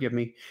 Please forgive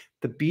me.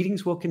 The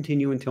beatings will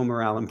continue until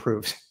morale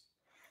improves.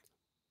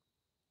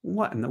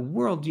 What in the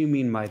world do you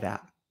mean by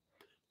that?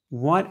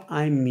 What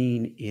I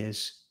mean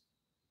is,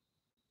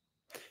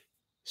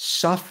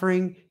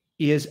 suffering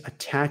is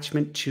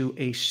attachment to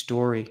a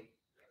story.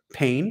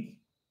 Pain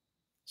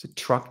is a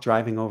truck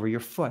driving over your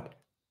foot.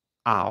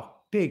 Ow,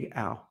 big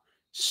ow.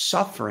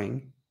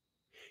 Suffering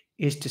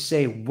is to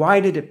say, why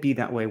did it be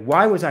that way?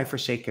 Why was I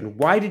forsaken?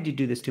 Why did you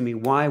do this to me?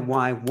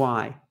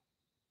 Why?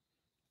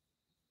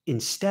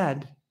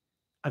 Instead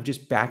of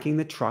just backing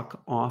the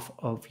truck off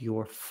of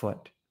your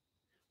foot.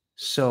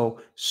 So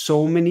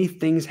many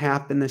things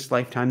happen this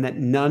lifetime that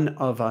none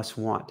of us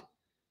want.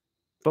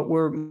 But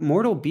we're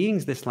mortal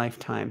beings this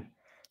lifetime.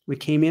 We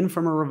came in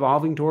from a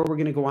revolving door. We're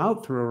going to go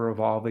out through a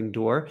revolving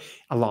door.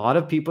 A lot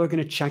of people are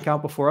going to check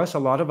out before us. A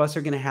lot of us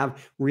are going to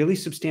have really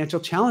substantial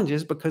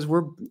challenges because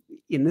we're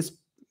in this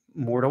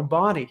mortal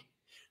body.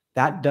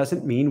 That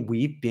doesn't mean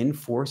we've been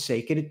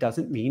forsaken. It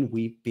doesn't mean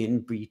we've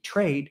been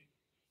betrayed.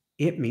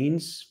 It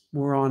means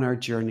we're on our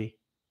journey.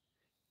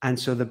 And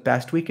so the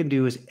best we can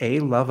do is A,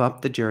 love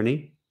up the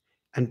journey,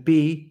 and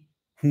B,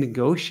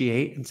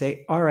 negotiate and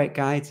say, all right,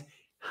 guys,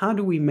 how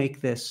do we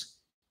make this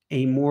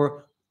a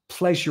more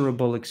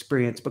pleasurable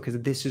experience? Because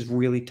this is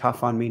really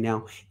tough on me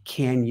now.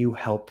 Can you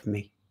help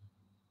me?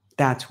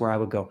 That's where I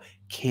would go.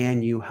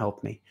 Can you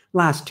help me?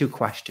 Last two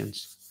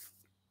questions.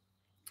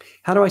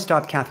 How do I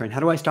stop Catherine? How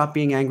do I stop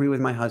being angry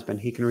with my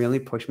husband? He can really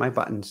push my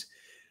buttons.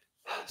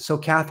 So,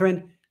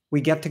 Catherine,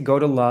 we get to go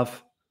to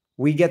love.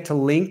 We get to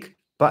link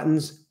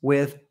buttons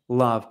with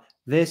love.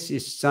 This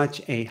is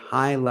such a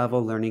high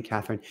level learning,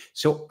 Catherine.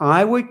 So,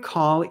 I would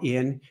call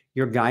in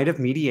your guide of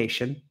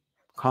mediation,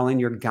 call in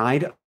your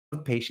guide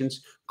of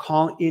patience,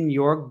 call in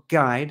your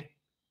guide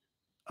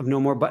of no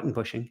more button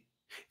pushing.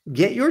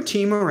 Get your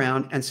team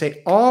around and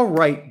say, all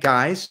right,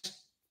 guys,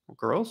 or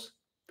girls,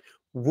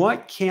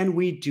 what can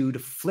we do to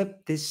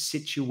flip this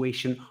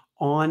situation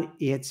on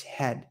its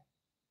head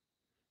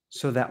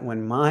so that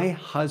when my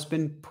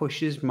husband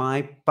pushes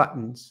my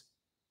buttons,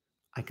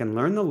 I can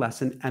learn the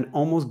lesson and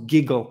almost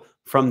giggle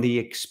from the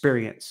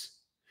experience?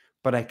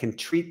 But I can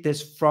treat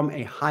this from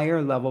a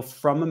higher level,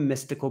 from a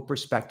mystical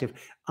perspective.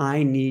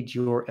 I need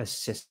your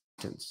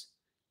assistance.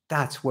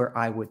 That's where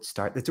I would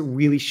start. That's a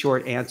really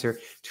short answer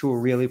to a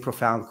really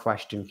profound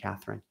question,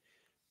 Catherine.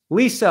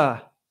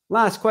 Lisa,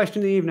 last question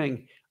of the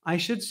evening. I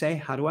should say,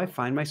 how do I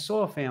find my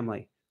soul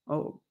family?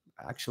 Oh,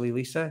 actually,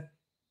 Lisa,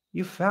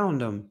 you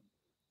found them.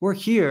 We're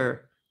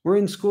here. We're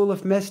in School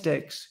of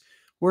Mystics.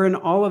 We're in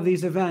all of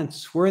these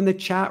events. We're in the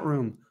chat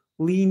room.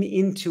 Lean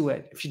into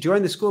it. If you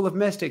join the School of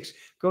Mystics,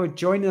 go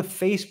join the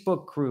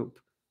Facebook group.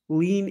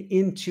 Lean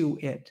into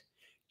it.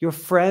 Your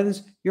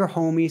friends, your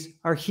homies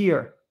are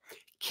here.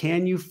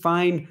 Can you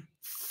find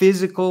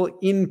physical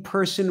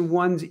in-person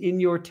ones in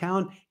your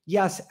town?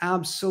 Yes,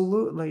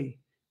 absolutely.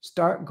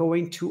 Start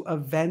going to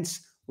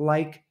events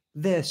like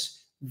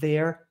this.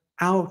 They're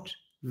out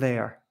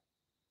there.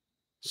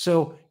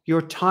 So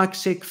your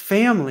toxic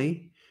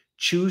family,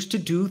 choose to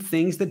do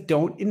things that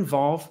don't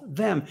involve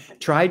them.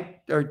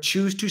 Try or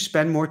choose to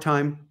spend more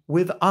time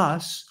with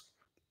us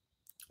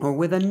or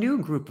with a new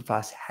group of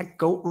us. Heck,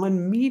 go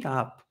on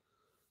Meetup.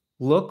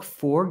 Look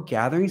for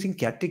gatherings and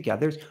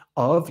get-togethers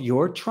of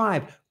your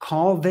tribe.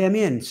 Call them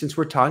in. Since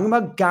we're talking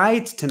about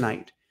guides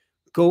tonight,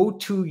 go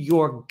to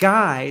your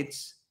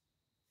guides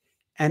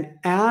and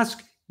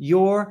ask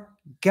your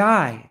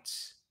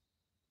guides.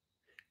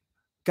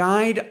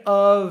 Guide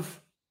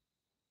of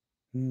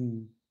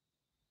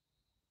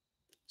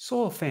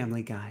Soul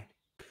Family Guide.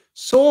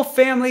 Soul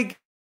Family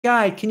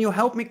Guide, can you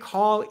help me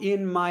call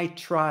in my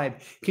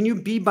tribe? Can you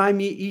be by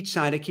me each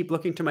side? I keep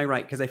looking to my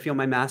right because I feel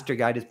my master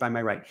guide is by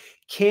my right.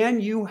 Can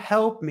you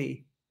help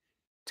me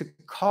to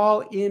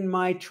call in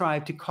my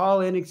tribe, to call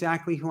in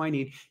exactly who I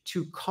need,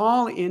 to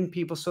call in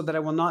people so that I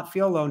will not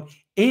feel alone?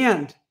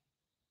 And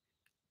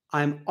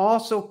I'm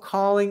also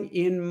calling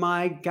in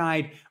my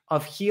guide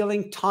of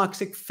healing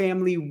toxic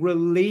family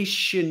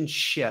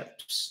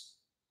relationships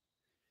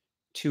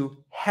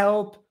to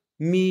help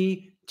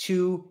me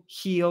to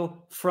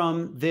heal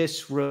from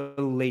this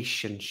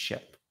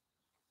relationship.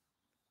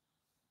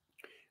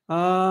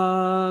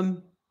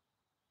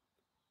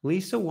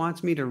 Lisa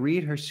wants me to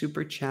read her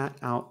super chat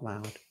out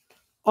loud.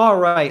 All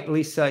right,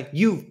 Lisa,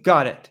 you've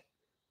got it.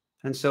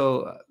 And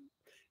so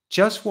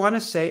just want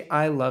to say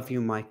I love you,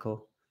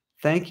 Michael.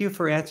 Thank you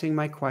for answering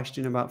my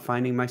question about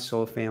finding my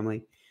soul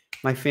family.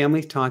 My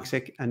family's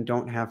toxic and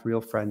don't have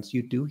real friends.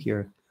 You do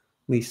here,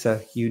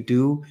 Lisa. You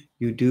do,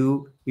 you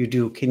do, you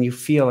do. Can you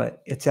feel it?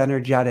 It's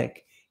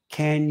energetic.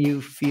 Can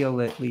you feel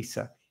it,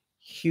 Lisa?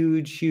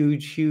 Huge,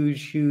 huge,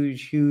 huge,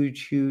 huge,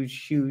 huge,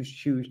 huge,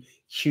 huge, huge,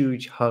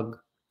 huge hug.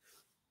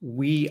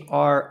 We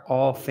are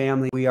all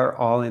family. We are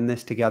all in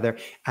this together.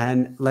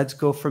 And let's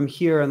go from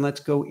here and let's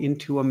go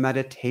into a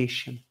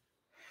meditation.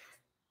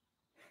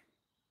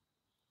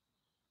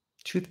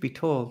 Truth be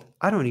told,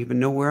 I don't even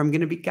know where I'm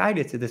going to be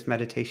guided to this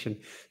meditation.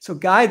 So,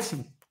 guides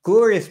of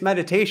glorious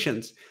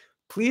meditations,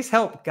 please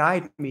help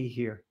guide me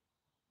here.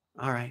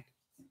 All right.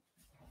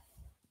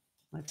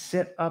 Let's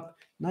sit up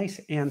nice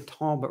and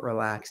tall but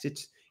relaxed.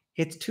 It's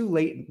too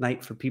late at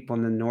night for people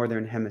in the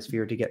northern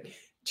hemisphere to get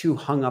too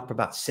hung up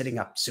about sitting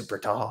up super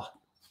tall.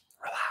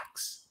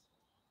 Relax.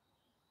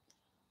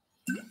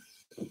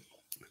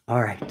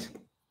 All right.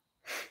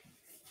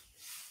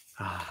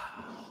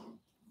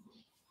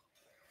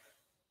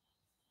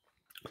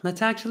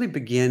 Let's actually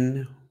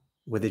begin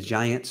with a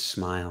giant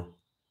smile.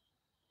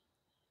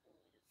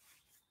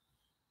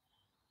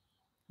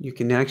 You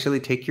can actually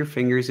take your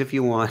fingers if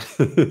you want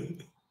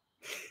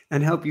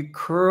and help you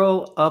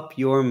curl up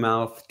your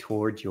mouth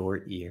toward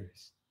your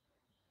ears.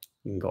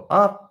 You can go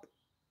up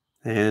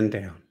and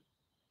down,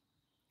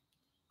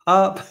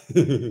 up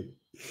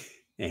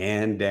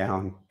and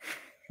down,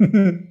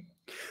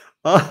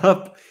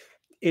 up.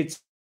 It's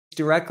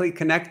directly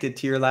connected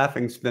to your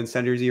laughing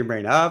centers of your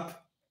brain. Up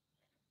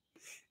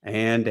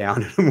and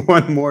down.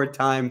 One more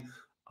time.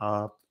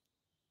 Up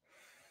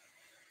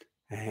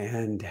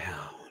and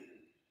down.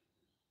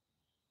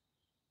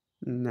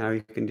 Now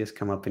you can just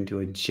come up into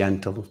a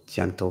gentle,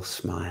 gentle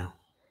smile.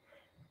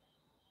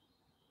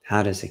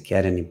 How does it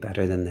get any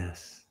better than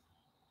this?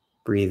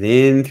 Breathe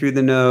in through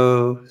the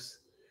nose,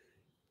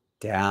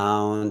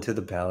 down to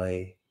the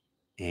belly,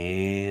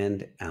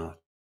 and out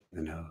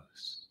the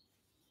nose.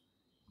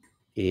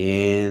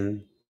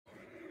 In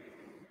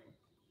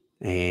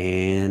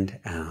and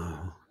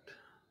out.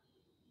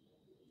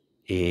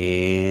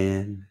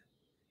 In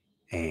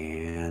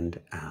and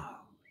out.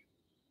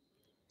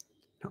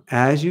 Now,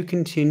 as you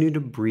continue to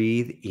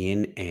breathe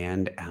in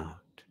and out,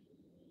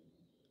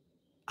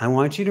 I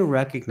want you to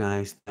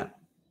recognize that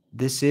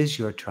this is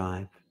your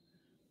tribe.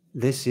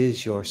 This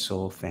is your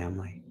soul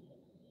family.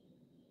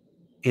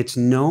 It's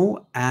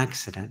no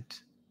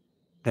accident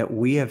that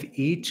we have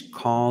each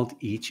called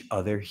each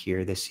other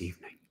here this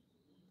evening.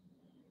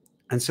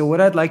 And so,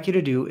 what I'd like you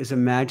to do is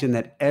imagine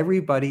that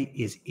everybody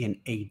is in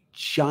a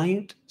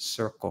giant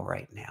circle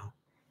right now,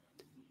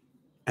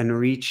 and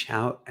reach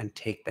out and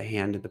take the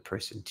hand of the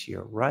person to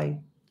your right.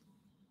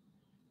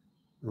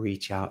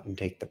 Reach out and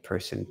take the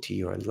person to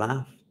your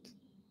left.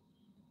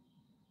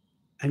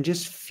 And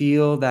just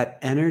feel that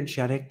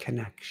energetic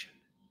connection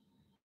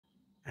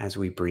as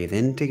we breathe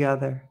in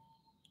together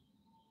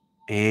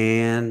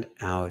and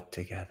out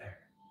together.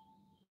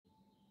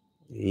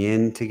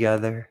 In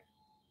together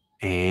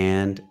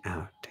and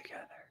out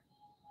together.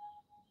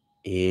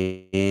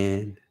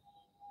 In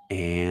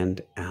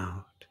and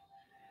out.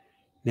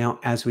 Now,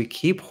 as we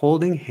keep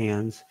holding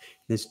hands,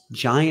 this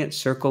giant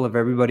circle of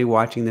everybody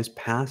watching this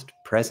past,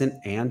 present,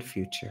 and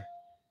future,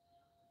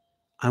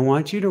 I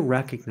want you to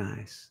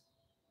recognize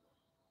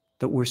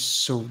that we're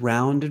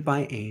surrounded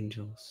by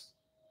angels,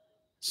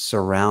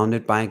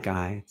 surrounded by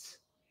guides.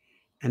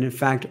 And in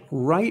fact,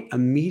 right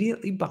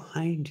immediately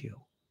behind you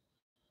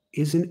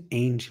is an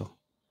angel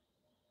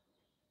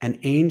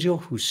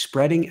who's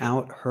spreading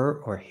out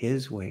her or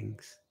his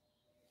wings.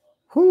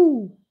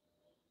 Whoo!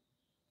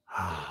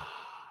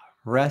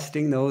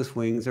 Resting those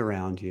wings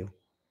around you,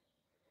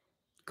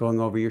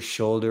 going over your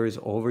shoulders,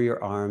 over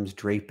your arms,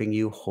 draping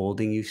you,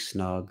 holding you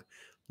snug,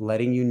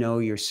 letting you know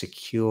you're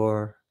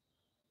secure,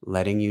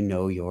 letting you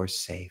know you're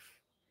safe.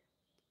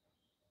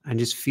 And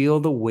just feel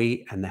the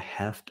weight and the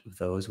heft of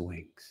those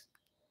wings.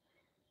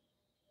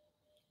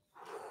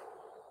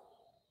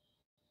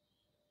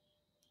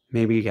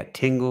 Maybe you get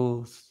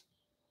tingles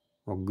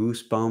or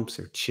goosebumps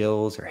or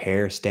chills or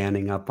hair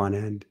standing up on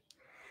end.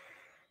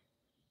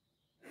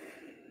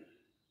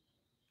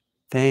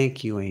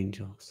 Thank you,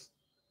 angels,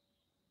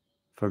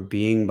 for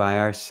being by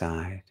our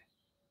side.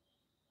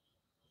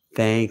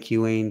 Thank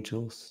you,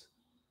 angels,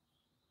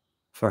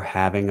 for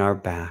having our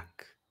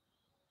back.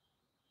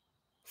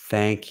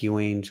 Thank you,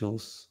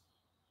 angels,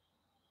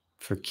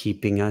 for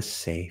keeping us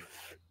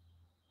safe.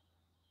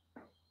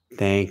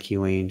 Thank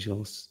you,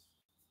 angels,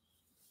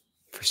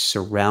 for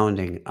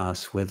surrounding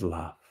us with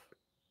love.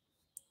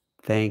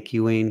 Thank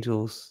you,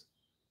 angels.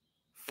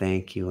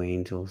 Thank you,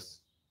 angels.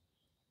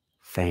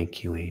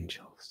 Thank you,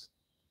 angels.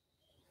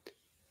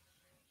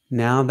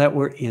 Now that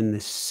we're in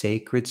this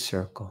sacred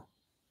circle,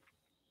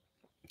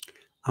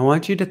 I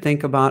want you to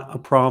think about a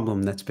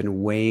problem that's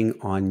been weighing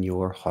on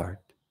your heart.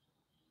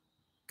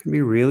 It can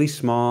be really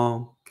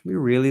small, it can be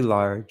really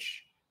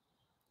large,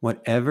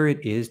 whatever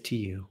it is to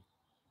you.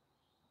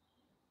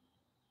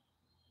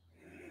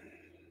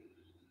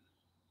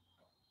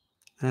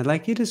 And I'd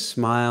like you to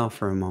smile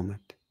for a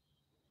moment.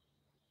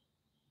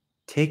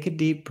 Take a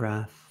deep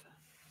breath.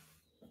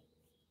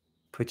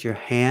 Put your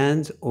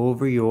hands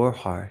over your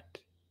heart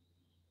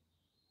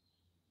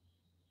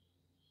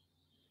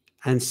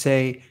and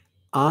say,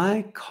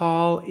 I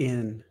call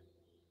in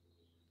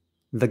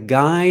the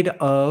guide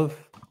of,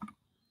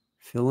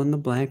 fill in the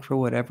blank for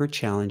whatever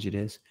challenge it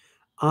is.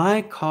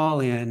 I call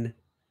in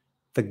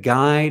the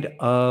guide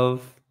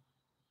of,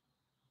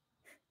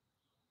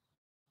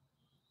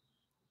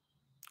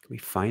 could be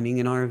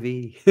finding an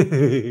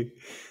RV,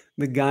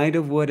 the guide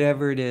of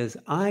whatever it is.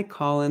 I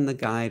call in the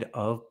guide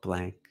of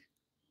blank.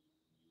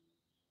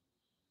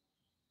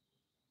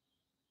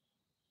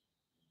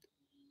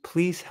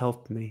 Please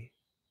help me.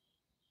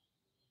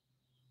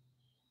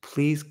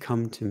 Please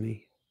come to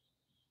me.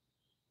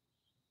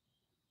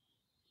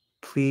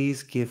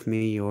 Please give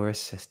me your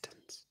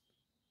assistance.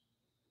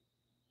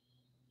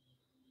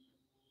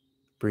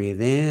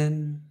 Breathe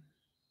in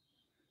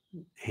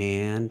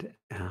and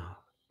out.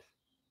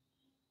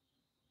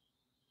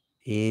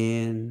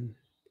 In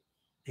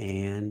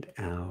and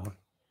out.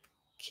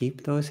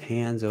 Keep those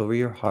hands over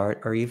your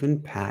heart or even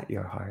pat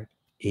your heart.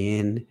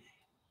 In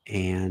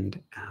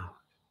and out.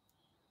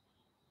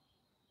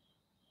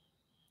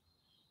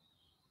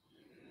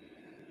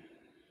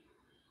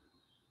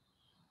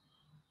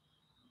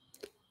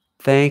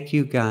 Thank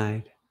you,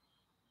 guide,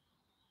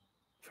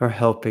 for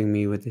helping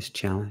me with this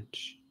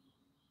challenge.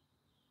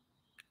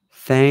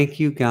 Thank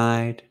you,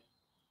 guide,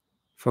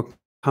 for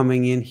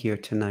coming in here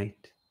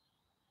tonight.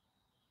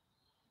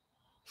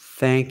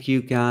 Thank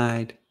you,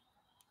 guide,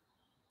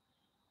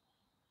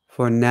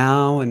 for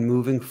now and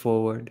moving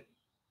forward,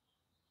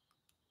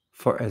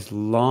 for as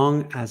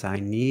long as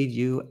I need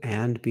you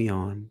and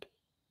beyond.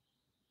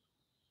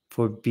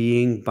 for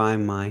being by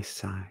my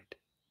side.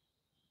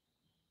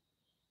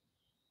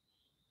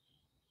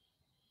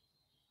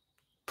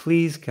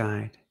 Please,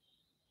 guide.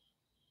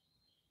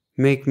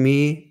 Make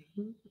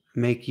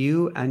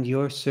you and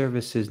your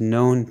services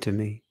known to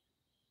me.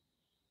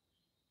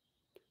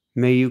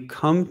 May you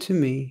come to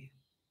me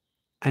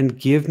and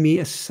give me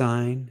a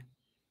sign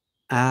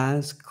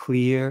as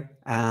clear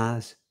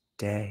as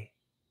day.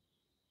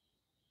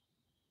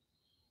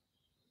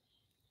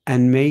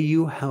 And may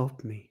you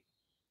help me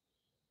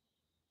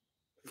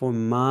for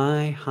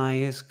my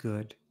highest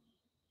good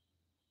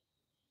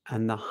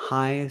and the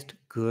highest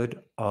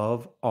good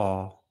of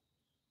all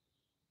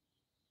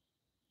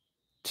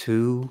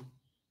to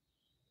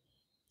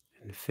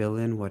and fill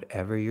in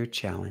whatever your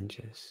challenge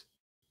is.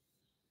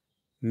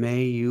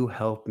 May you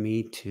help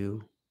me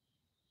too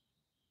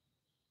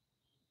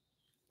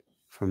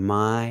for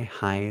my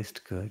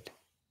highest good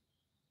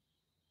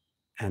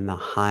and the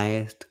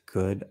highest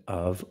good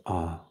of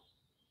all.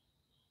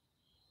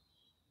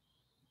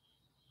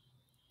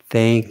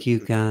 Thank you,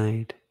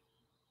 guide.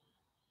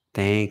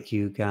 Thank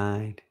you,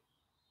 guide.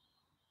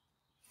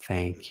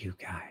 Thank you,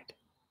 guide.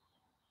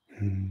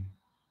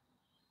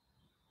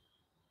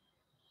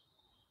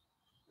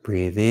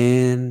 Breathe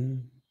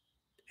in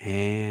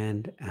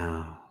and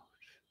out.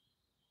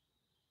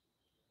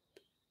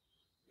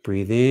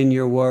 Breathe in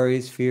your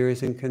worries,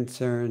 fears, and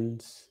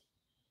concerns.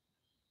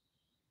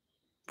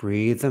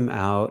 Breathe them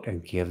out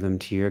and give them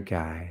to your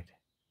guide.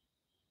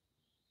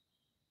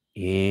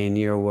 In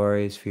your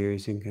worries,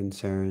 fears, and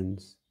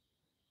concerns.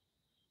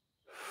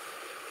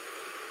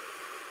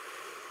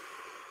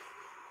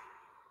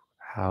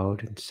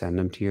 Out and send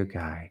them to your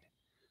guide.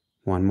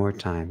 One more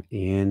time.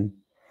 In.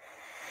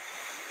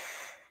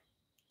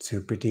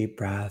 Super deep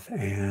breath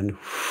and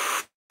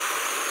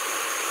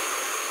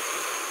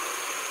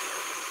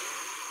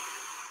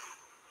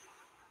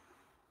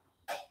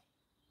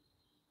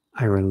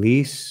I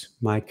release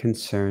my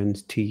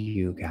concerns to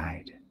you,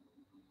 guide.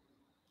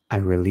 I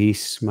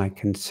release my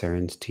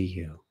concerns to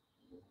you.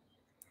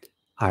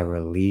 I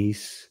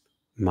release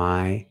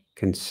my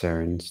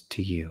concerns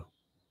to you.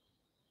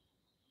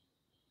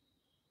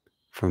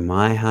 For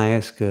my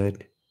highest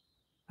good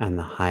and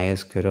the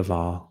highest good of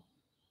all,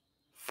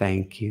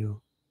 thank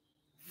you,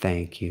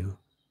 thank you,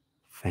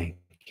 thank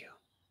you.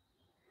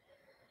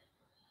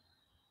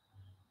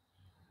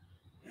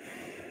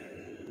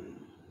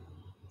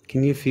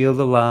 Can you feel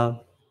the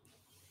love?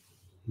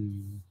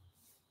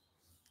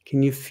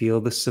 Can you feel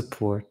the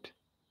support?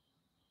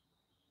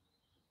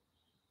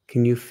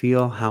 Can you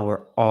feel how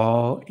we're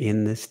all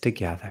in this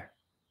together,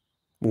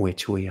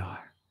 which we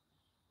are?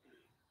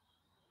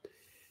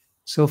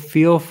 So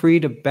feel free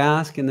to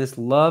bask in this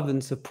love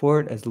and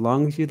support as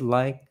long as you'd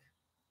like.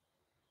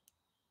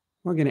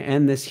 We're going to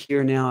end this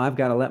here now. I've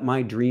got to let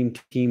my dream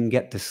team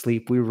get to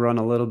sleep. We run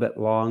a little bit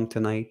long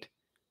tonight.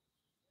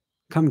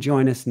 Come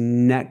join us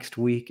next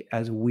week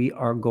as we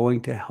are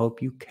going to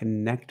help you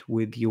connect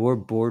with your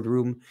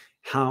boardroom.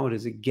 How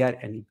does it get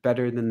any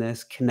better than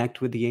this?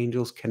 Connect with the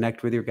angels,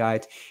 connect with your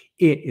guides.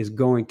 It is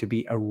going to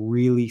be a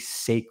really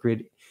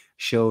sacred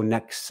show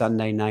next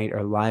Sunday night,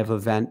 our live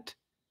event.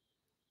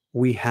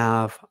 We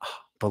have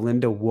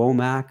Belinda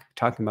Womack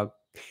talking about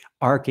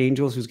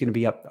archangels, who's going to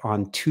be up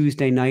on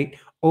Tuesday night.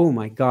 Oh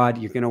my God,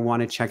 you're going to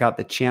want to check out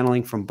the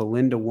channeling from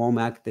Belinda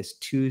Womack this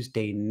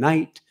Tuesday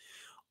night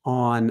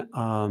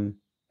on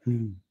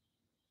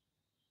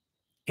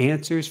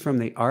answers from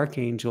the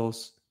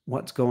archangels,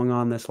 what's going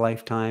on this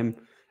lifetime,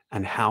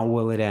 and how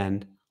will it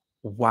end.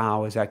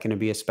 Wow, is that going to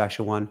be a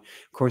special one?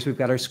 Of course, we've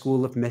got our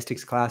School of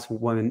Mystics class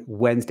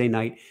Wednesday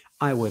night.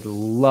 I would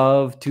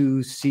love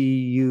to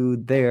see you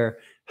there.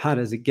 How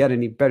does it get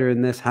any better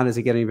than this? How does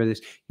it get any better than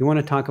this? You want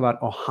to talk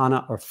about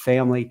Ohana or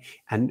family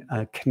and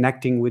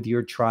connecting with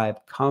your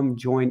tribe? Come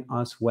join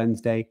us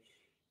Wednesday.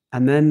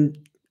 And then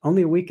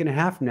only a week and a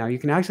half from now, you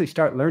can actually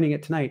start learning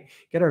it tonight.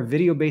 Get our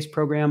video-based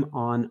program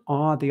on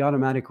the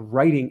automatic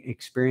writing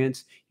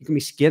experience. You can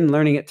begin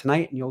learning it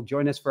tonight, and you'll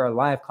join us for our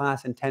live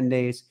class in 10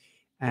 days.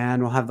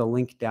 And we'll have the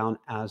link down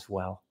as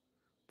well.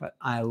 But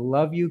I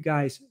love you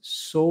guys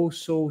so,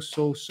 so,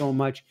 so, so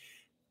much.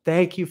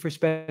 Thank you for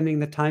spending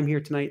the time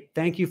here tonight.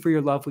 Thank you for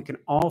your love. We can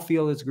all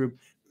feel as a group.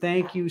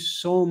 Thank you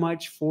so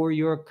much for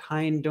your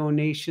kind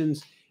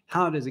donations.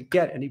 How does it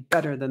get any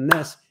better than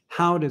this?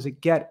 How does it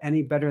get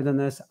any better than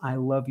this? I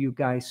love you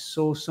guys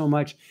so, so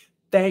much.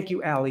 Thank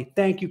you, Allie.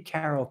 Thank you,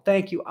 Carol.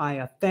 Thank you,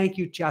 Aya. Thank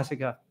you,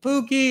 Jessica.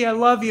 Pookie, I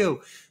love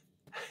you.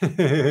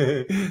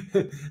 Hana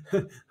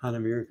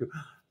Miraku.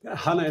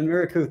 Hana and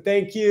Miraku,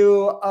 thank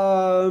you.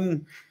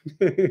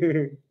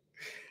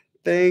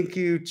 Thank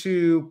you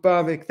to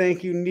Bhavik.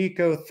 Thank you,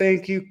 Nico.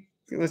 Thank you.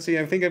 Let's see.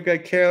 I think I've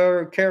got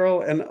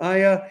Carol and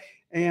Aya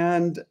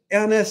and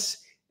Ennis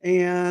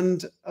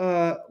and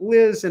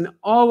Liz and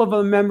all of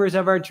the members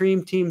of our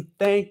dream team.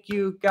 Thank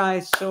you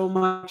guys so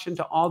much. And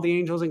to all the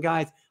angels and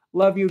guides,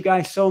 love you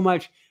guys so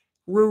much.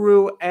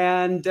 Ruru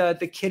and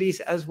the kitties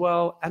as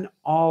well, and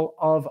all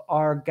of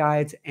our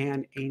guides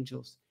and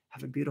angels.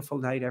 Have a beautiful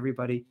night,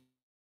 everybody.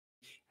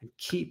 And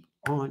keep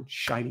on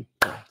shining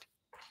bright.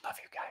 Love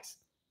you guys.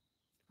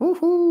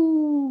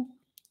 Woohoo!